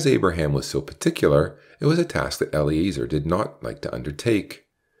 and because Abraham was so particular, it was a task that Eliezer did not like to undertake.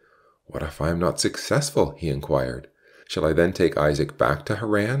 What if I am not successful? He inquired. Shall I then take Isaac back to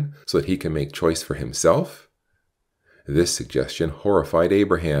Haran so that he can make choice for himself? This suggestion horrified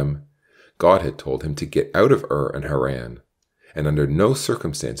Abraham. God had told him to get out of Ur and Haran, and under no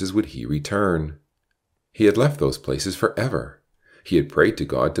circumstances would he return. He had left those places forever. He had prayed to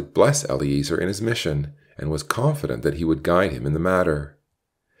God to bless Eliezer in his mission, and was confident that he would guide him in the matter.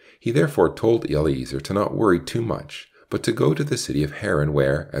 He therefore told Eliezer to not worry too much, but to go to the city of Haran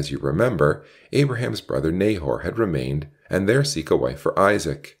where, as you remember, Abraham's brother Nahor had remained, and there seek a wife for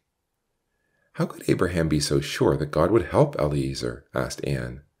Isaac. How could Abraham be so sure that God would help Eliezer? Asked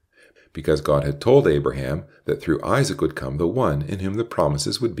Anne. Because God had told Abraham that through Isaac would come the one in whom the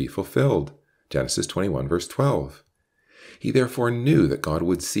promises would be fulfilled. Genesis 21 verse 12. He therefore knew that God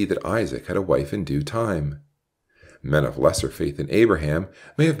would see that Isaac had a wife in due time. Men of lesser faith than Abraham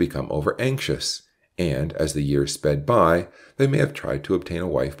may have become over-anxious, and as the years sped by, they may have tried to obtain a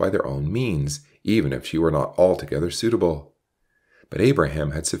wife by their own means, even if she were not altogether suitable. But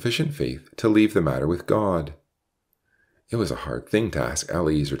Abraham had sufficient faith to leave the matter with God. It was a hard thing to ask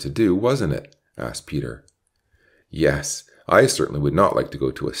Eliezer to do, wasn't it? Asked Peter. Yes, I certainly would not like to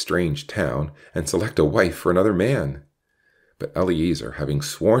go to a strange town and select a wife for another man. But Eliezer, having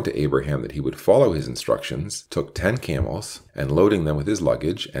sworn to Abraham that he would follow his instructions, took 10 camels, and loading them with his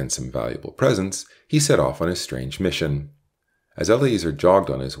luggage and some valuable presents, he set off on his strange mission. As Eliezer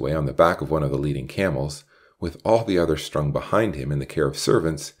jogged on his way on the back of one of the leading camels, with all the others strung behind him in the care of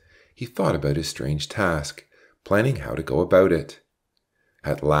servants, he thought about his strange task, planning how to go about it.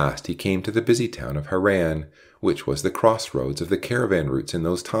 At last he came to the busy town of Haran, which was the crossroads of the caravan routes in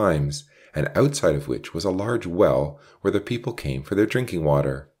those times, and outside of which was a large well where the people came for their drinking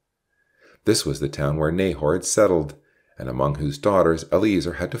water. This was the town where Nahor had settled, and among whose daughters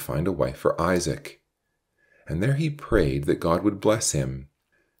Eliezer had to find a wife for Isaac. And there he prayed that God would bless him.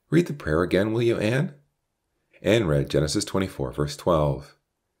 Read the prayer again, will you, Anne? Anne read Genesis 24, verse 12.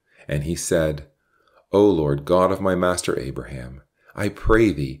 And he said, O Lord God of my master Abraham, I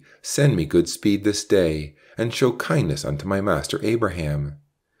pray thee, send me good speed this day, and show kindness unto my master Abraham.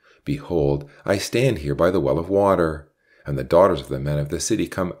 Behold, I stand here by the well of water, and the daughters of the men of the city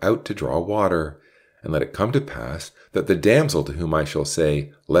come out to draw water. And let it come to pass that the damsel to whom I shall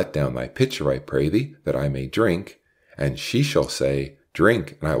say, Let down thy pitcher, I pray thee, that I may drink, and she shall say,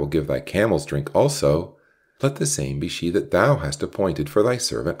 Drink, and I will give thy camels drink also, let the same be she that thou hast appointed for thy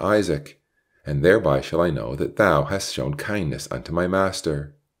servant Isaac. And thereby shall I know that thou hast shown kindness unto my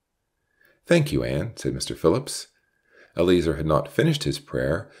master. Thank you, Anne, said Mr. Phillips. Eliezer had not finished his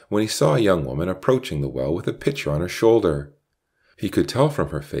prayer when he saw a young woman approaching the well with a pitcher on her shoulder. He could tell from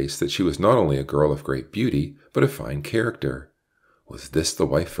her face that she was not only a girl of great beauty, but of fine character. Was this the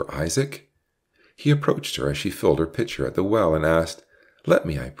wife for Isaac? He approached her as she filled her pitcher at the well and asked, Let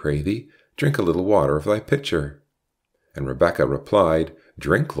me, I pray thee, drink a little water of thy pitcher. And Rebekah replied,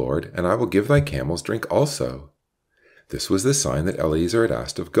 "Drink, Lord, and I will give thy camels drink also." This was the sign that Eliezer had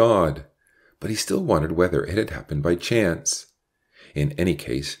asked of God, but he still wondered whether it had happened by chance. In any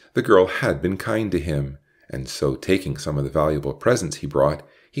case, the girl had been kind to him, and so taking some of the valuable presents he brought,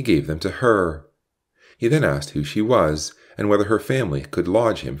 he gave them to her. He then asked who she was, and whether her family could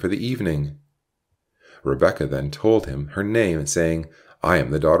lodge him for the evening. Rebekah then told him her name, saying, "I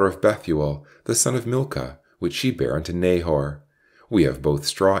am the daughter of Bethuel, the son of Milcah, which she bare unto Nahor. We have both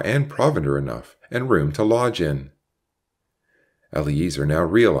straw and provender enough, and room to lodge in." Eliezer now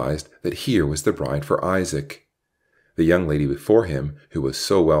realized that here was the bride for Isaac. The young lady before him, who was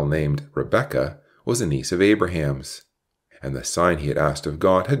so well named Rebekah, was a niece of Abraham's, and the sign he had asked of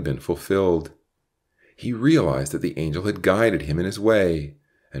God had been fulfilled. He realized that the angel had guided him in his way,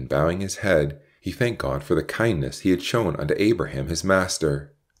 and bowing his head, he thanked God for the kindness he had shown unto Abraham his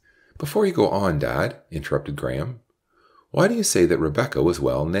master. "Before you go on, Dad," interrupted Graham, "why do you say that Rebekah was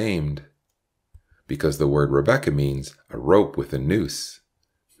well named?" "Because the word Rebekah means a rope with a noose."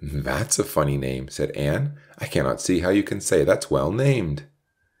 "That's a funny name," said Anne. "I cannot see how you can say that's well named."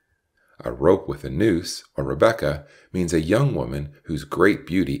 A rope with a noose, or Rebekah, means a young woman whose great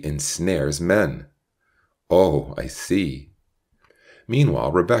beauty ensnares men. "Oh, I see."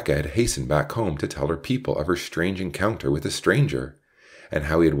 Meanwhile, Rebekah had hastened back home to tell her people of her strange encounter with a stranger, and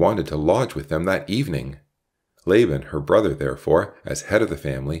how he had wanted to lodge with them that evening. Laban, her brother, therefore, as head of the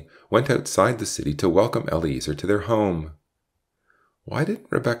family, went outside the city to welcome Eliezer to their home. "Why didn't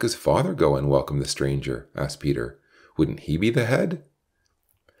Rebekah's father go and welcome the stranger?" asked Peter. "Wouldn't he be the head?"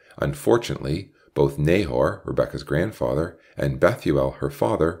 Unfortunately, both Nahor, Rebekah's grandfather, and Bethuel, her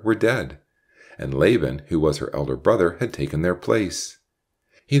father, were dead, and Laban, who was her elder brother, had taken their place.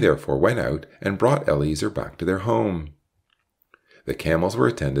 He therefore went out and brought Eliezer back to their home. The camels were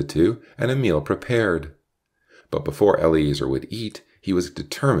attended to, and a meal prepared. But before Eliezer would eat, he was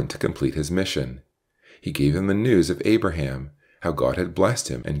determined to complete his mission. He gave him the news of Abraham, how God had blessed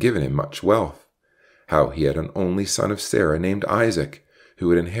him and given him much wealth, how he had an only son of Sarah named Isaac, who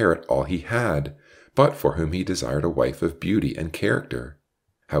would inherit all he had, but for whom he desired a wife of beauty and character,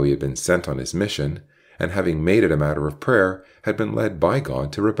 how he had been sent on his mission, and having made it a matter of prayer, had been led by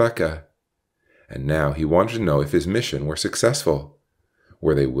God to Rebekah. And now he wanted to know if his mission were successful.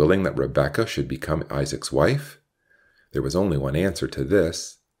 Were they willing that Rebekah should become Isaac's wife? There was only one answer to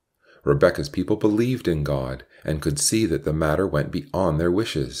this. Rebekah's people believed in God, and could see that the matter went beyond their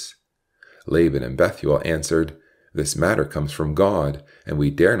wishes. Laban and Bethuel answered, "This matter comes from God, and we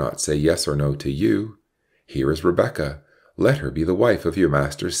dare not say yes or no to you. Here is Rebekah. Let her be the wife of your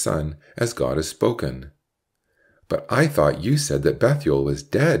master's son, as God has spoken." "But I thought you said that Bethuel was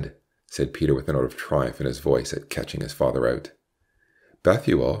dead," said Peter with a note of triumph in his voice at catching his father out.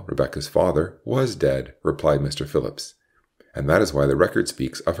 "Bethuel, Rebekah's father, was dead," replied Mr. Phillips, "and that is why the record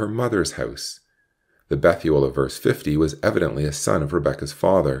speaks of her mother's house. The Bethuel of verse 50 was evidently a son of Rebekah's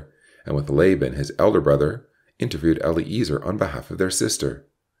father, and with Laban, his elder brother, interviewed Eliezer on behalf of their sister."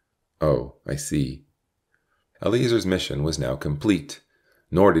 "Oh, I see." Eliezer's mission was now complete,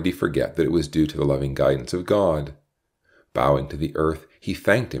 nor did he forget that it was due to the loving guidance of God. Bowing to the earth, he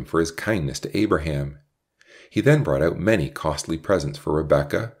thanked him for his kindness to Abraham. He then brought out many costly presents for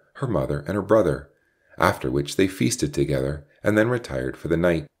Rebekah, her mother, and her brother, after which they feasted together, and then retired for the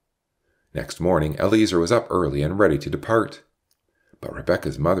night. Next morning Eliezer was up early and ready to depart. But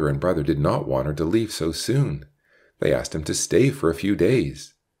Rebekah's mother and brother did not want her to leave so soon. They asked him to stay for a few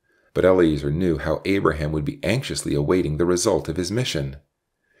days. But Eliezer knew how Abraham would be anxiously awaiting the result of his mission.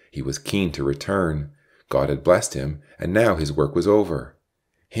 He was keen to return. God had blessed him, and now his work was over.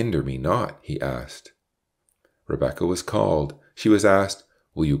 "Hinder me not," he asked. Rebekah was called. She was asked,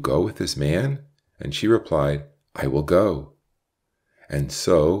 "Will you go with this man?" And she replied, "I will go." And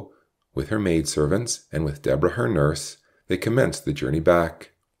so, with her maidservants and with Deborah her nurse, they commenced the journey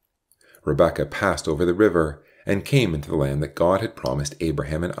back. Rebekah passed over the river and came into the land that God had promised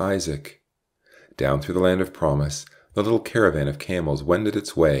Abraham and Isaac. Down through the land of promise, the little caravan of camels wended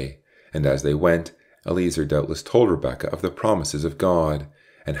its way, and as they went, Eliezer doubtless told Rebekah of the promises of God,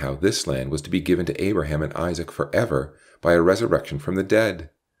 and how this land was to be given to Abraham and Isaac forever by a resurrection from the dead.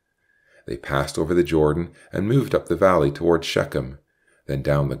 They passed over the Jordan and moved up the valley towards Shechem, then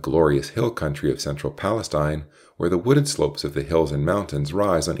down the glorious hill country of central Palestine, where the wooded slopes of the hills and mountains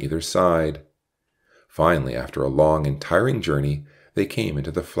rise on either side. Finally, after a long and tiring journey, they came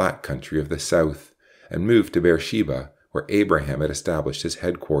into the flat country of the south, and moved to Beersheba, where Abraham had established his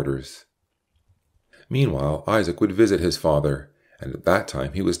headquarters. Meanwhile, Isaac would visit his father, and at that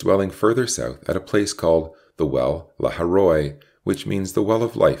time he was dwelling further south at a place called the Well Laharoi, which means the well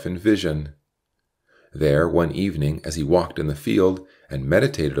of life and vision. There, one evening, as he walked in the field and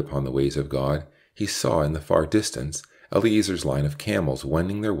meditated upon the ways of God, he saw in the far distance Eliezer's line of camels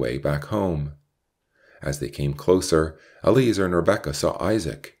wending their way back home. As they came closer, Eliezer and Rebekah saw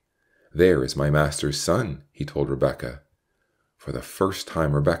Isaac. "There is my master's son," he told Rebekah. For the first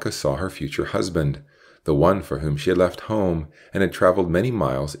time, Rebekah saw her future husband, the one for whom she had left home and had traveled many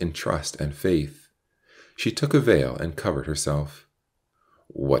miles in trust and faith. She took a veil and covered herself.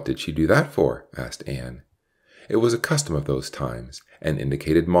 "What did she do that for?" asked Anne. It was a custom of those times, and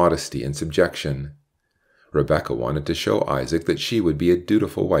indicated modesty and subjection. Rebekah wanted to show Isaac that she would be a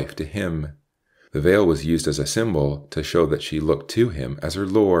dutiful wife to him. The veil was used as a symbol to show that she looked to him as her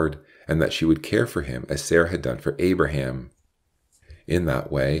Lord, and that she would care for him as Sarah had done for Abraham. In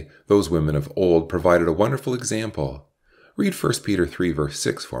that way, those women of old provided a wonderful example. Read 1 Peter 3 verse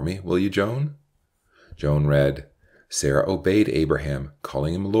 6 for me, will you, Joan? Joan read, "Sarah obeyed Abraham,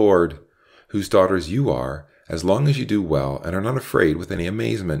 calling him Lord, whose daughters you are, as long as you do well and are not afraid with any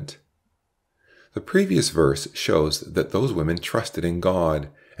amazement." The previous verse shows that those women trusted in God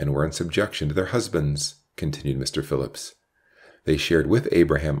and were in subjection to their husbands, continued Mr. Phillips. They shared with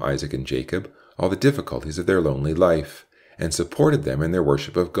Abraham, Isaac, and Jacob all the difficulties of their lonely life, and supported them in their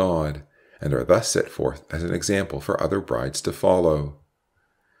worship of God, and are thus set forth as an example for other brides to follow.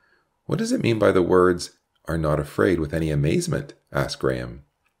 "What does it mean by the words, 'are not afraid with any amazement'?" asked Graham.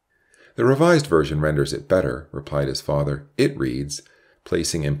 "The Revised Version renders it better," replied his father. "It reads,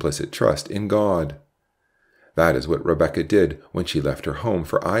 'placing implicit trust in God.' That is what Rebekah did when she left her home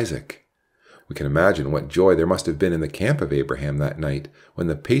for Isaac. We can imagine what joy there must have been in the camp of Abraham that night when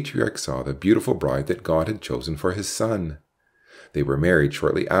the patriarch saw the beautiful bride that God had chosen for his son. They were married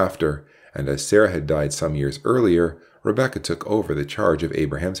shortly after, and as Sarah had died some years earlier, Rebekah took over the charge of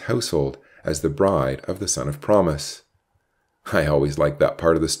Abraham's household as the bride of the son of promise. "I always liked that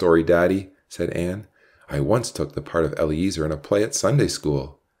part of the story, Daddy," said Anne. "I once took the part of Eliezer in a play at Sunday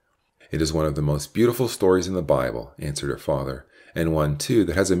school." "It is one of the most beautiful stories in the Bible," answered her father, "and one, too,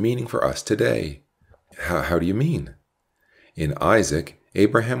 that has a meaning for us today." How do you mean?" "In Isaac,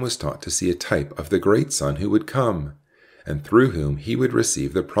 Abraham was taught to see a type of the great son who would come, and through whom he would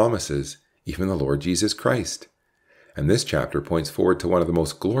receive the promises, even the Lord Jesus Christ. And this chapter points forward to one of the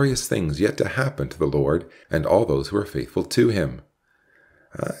most glorious things yet to happen to the Lord and all those who are faithful to him."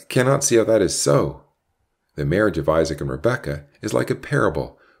 "I cannot see how that is so." "The marriage of Isaac and Rebekah is like a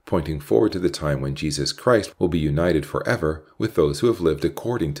parable, pointing forward to the time when Jesus Christ will be united forever with those who have lived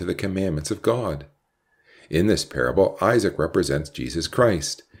according to the commandments of God. In this parable, Isaac represents Jesus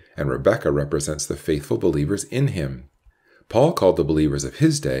Christ, and Rebekah represents the faithful believers in him. Paul called the believers of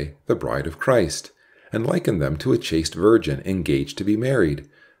his day the bride of Christ, and likened them to a chaste virgin engaged to be married.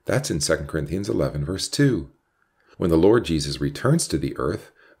 That's in 2 Corinthians 11 verse 2. When the Lord Jesus returns to the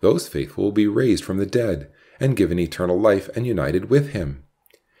earth, those faithful will be raised from the dead and given eternal life and united with him.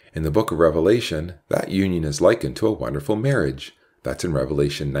 In the book of Revelation, that union is likened to a wonderful marriage. That's in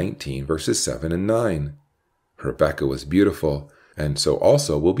Revelation 19 verses 7 and 9. Rebekah was beautiful, and so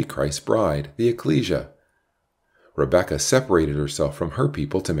also will be Christ's bride, the ecclesia. Rebekah separated herself from her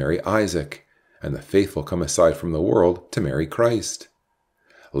people to marry Isaac, and the faithful come aside from the world to marry Christ.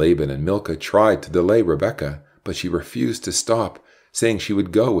 Laban and Milcah tried to delay Rebekah, but she refused to stop, saying she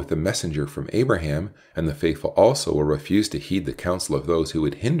would go with the messenger from Abraham, and the faithful also will refuse to heed the counsel of those who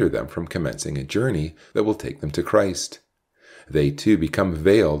would hinder them from commencing a journey that will take them to Christ. They too become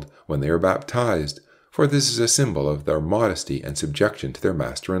veiled when they are baptized, for this is a symbol of their modesty and subjection to their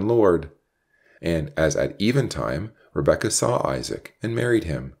master and Lord. And as at eventime, Rebekah saw Isaac and married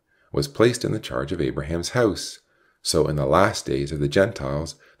him, was placed in the charge of Abraham's house. So in the last days of the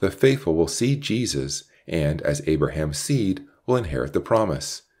Gentiles, the faithful will see Jesus, and as Abraham's seed, will inherit the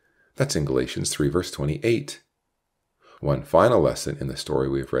promise. That's in Galatians 3 verse 28. One final lesson in the story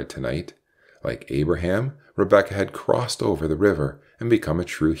we have read tonight. Like Abraham, Rebekah had crossed over the river and become a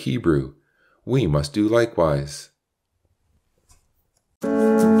true Hebrew. We must do likewise.